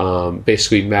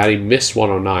basically Maddie missed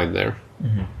 109 there.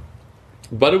 Mm-hmm.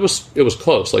 But it was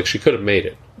close. Like, she could have made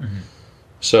it. Mm-hmm.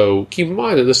 So keep in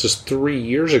mind that this is 3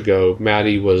 years ago.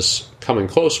 Maddie was coming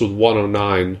close with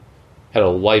 109 at a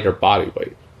lighter body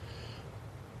weight.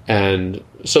 And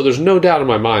so there's no doubt in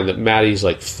my mind that Maddie's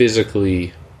like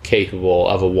physically capable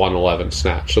of a 111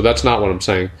 snatch. So that's not what I'm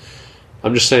saying.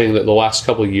 I'm just saying that the last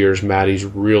couple of years, Maddie's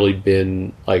really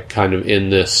been like kind of in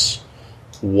this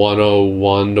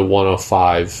 101 to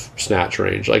 105 snatch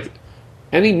range. Like,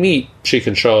 any meet, she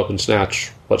can show up and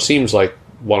snatch what seems like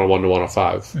 101 to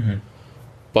 105. Mm-hmm.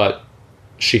 But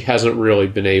she hasn't really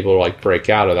been able to like break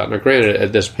out of that. Now, granted,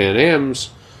 at this Pan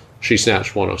Am's, she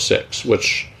snatched 106,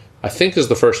 which I think is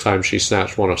the first time she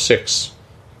snatched 106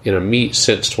 in a meet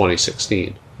since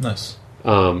 2016. Nice.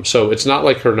 So it's not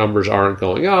like her numbers aren't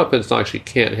going up, and it's not like she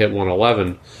can't hit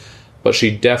 111, but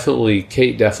Kate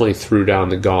definitely threw down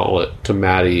the gauntlet to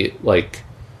Maddie, like,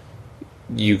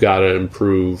 you gotta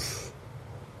improve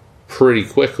pretty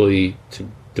quickly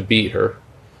to beat her.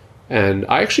 And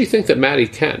I actually think that Maddie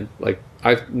can. Like,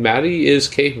 Maddie is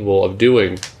capable of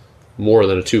doing more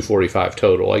than a 245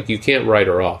 total. Like, you can't write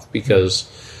her off, because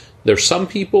there's some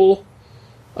people,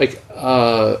 like,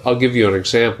 I'll give you an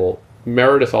example.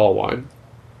 Meredith Allwine.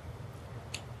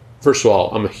 First of all,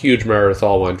 I'm a huge Meredith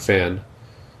Allwine fan,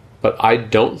 but I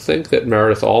don't think that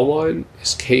Meredith Allwine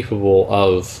is capable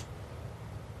of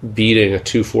beating a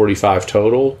 245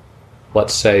 total,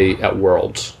 let's say, at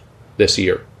Worlds this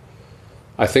year.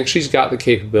 I think she's got the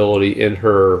capability in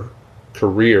her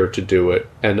career to do it,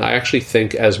 and I actually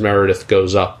think as Meredith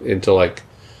goes up into, like,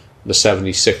 the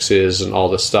 76s and all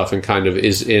this stuff and kind of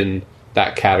is in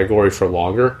that category for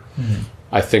longer, mm-hmm.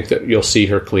 I think that you'll see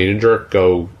her clean and jerk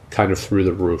go kind of through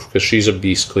the roof, because she's a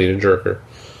beast clean and jerker.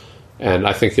 And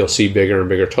I think you'll see bigger and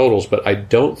bigger totals, but I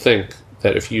don't think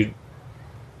that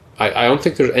I don't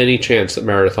think there's any chance that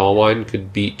Meredith Allwine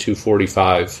could beat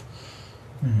 245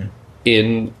 mm-hmm.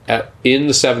 in the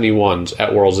 71s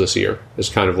at Worlds this year, is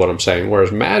kind of what I'm saying.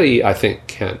 Whereas Maddie, I think,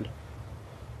 can.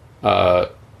 And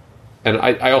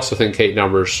I also think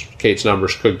Kate's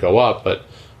numbers could go up, but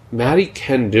Maddie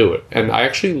can do it. And I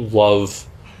actually love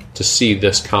to see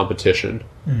this competition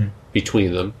mm-hmm.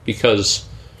 between them, because,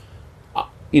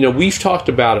 we've talked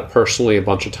about it personally a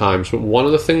bunch of times, but one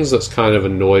of the things that's kind of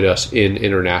annoyed us in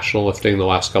international lifting the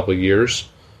last couple of years,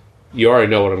 you already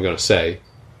know what I'm going to say,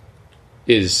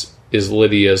 is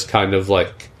Lydia's kind of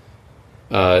like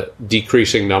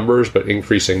decreasing numbers but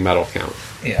increasing medal count.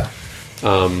 Yeah.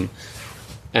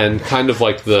 And kind of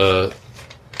like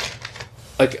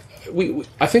I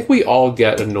think we all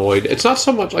get annoyed. It's not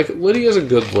so much like Lydia's a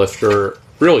good lifter,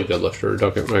 really good lifter. I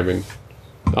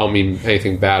don't mean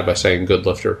anything bad by saying good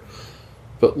lifter,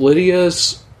 but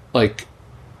Lydia's like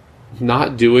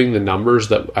not doing the numbers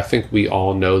that I think we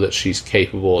all know that she's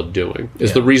capable of doing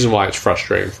is the reason why it's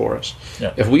frustrating for us.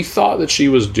 Yeah. If we thought that she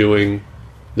was doing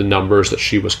the numbers that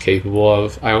she was capable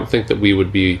of, I don't think that we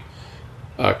would be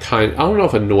I don't know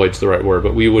if annoyed's the right word,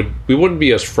 but we wouldn't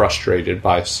be as frustrated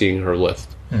by seeing her lift.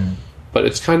 Mm. But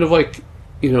it's kind of like,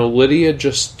 Lydia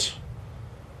just,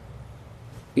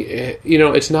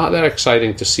 it's not that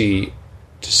exciting to see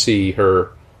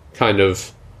her kind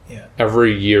of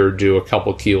every year do a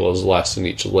couple kilos less in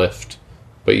each lift,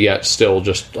 but yet still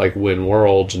just like win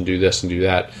worlds and do this and do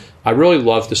that. I really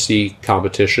love to see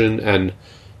competition, and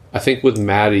I think with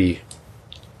Maddie,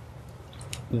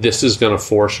 this is going to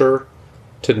force her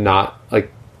to not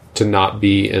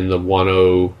be in the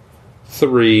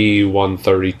 103,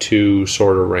 132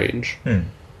 sort of range.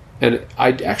 And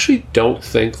I actually don't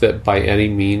think that by any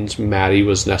means Maddie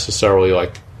was necessarily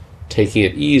like taking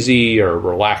it easy or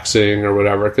relaxing or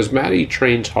whatever, because Maddie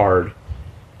trains hard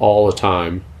all the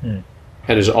time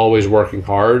and is always working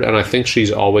hard, and I think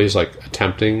she's always like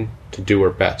attempting to do her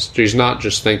best. She's not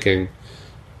just thinking,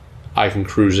 I can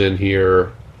cruise in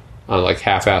here like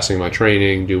half-assing my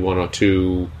training, do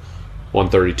 102,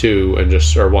 132 and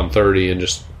just, or 130 and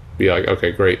just be like,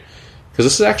 okay, great. Because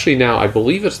this is actually now, I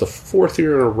believe it's the 4th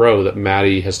year in a row that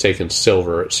Maddie has taken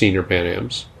silver at Senior Pan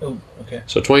Ams. Oh, okay.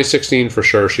 So 2016 for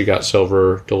sure, she got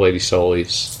silver to Lady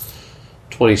Solis.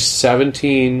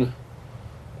 2017,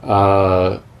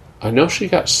 I know she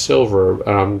got silver,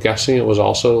 and I'm guessing it was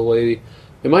also the Lady.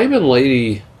 It might have been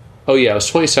Lady. Oh yeah, it was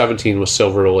 2017 was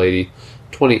silver to Lady.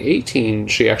 2018,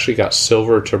 she actually got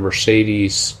silver to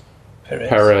Mercedes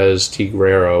Perez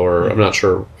Tigrero, or I'm not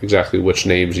sure exactly which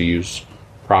names you use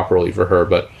properly for her,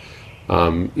 but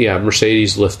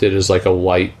Mercedes lifted as like a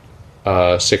light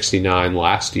 69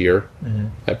 last year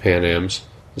at Pan Am's.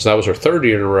 So that was her 3rd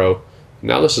year in a row.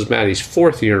 Now this is Maddie's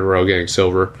 4th year in a row getting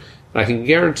silver. And I can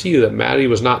guarantee you that Maddie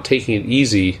was not taking it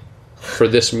easy for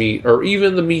this meet, or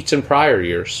even the meets in prior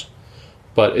years.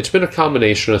 But it's been a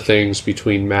combination of things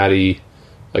between Maddie,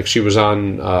 like she was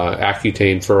on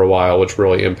Accutane for a while, which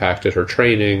really impacted her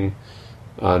training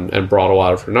and brought a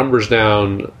lot of her numbers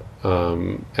down.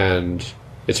 And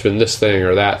it's been this thing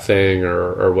or that thing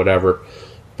or whatever.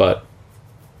 But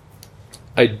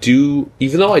I do,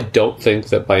 even though I don't think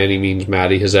that by any means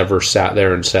Maddie has ever sat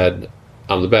there and said,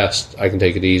 I'm the best, I can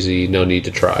take it easy, no need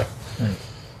to try.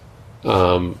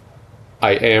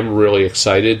 I am really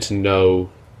excited to know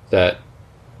that,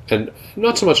 and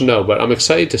not so much know, but I'm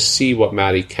excited to see what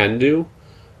Maddie can do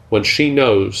when she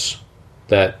knows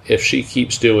that if she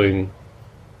keeps doing,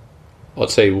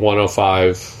 let's say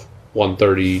 105,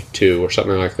 132 or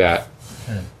something like that,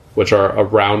 which are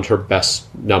around her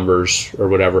best numbers or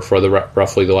whatever for the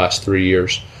roughly the last 3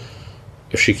 years,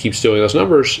 if she keeps doing those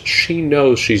numbers, she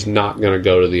knows she's not going to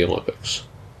go to the Olympics.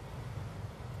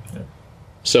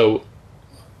 So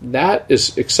that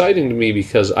is exciting to me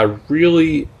because I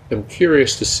really am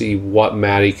curious to see what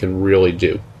Maddie can really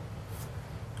do.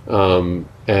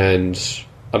 And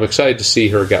I'm excited to see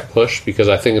her get pushed because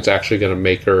I think it's actually going to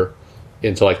make her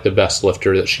into like the best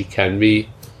lifter that she can be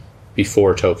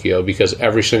before Tokyo, because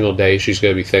every single day she's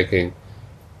going to be thinking,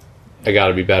 I got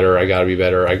to be better, I got to be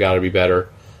better, I got to be better.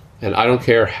 And I don't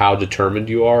care how determined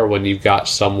you are when you've got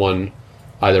someone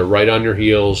either right on your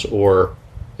heels or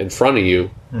in front of you,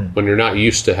 when you're not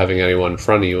used to having anyone in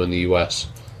front of you in the U.S.,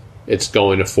 it's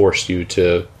going to force you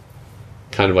to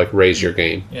kind of like raise your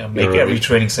game. Yeah, make every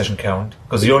training session count.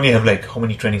 Because you only have like how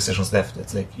many training sessions left?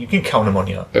 It's like you can count them on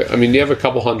your... I mean, you have a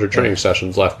couple hundred training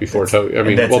sessions left before Tokyo. I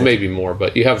mean, well, maybe more,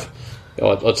 but you have,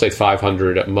 let's say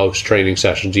 500 at most training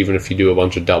sessions, even if you do a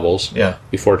bunch of doubles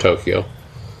before Tokyo.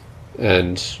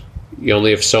 And you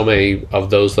only have so many of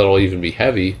those that'll even be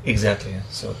heavy. Exactly.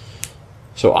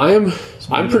 So I'm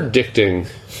predicting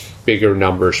bigger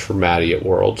numbers for Maddie at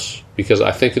Worlds because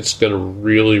I think it's going to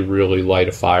really, really light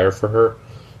a fire for her.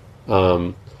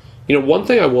 One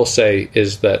thing I will say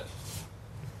is that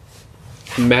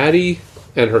Maddie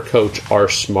and her coach are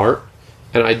smart,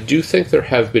 and I do think there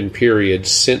have been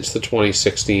periods since the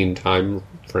 2016 time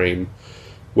frame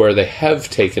where they have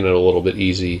taken it a little bit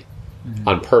easy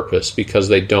on purpose because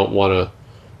they don't want to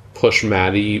push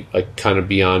Maddie like kind of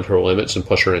beyond her limits and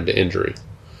push her into injury.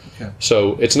 Okay.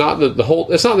 So it's not that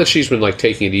it's not that she's been like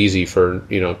taking it easy for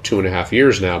 2.5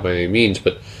 years now by any means,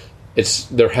 but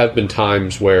there have been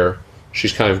times where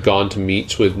she's kind of gone to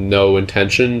meets with no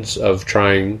intentions of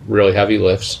trying really heavy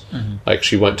lifts. Like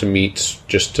she went to meets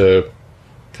just to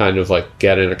kind of like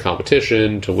get in a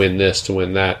competition, to win this, to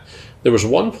win that. There was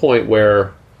one point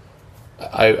where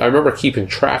I remember keeping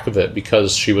track of it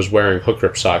because she was wearing hook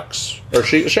grip socks. Or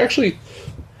she actually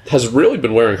has really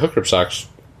been wearing hook grip socks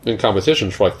in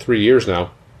competitions for like 3 years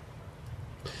now.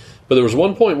 But there was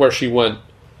one point where she went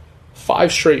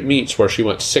 5 straight meets where she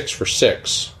went 6 for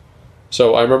 6.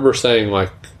 So I remember saying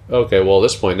like, okay, well at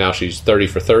this point now she's 30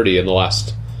 for 30 in the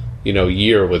last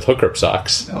year with hook grip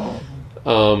socks. So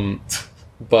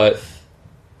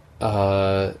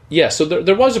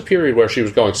there was a period where she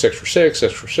was going 6 for 6,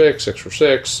 6 for 6, 6 for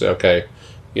 6. Okay,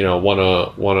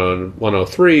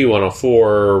 103,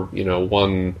 104,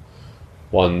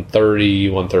 130,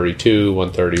 132,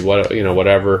 130,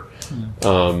 whatever.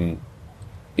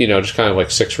 Just kind of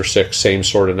like 6 for 6, same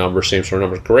sort of numbers.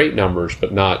 Great numbers,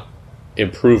 but not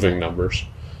improving numbers.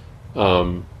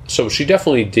 So she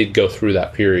definitely did go through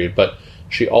that period, but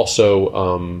she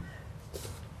also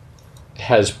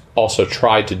has also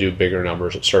tried to do bigger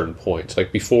numbers at certain points.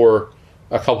 Like before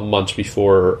a couple months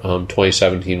before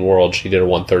 2017 World, she did a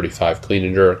 135 clean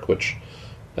and jerk, which,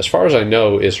 as far as I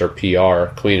know, is her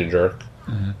PR, clean and jerk.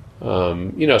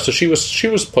 Mm-hmm. So she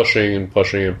was pushing and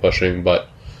pushing and pushing, but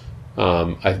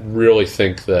I really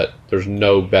think that there's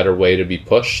no better way to be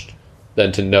pushed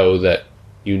than to know that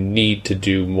you need to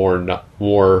do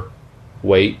more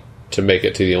weight to make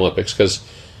it to the Olympics, because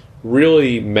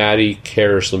really Maddie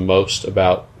cares the most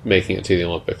about making it to the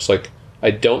Olympics. Like,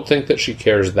 I don't think that she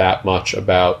cares that much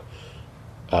about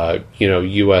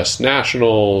U.S.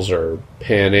 nationals or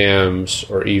Pan Ams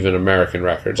or even American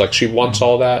records. Like, she wants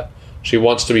all that. She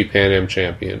wants to be Pan Am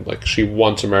champion. Like, she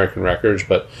wants American records,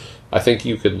 but I think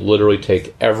you could literally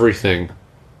take everything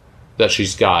that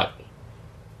she's got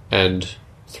and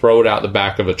throw it out the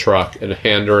back of a truck and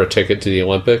hand her a ticket to the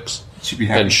Olympics, she'd be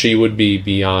happy. And she would be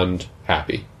beyond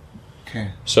happy.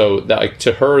 Okay. So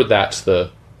to her, that's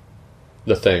the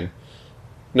thing.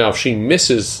 Now, if she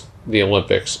misses the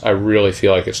Olympics, I really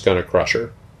feel like it's going to crush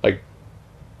her. Like,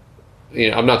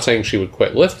 I'm not saying she would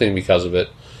quit lifting because of it.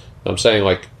 I'm saying,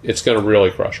 like, it's going to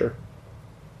really crush her.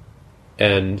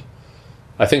 And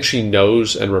I think she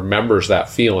knows and remembers that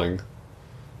feeling.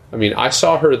 I mean, I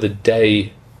saw her the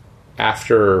day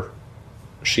after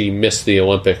she missed the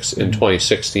Olympics in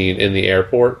 2016 in the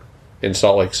airport in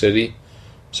Salt Lake City.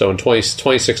 So in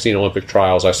 2016 Olympic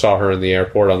trials, I saw her in the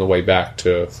airport on the way back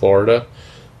to Florida,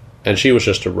 and she was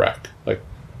just a wreck. Like,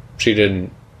 she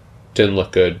didn't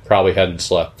look good, probably hadn't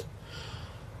slept.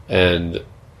 And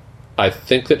I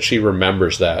think that she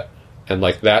remembers that, and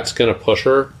like, that's going to push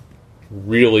her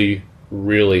really,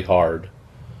 really hard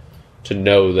to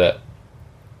know that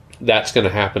that's going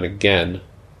to happen again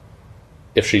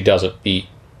if she doesn't beat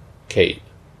Kate,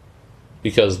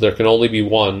 because there can only be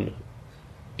one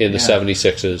in the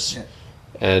 76s,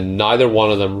 and neither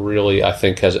one of them really, I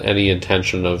think, has any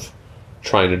intention of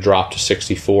trying to drop to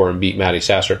 64 and beat Maddie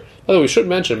Sasser. Although we should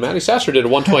mention, Maddie Sasser did a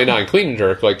 129 clean and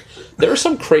jerk. Like, there are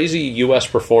some crazy U.S.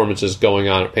 performances going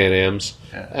on at Pan Ams,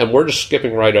 and we're just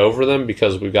skipping right over them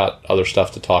because we've got other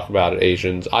stuff to talk about at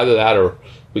Asians. Either that, or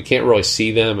we can't really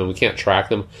see them and we can't track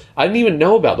them. I didn't even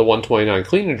know about the 129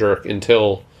 clean and jerk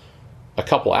until a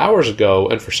couple hours ago,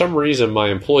 and for some reason my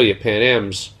employee at Pan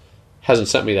Ams hasn't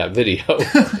sent me that video.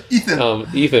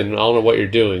 Ethan, I don't know what you're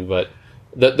doing, but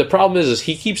the problem is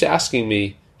he keeps asking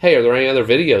me, hey, are there any other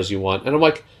videos you want? And I'm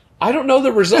like, I don't know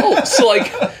the results. Like,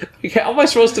 how am I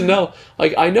supposed to know?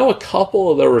 Like, I know a couple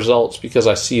of the results because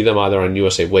I see them either on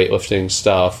USA Weightlifting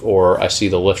stuff, or I see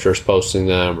the lifters posting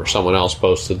them, or someone else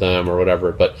posted them, or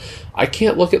whatever. But I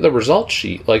can't look at the results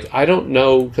sheet. Like, I don't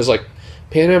know, because, like,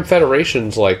 Pan Am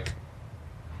Federation's, like,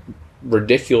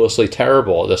 ridiculously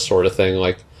terrible at this sort of thing.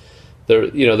 Like,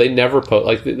 they never post.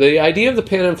 Like, the idea of the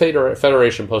Pan Am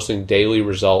Federation posting daily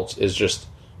results is just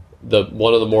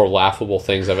one of the more laughable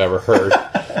things I've ever heard.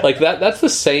 Like, that's the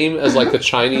same as, like, the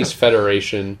Chinese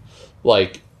Federation,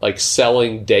 like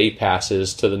selling day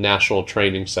passes to the National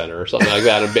Training Center or something like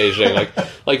that in Beijing.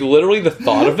 Like literally the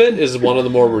thought of it is one of the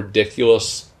more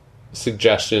ridiculous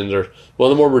suggestions, or one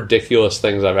of the more ridiculous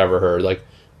things I've ever heard. Like,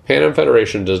 Pan Am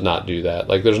Federation does not do that.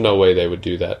 Like, there's no way they would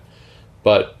do that.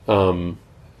 But,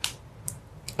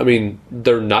 I mean,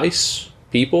 they're nice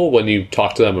people when you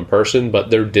talk to them in person, but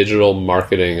their digital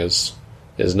marketing is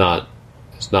not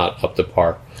up to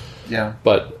par. Yeah.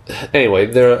 But anyway,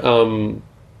 they're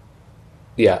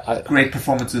great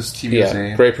performances, Team USA.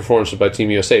 Yeah, great performances by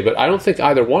Team USA. But I don't think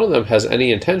either one of them has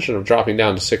any intention of dropping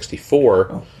down to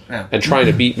 64 and trying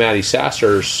to beat Maddie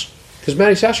Sasser's, because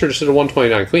Maddie Sasser just did a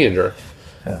 129 clean and jerk.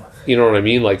 Yeah. You know what I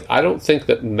mean? Like, I don't think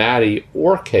that Maddie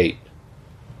or Kate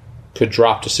could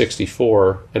drop to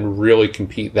 64 and really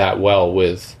compete that well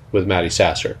with Maddie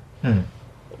Sasser.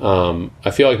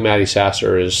 I feel like Maddie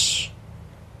Sasser is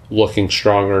looking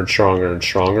stronger and stronger and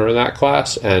stronger in that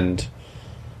class, and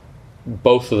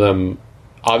both of them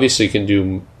obviously can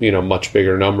do, much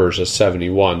bigger numbers as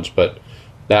 71s, but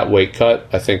that weight cut,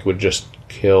 I think, would just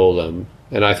kill them.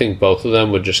 And I think both of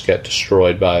them would just get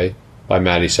destroyed by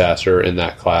Maddie Sasser in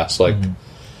that class. Like,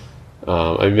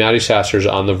 Maddie Sasser's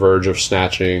on the verge of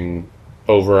snatching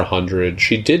over 100.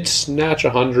 She did snatch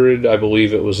 100, I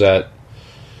believe it was at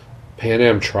Pan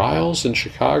Am Trials in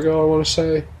Chicago, I want to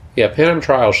say. Yeah, Pan Am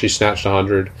Trials, she snatched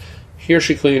 100. Here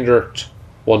she clean jerked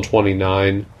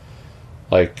 129.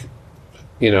 Like,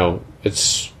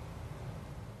 it's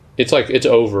like, it's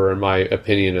over, in my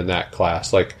opinion, in that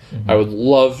class. Like, I would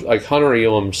love, like, Hunter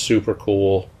Elam's super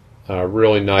cool,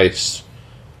 really nice,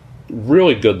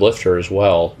 really good lifter as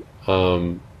well.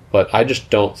 But I just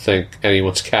don't think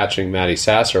anyone's catching Maddie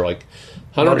Sasser. Like,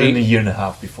 Hunter not in a year and a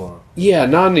half before. Yeah,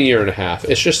 not in a year and a half.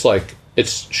 It's just like,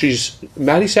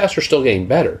 Maddie Sasser's still getting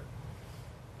better.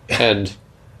 And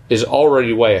is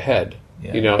already way ahead.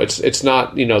 Yeah. It's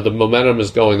not, the momentum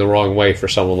is going the wrong way for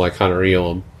someone like Hunter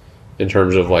Elam in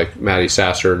terms of like Maddie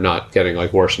Sasser not getting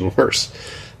like worse and worse.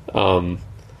 And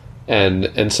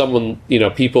someone,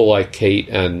 people like Kate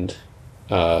and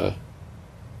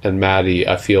Maddie,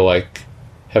 I feel like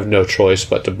have no choice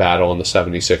but to battle in the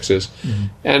 76s. Mm-hmm.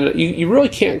 And you really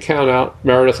can't count out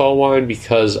Meredith Allwine,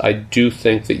 because I do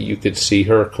think that you could see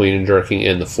her clean and jerking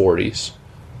in the 40s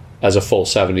as a full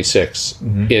 76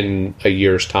 in a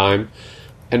year's time,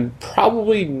 and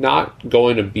probably not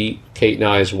going to beat Kate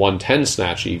Nye's 110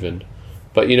 snatch even.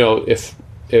 But, if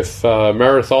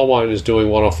Meredith Allwine is doing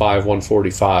 105,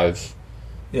 145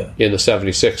 in the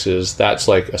 76s, that's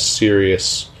like a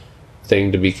serious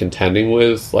thing to be contending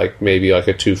with, like maybe like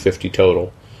a 250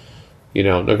 total.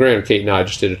 Now granted, Kate Nye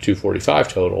just did a 245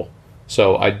 total,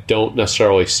 so I don't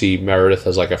necessarily see Meredith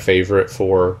as like a favorite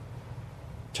for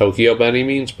Tokyo by any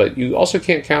means, but you also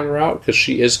can't count her out because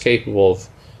she is capable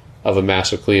of a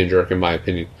massive clean and jerk, in my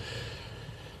opinion.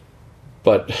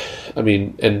 But, I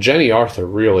mean, and Jenny Arthur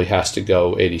really has to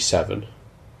go 87.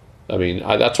 I mean,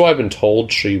 that's what I've been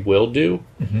told she will do.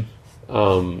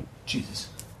 Jesus.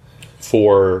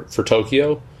 For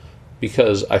Tokyo,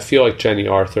 because I feel like Jenny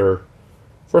Arthur,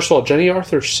 first of all, Jenny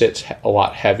Arthur sits a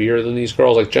lot heavier than these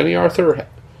girls. Like, Jenny Arthur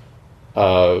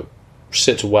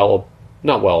sits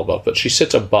not well above, but she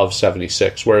sits above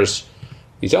 76, whereas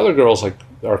these other girls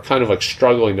are kind of like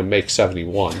struggling to make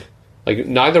 71. Like,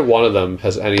 neither one of them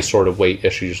has any sort of weight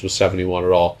issues with 71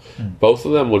 at all. Both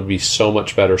of them would be so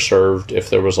much better served if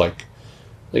there was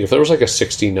if there was a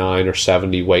 69 or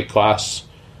 70 weight class.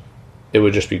 It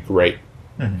would just be great.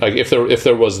 Like if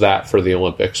there was that for the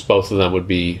Olympics, both of them would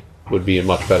be in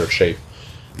much better shape.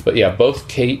 But yeah, both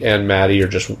Kate and Maddie are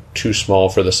just too small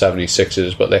for the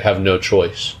 76s, but they have no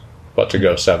choice but to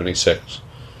go 76.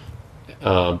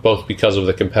 Both because of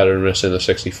the competitiveness in the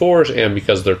 64s and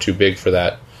because they're too big for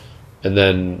that. And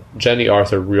then Jenny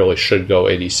Arthur really should go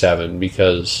 87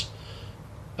 because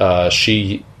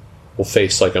she will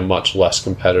face like a much less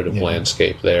competitive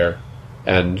landscape there.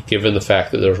 And given the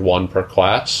fact that there's one per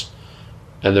class,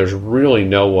 and there's really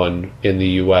no one in the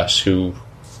U.S. who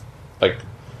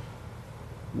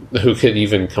could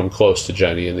even come close to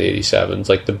Jenny in the 87s.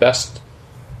 Like, the best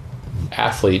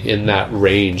athlete in that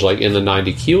range, like in the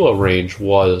 90 kilo range,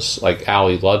 was like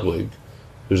Ali Ludwig,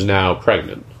 who's now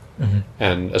pregnant.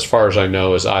 And as far as I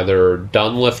know, is either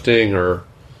done lifting or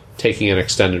taking an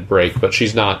extended break. But she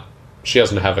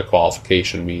doesn't have a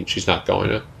qualification meet. She's not going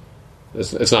to.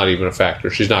 It's not even a factor.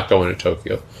 She's not going to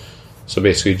Tokyo. So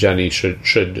basically, Jenny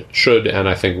should and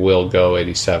I think will go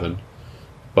 87.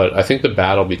 But I think the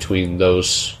battle between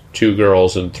those two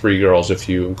girls and three girls, if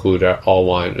you include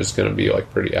Allwine, is going to be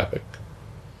like pretty epic.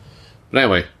 But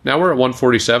anyway, now we're at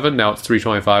 147. Now it's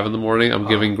 3:25 in the morning. I'm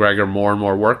giving Gregor more and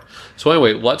more work. So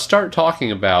anyway, let's start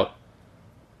talking about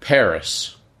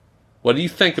Paris. What do you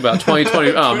think about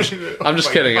 2020? I'm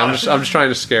just kidding. I'm just trying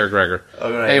to scare Gregor.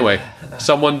 Right. Anyway,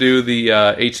 someone do the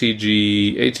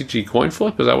ATG coin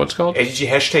flip. Is that what it's called?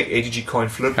 Hashtag ATG coin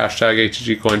flip. Hashtag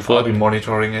ATG coin flip. I'll be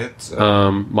monitoring it.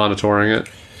 Monitoring it.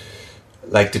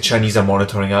 Like the Chinese are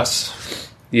monitoring us.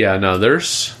 Yeah, no.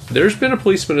 There's been a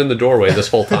policeman in the doorway this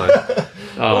whole time.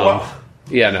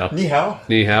 Yeah, no. Ni hao.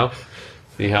 Ni hao.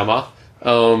 Ni hao ma.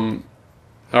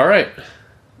 All right.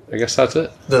 I guess that's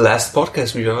it. The last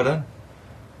podcast we've ever done.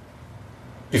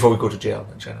 Before we go to jail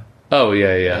in China. Oh,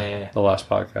 yeah. The last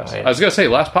podcast. Oh, yeah. I was going to say,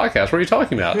 last podcast. What are you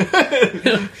talking about?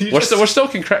 We're still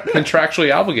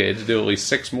contractually obligated to do at least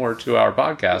 6 more 2-hour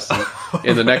podcasts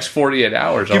in the next 48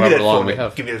 hours, however long we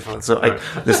have. Give me the phone. So,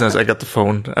 listeners, I got the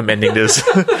phone. I'm ending this.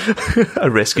 I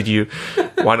rescued you.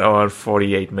 1 hour and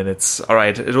 48 minutes. All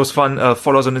right. It was fun.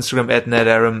 Follow us on Instagram at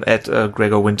NedAram, at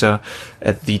Gregor Winter,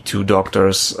 at The Two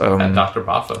Doctors. At Dr.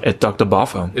 Baffa. At Dr.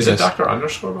 Baffa. Is it Dr. _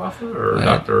 Baffa or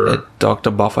Dr. At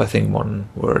Dr. Baffa, I think one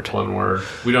word. One word.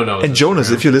 We don't know. And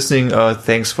Jonas, if you're listening,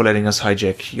 thanks for letting us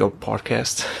hijack your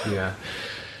podcast. Yeah.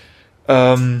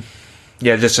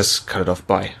 Yeah, let's just cut it off.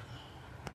 Bye.